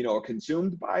or, you know,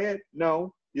 consumed by it?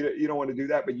 No, you don't want to do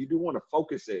that, but you do want to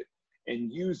focus it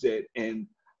and use it. And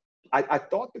I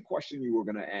thought the question you were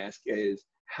going to ask is,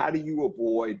 how do you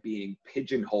avoid being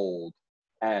pigeonholed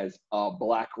as a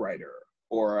Black writer,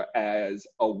 or as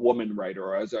a woman writer,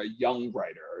 or as a young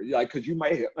writer, like, because you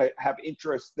might have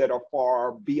interests that are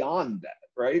far beyond that,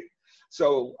 right?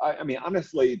 So, I mean,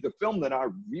 honestly, the film that I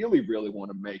really, really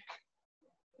want to make,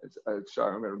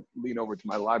 sorry, I'm going to lean over to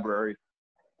my library.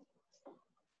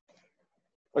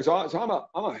 So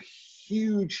I'm a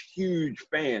huge, huge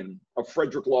fan of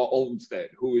Frederick Law Olmsted,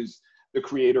 who is the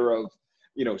creator of,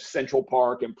 you know, Central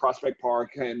Park and Prospect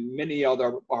Park and many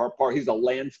other parks. He's a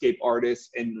landscape artist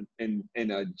and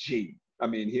a G. I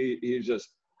mean, he's just,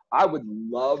 I would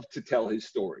love to tell his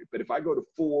story, but if I go to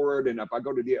Ford and if I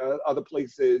go to the other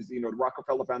places, you know, the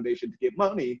Rockefeller Foundation to get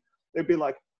money, they'd be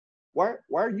like, why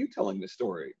are you telling this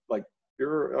story? Like,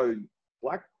 you're a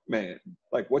Black man.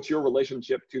 Like, what's your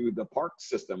relationship to the park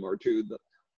system or to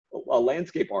a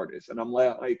landscape artist? And I'm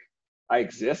like, I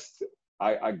exist.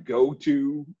 I go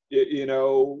to, you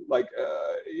know, like,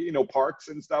 you know, parks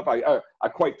and stuff. I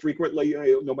quite frequently,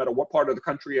 no matter what part of the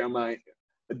country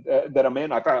that I'm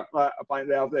in, I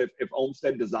find out that if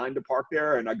Olmsted designed a park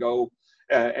there, and I go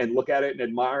and look at it and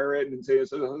admire it and say,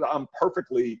 so I'm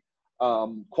perfectly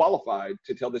qualified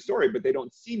to tell this story, but they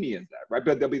don't see me as that, right?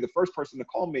 But they'll be the first person to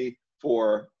call me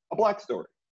for a Black story.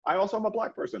 I also am a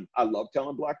Black person. I love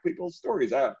telling Black people's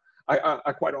stories. I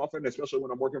quite often, especially when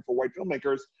I'm working for white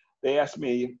filmmakers, they ask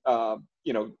me,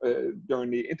 you know, during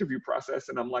the interview process,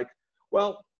 and I'm like,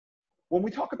 well, when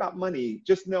we talk about money,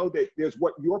 just know that there's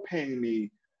what you're paying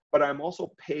me, but I'm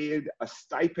also paid a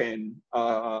stipend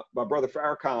by Brother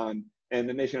Farrakhan and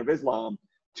the Nation of Islam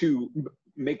to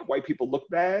make white people look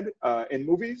bad in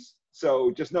movies. So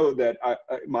just know that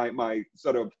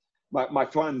my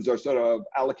funds are sort of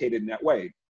allocated in that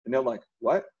way. And they're like,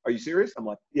 what? Are you serious? I'm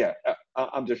like, yeah,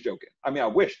 I'm just joking. I mean, I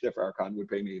wish that Farrakhan would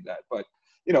pay me that, but,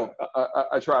 you know,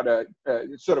 I try to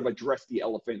sort of address the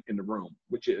elephant in the room,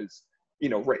 which is, you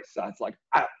know, race. So it's like,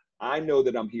 I know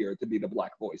that I'm here to be the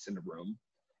Black voice in the room.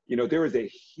 You know, there is a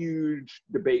huge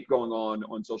debate going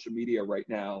on social media right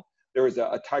now. There is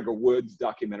a Tiger Woods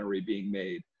documentary being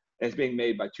made. And it's being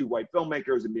made by two white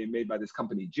filmmakers and being made by this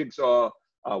company Jigsaw,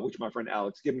 which my friend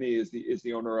Alex Gibney is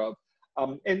the owner of.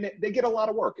 And they get a lot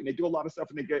of work and they do a lot of stuff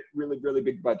and they get really, really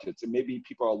big budgets. And maybe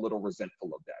people are a little resentful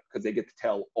of that because they get to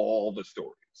tell all the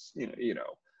stories, you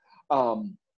know.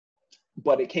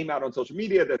 But it came out on social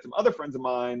media that some other friends of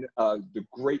mine, the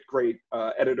great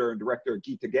editor and director,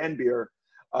 Geeta Ganbir,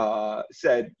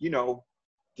 said, you know,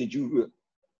 did you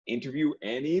interview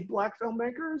any Black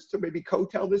filmmakers to maybe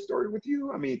co-tell this story with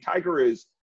you? I mean, Tiger is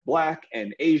Black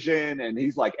and Asian, and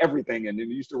he's like everything, and he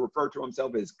used to refer to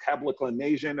himself as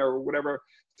Kabbalah-Asian or whatever.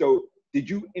 So did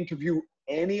you interview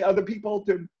any other people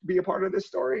to be a part of this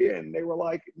story? And they were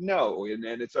like, no. And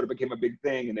then it sort of became a big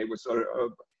thing, and they were sort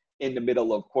of in the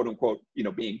middle of, quote unquote, you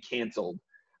know, being canceled.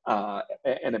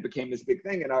 And it became this big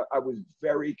thing. And I was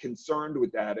very concerned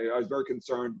with that. I was very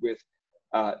concerned with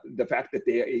the fact that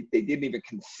they didn't even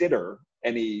consider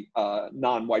any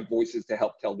non-white voices to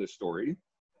help tell this story.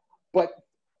 But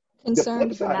the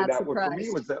flip side of that for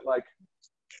me was that, like,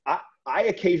 I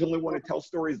occasionally want to tell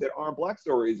stories that aren't Black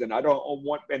stories, and I don't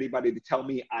want anybody to tell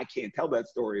me I can't tell that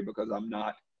story because I'm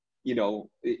not, you know,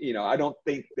 I don't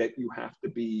think that you have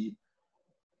to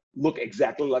look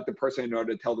exactly like the person in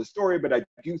order to tell the story, but I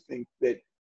do think that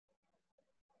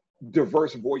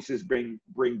diverse voices bring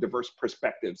diverse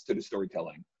perspectives to the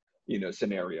storytelling, you know,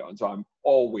 scenario. And so I'm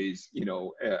always, you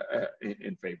know,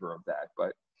 in favor of that.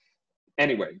 But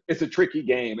anyway, it's a tricky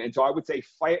game. And so I would say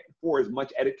fight for as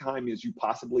much edit time as you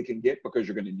possibly can get because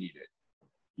you're going to need it.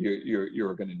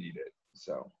 You're going to need it.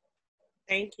 So.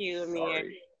 Thank you, Emir.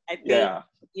 I think,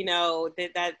 you know,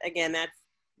 that again,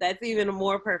 that's even a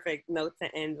more perfect note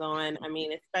to end on. I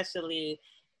mean, especially,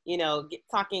 you know,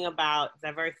 talking about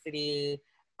diversity,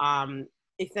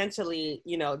 essentially,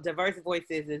 you know, diverse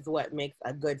voices is what makes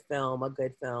a good film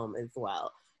as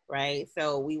well, right?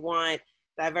 So we want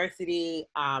diversity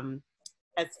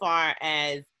as far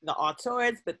as the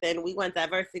auteurs, but then we want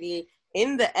diversity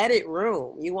in the edit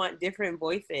room. You want different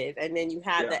voices, and then you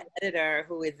have the editor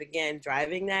who is, again,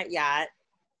 driving that yacht,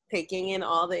 taking in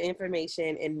all the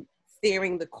information and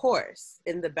steering the course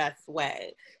in the best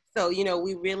way. So, you know,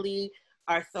 we really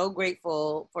are so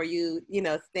grateful for you, you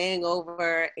know, staying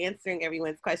over, answering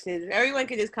everyone's questions. If everyone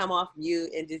could just come off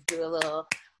mute and just do a little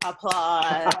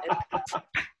applause.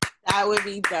 That would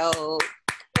be dope.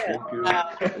 Thank you.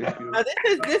 Thank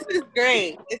you. This is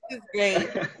great. This is great.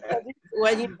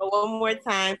 One more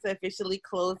time to officially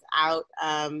close out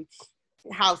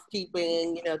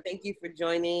housekeeping. You know, thank you for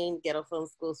joining Ghetto Film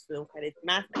School's Film Credits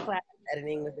Masterclass,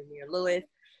 editing with Emir Lewis.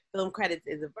 Film Credits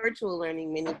is a virtual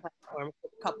learning mini platform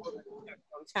coupled with a short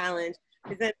film challenge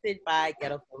presented by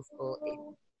Ghetto Film School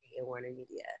and Warner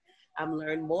Media.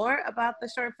 Learn more about the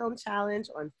short film challenge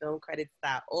on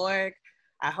filmcredits.org.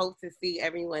 I hope to see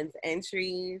everyone's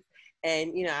entries.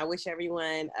 And, you know, I wish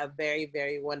everyone a very,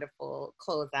 very wonderful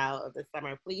closeout of the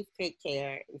summer. Please take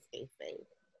care and stay safe.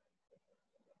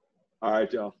 All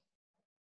right, y'all.